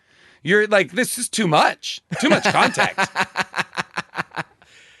shirt. You're like, this is too much. Too much contact.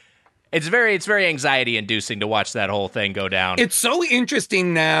 It's very anxiety inducing to watch that whole thing go down. It's so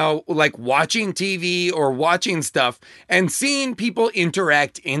interesting now, like watching TV or watching stuff and seeing people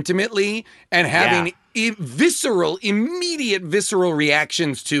interact intimately and having immediate visceral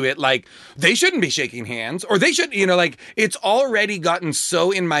reactions to it. Like, they shouldn't be shaking hands, or they should, it's already gotten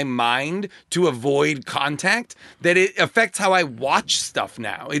so in my mind to avoid contact that it affects how I watch stuff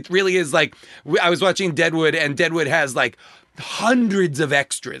now. It really is like, I was watching Deadwood, and Deadwood has like hundreds of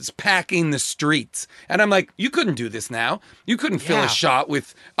extras packing the streets. And I'm like, you couldn't do this now. You couldn't fill a shot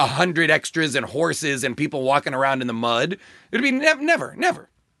with 100 extras and horses and people walking around in the mud. It'd be never.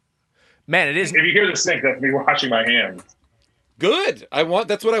 Man, it is. If you hear the sink, that's me washing my hands. Good.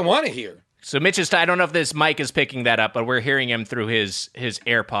 That's what I want to hear. So Mitch is, I don't know if this mic is picking that up, but we're hearing him through his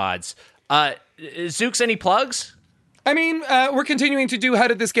AirPods. Zooks, any plugs? I mean, we're continuing to do How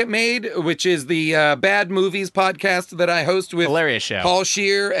Did This Get Made, which is the Bad Movies podcast that I host with Hilarious show. Paul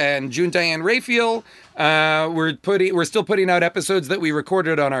Scheer and June Diane Raphael. We're still putting out episodes that we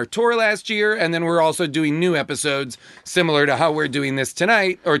recorded on our tour last year, and then we're also doing new episodes similar to how we're doing this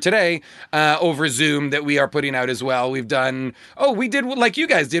tonight or today over Zoom that we are putting out as well. We did like you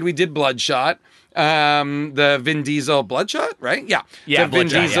guys did. We did Bloodshot. The Vin Diesel Bloodshot, right? Yeah. Yeah, the Vin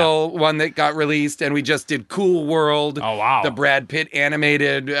Bloodshot, Diesel one that got released, and we just did Cool World. Oh, wow. The Brad Pitt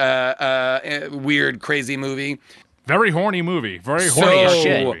animated weird crazy movie. Very horny movie. Very horny So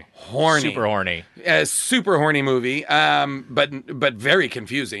shit. movie. horny. Super horny. Super horny movie, but very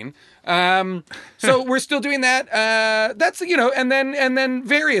confusing. So we're still doing that. That's, and then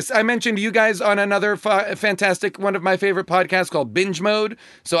various. I mentioned you guys on another fantastic, one of my favorite podcasts called Binge Mode.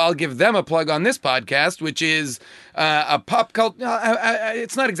 So I'll give them a plug on this podcast, which is a pop culture.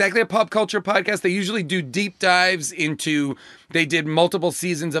 It's not exactly a pop culture podcast. They usually do deep dives into. They did multiple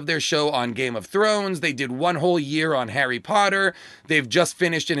seasons of their show on Game of Thrones. They did one whole year on Harry Potter. They've just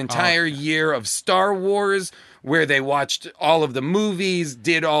finished an entire year of Star Wars, where they watched all of the movies,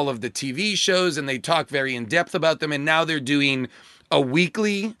 did all of the TV shows, and they talk very in depth about them. And now they're doing a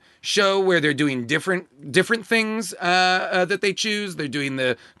weekly show where they're doing different things that they choose. They're doing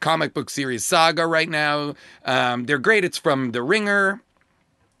the comic book series Saga right now. They're great. It's from The Ringer.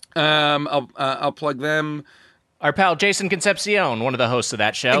 I'll plug them. Our pal Jason Concepcion, one of the hosts of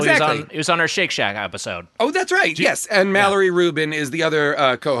that show. Exactly. He was on our Shake Shack episode. Oh, that's right. Yes. And Mallory Rubin is the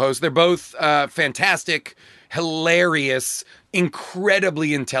other co-host. They're both fantastic, hilarious,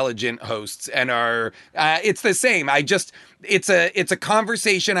 incredibly intelligent hosts, and are it's the same. It's a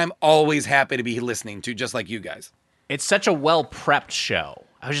conversation I'm always happy to be listening to, just like you guys. It's such a well-prepped show.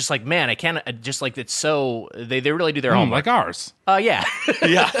 I was just like, man, I can't, just like, it's so, they really do their homework. Like ours. Yeah.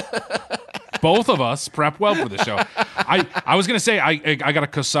 Yeah. Both of us prep well for the show. I was going to say, I got a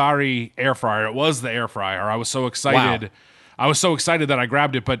Kosari air fryer. It was the air fryer. I was so excited. Wow. I was so excited that I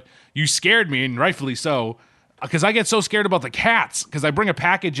grabbed it, but you scared me, and rightfully so, because I get so scared about the cats, because I bring a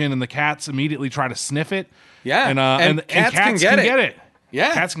package in and the cats immediately try to sniff it. Yeah. And cats can get it.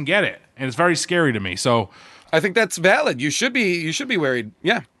 Yeah. Cats can get it. And it's very scary to me. So I think that's valid. You should be worried.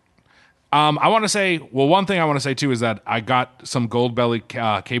 Yeah. I want to say, one thing I want to say too is that I got some Gold Belly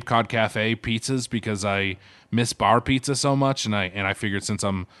Cape Cod Cafe pizzas because I miss bar pizza so much, and I figured since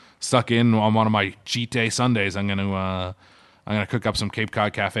I'm stuck in on one of my cheat day Sundays, I'm gonna cook up some Cape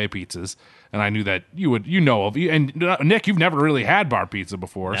Cod Cafe pizzas. And I knew that you of you, and Nick, you've never really had bar pizza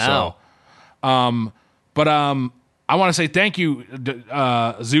before, No. so but I want to say thank you,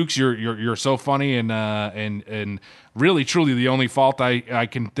 Zooks. You're so funny, and really truly the only fault I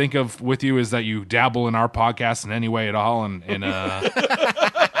can think of with you is that you dabble in our podcast in any way at all, and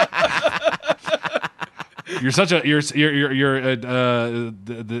you're such a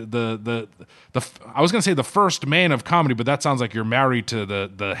I was gonna say the first man of comedy, but that sounds like you're married to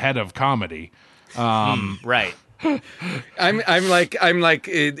the head of comedy. Right. I'm like,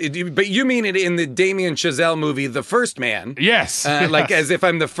 but you mean it in the Damien Chazelle movie, The First Man? Yes, like as if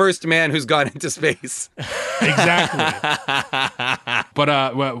I'm the first man who's gone into space. Exactly.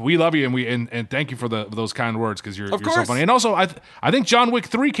 But we love you, and thank you for those kind words, because you're so funny. And also, I think John Wick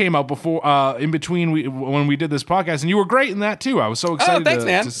 3 came out before in between when we did this podcast, and you were great in that too. I was so excited. Oh, thanks,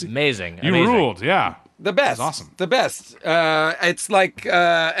 man. To see. Amazing. You ruled, yeah. The best. That's awesome. The best. It's like,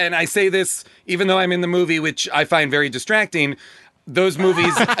 and I say this even though I'm in the movie, which I find very distracting. Those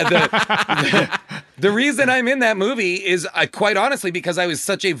movies, the reason I'm in that movie is quite honestly because I was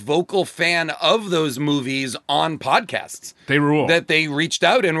such a vocal fan of those movies on podcasts. They rule. That they reached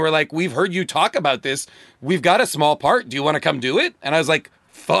out and were like, we've heard you talk about this. We've got a small part. Do you want to come do it? And I was like,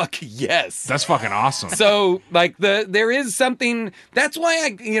 fuck yes. That's fucking awesome. So like there is something, that's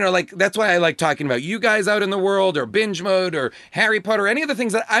why that's why I like talking about you guys out in the world, or Binge Mode, or Harry Potter, any of the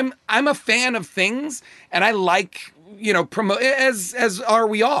things that I'm a fan of things, and I like, promote, as are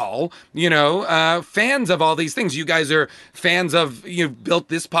we all, fans of all these things. You guys are fans of, you've built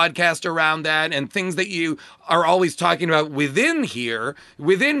this podcast around that, and things that you are always talking about within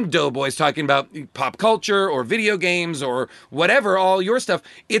Doughboys, talking about pop culture or video games or whatever, all your stuff.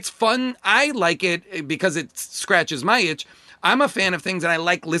 It's fun. I like it because it scratches my itch. I'm a fan of things, and I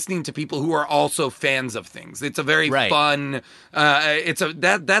like listening to people who are also fans of things. It's a very fun.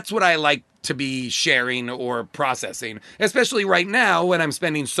 That's what I like to be sharing or processing, especially right now when I'm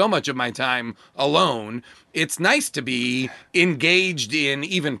spending so much of my time alone. It's nice to be engaged in,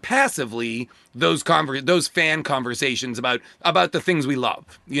 even passively, those fan conversations about the things we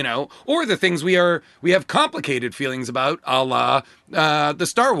love, or the things we have complicated feelings about, a la the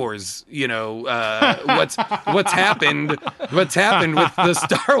Star Wars, what's happened with the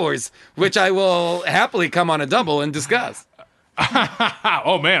Star Wars, which I will happily come on a double and discuss.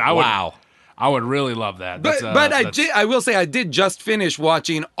 Oh man, I would really love that. I will say I did just finish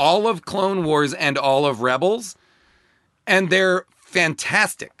watching all of Clone Wars and all of Rebels, and they're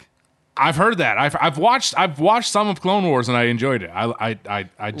fantastic. I've heard that. I've watched some of Clone Wars and I enjoyed it.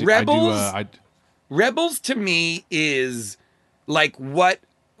 Rebels to me is like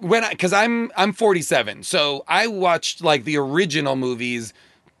because I'm 47, so I watched like the original movies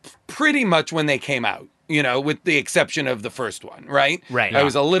pretty much when they came out. With the exception of the first one, right? Right. I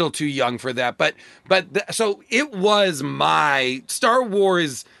was a little too young for that, so it was my Star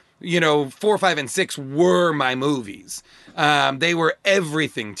Wars. 4, 5, and 6 were my movies. They were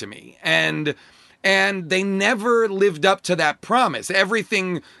everything to me, and they never lived up to that promise.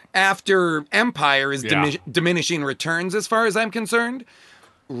 Everything after Empire is diminishing returns, as far as I'm concerned.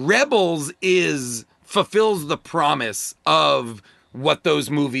 Rebels fulfills the promise of what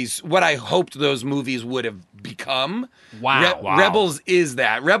I hoped those movies would have become. Wow. Rebels is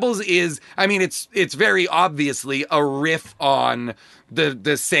that. Rebels is, it's very obviously a riff on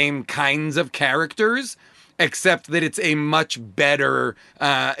the same kinds of characters, except that it's a much better,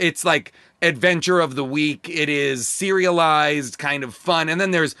 it's like adventure of the week. It is serialized, kind of fun. And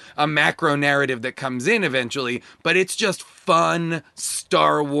then there's a macro narrative that comes in eventually, but it's just fun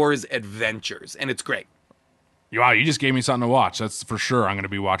Star Wars adventures. And it's great. Wow, you just gave me something to watch. That's for sure. I'm going to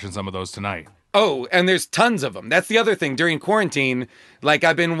be watching some of those tonight. Oh, and there's tons of them. That's the other thing. During quarantine, like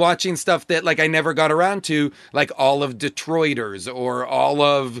I've been watching stuff that like I never got around to, like all of Detroiters or all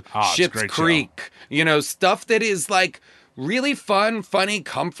of Schitt's Creek. Stuff that is like really fun, funny,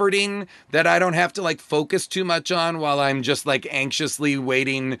 comforting, that I don't have to like focus too much on while I'm just like anxiously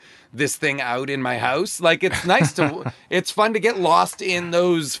waiting this thing out in my house. Like it's nice it's fun to get lost in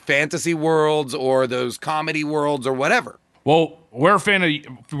those fantasy worlds or those comedy worlds or whatever. Well, we're a fan of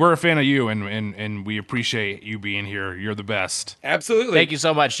you, and we appreciate you being here. You're the best. Absolutely. Thank you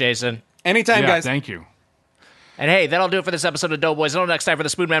so much, Jason. Anytime, guys. Thank you. And hey, that'll do it for this episode of Doughboys. Until next time, for the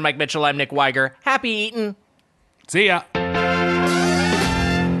Spoonman Mike Mitchell, I'm Nick Weiger. Happy eating. See ya.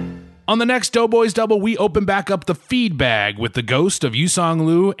 On the next Doughboys Double, we open back up the feed bag with the ghost of Yusong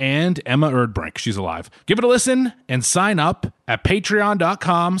Liu and Emma Erdbrink. She's alive. Give it a listen and sign up at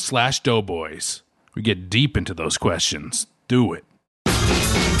patreon.com/doughboys. We get deep into those questions. Do it.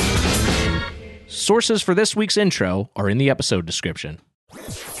 Sources for this week's intro are in the episode description.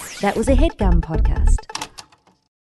 That was a HeadGum podcast.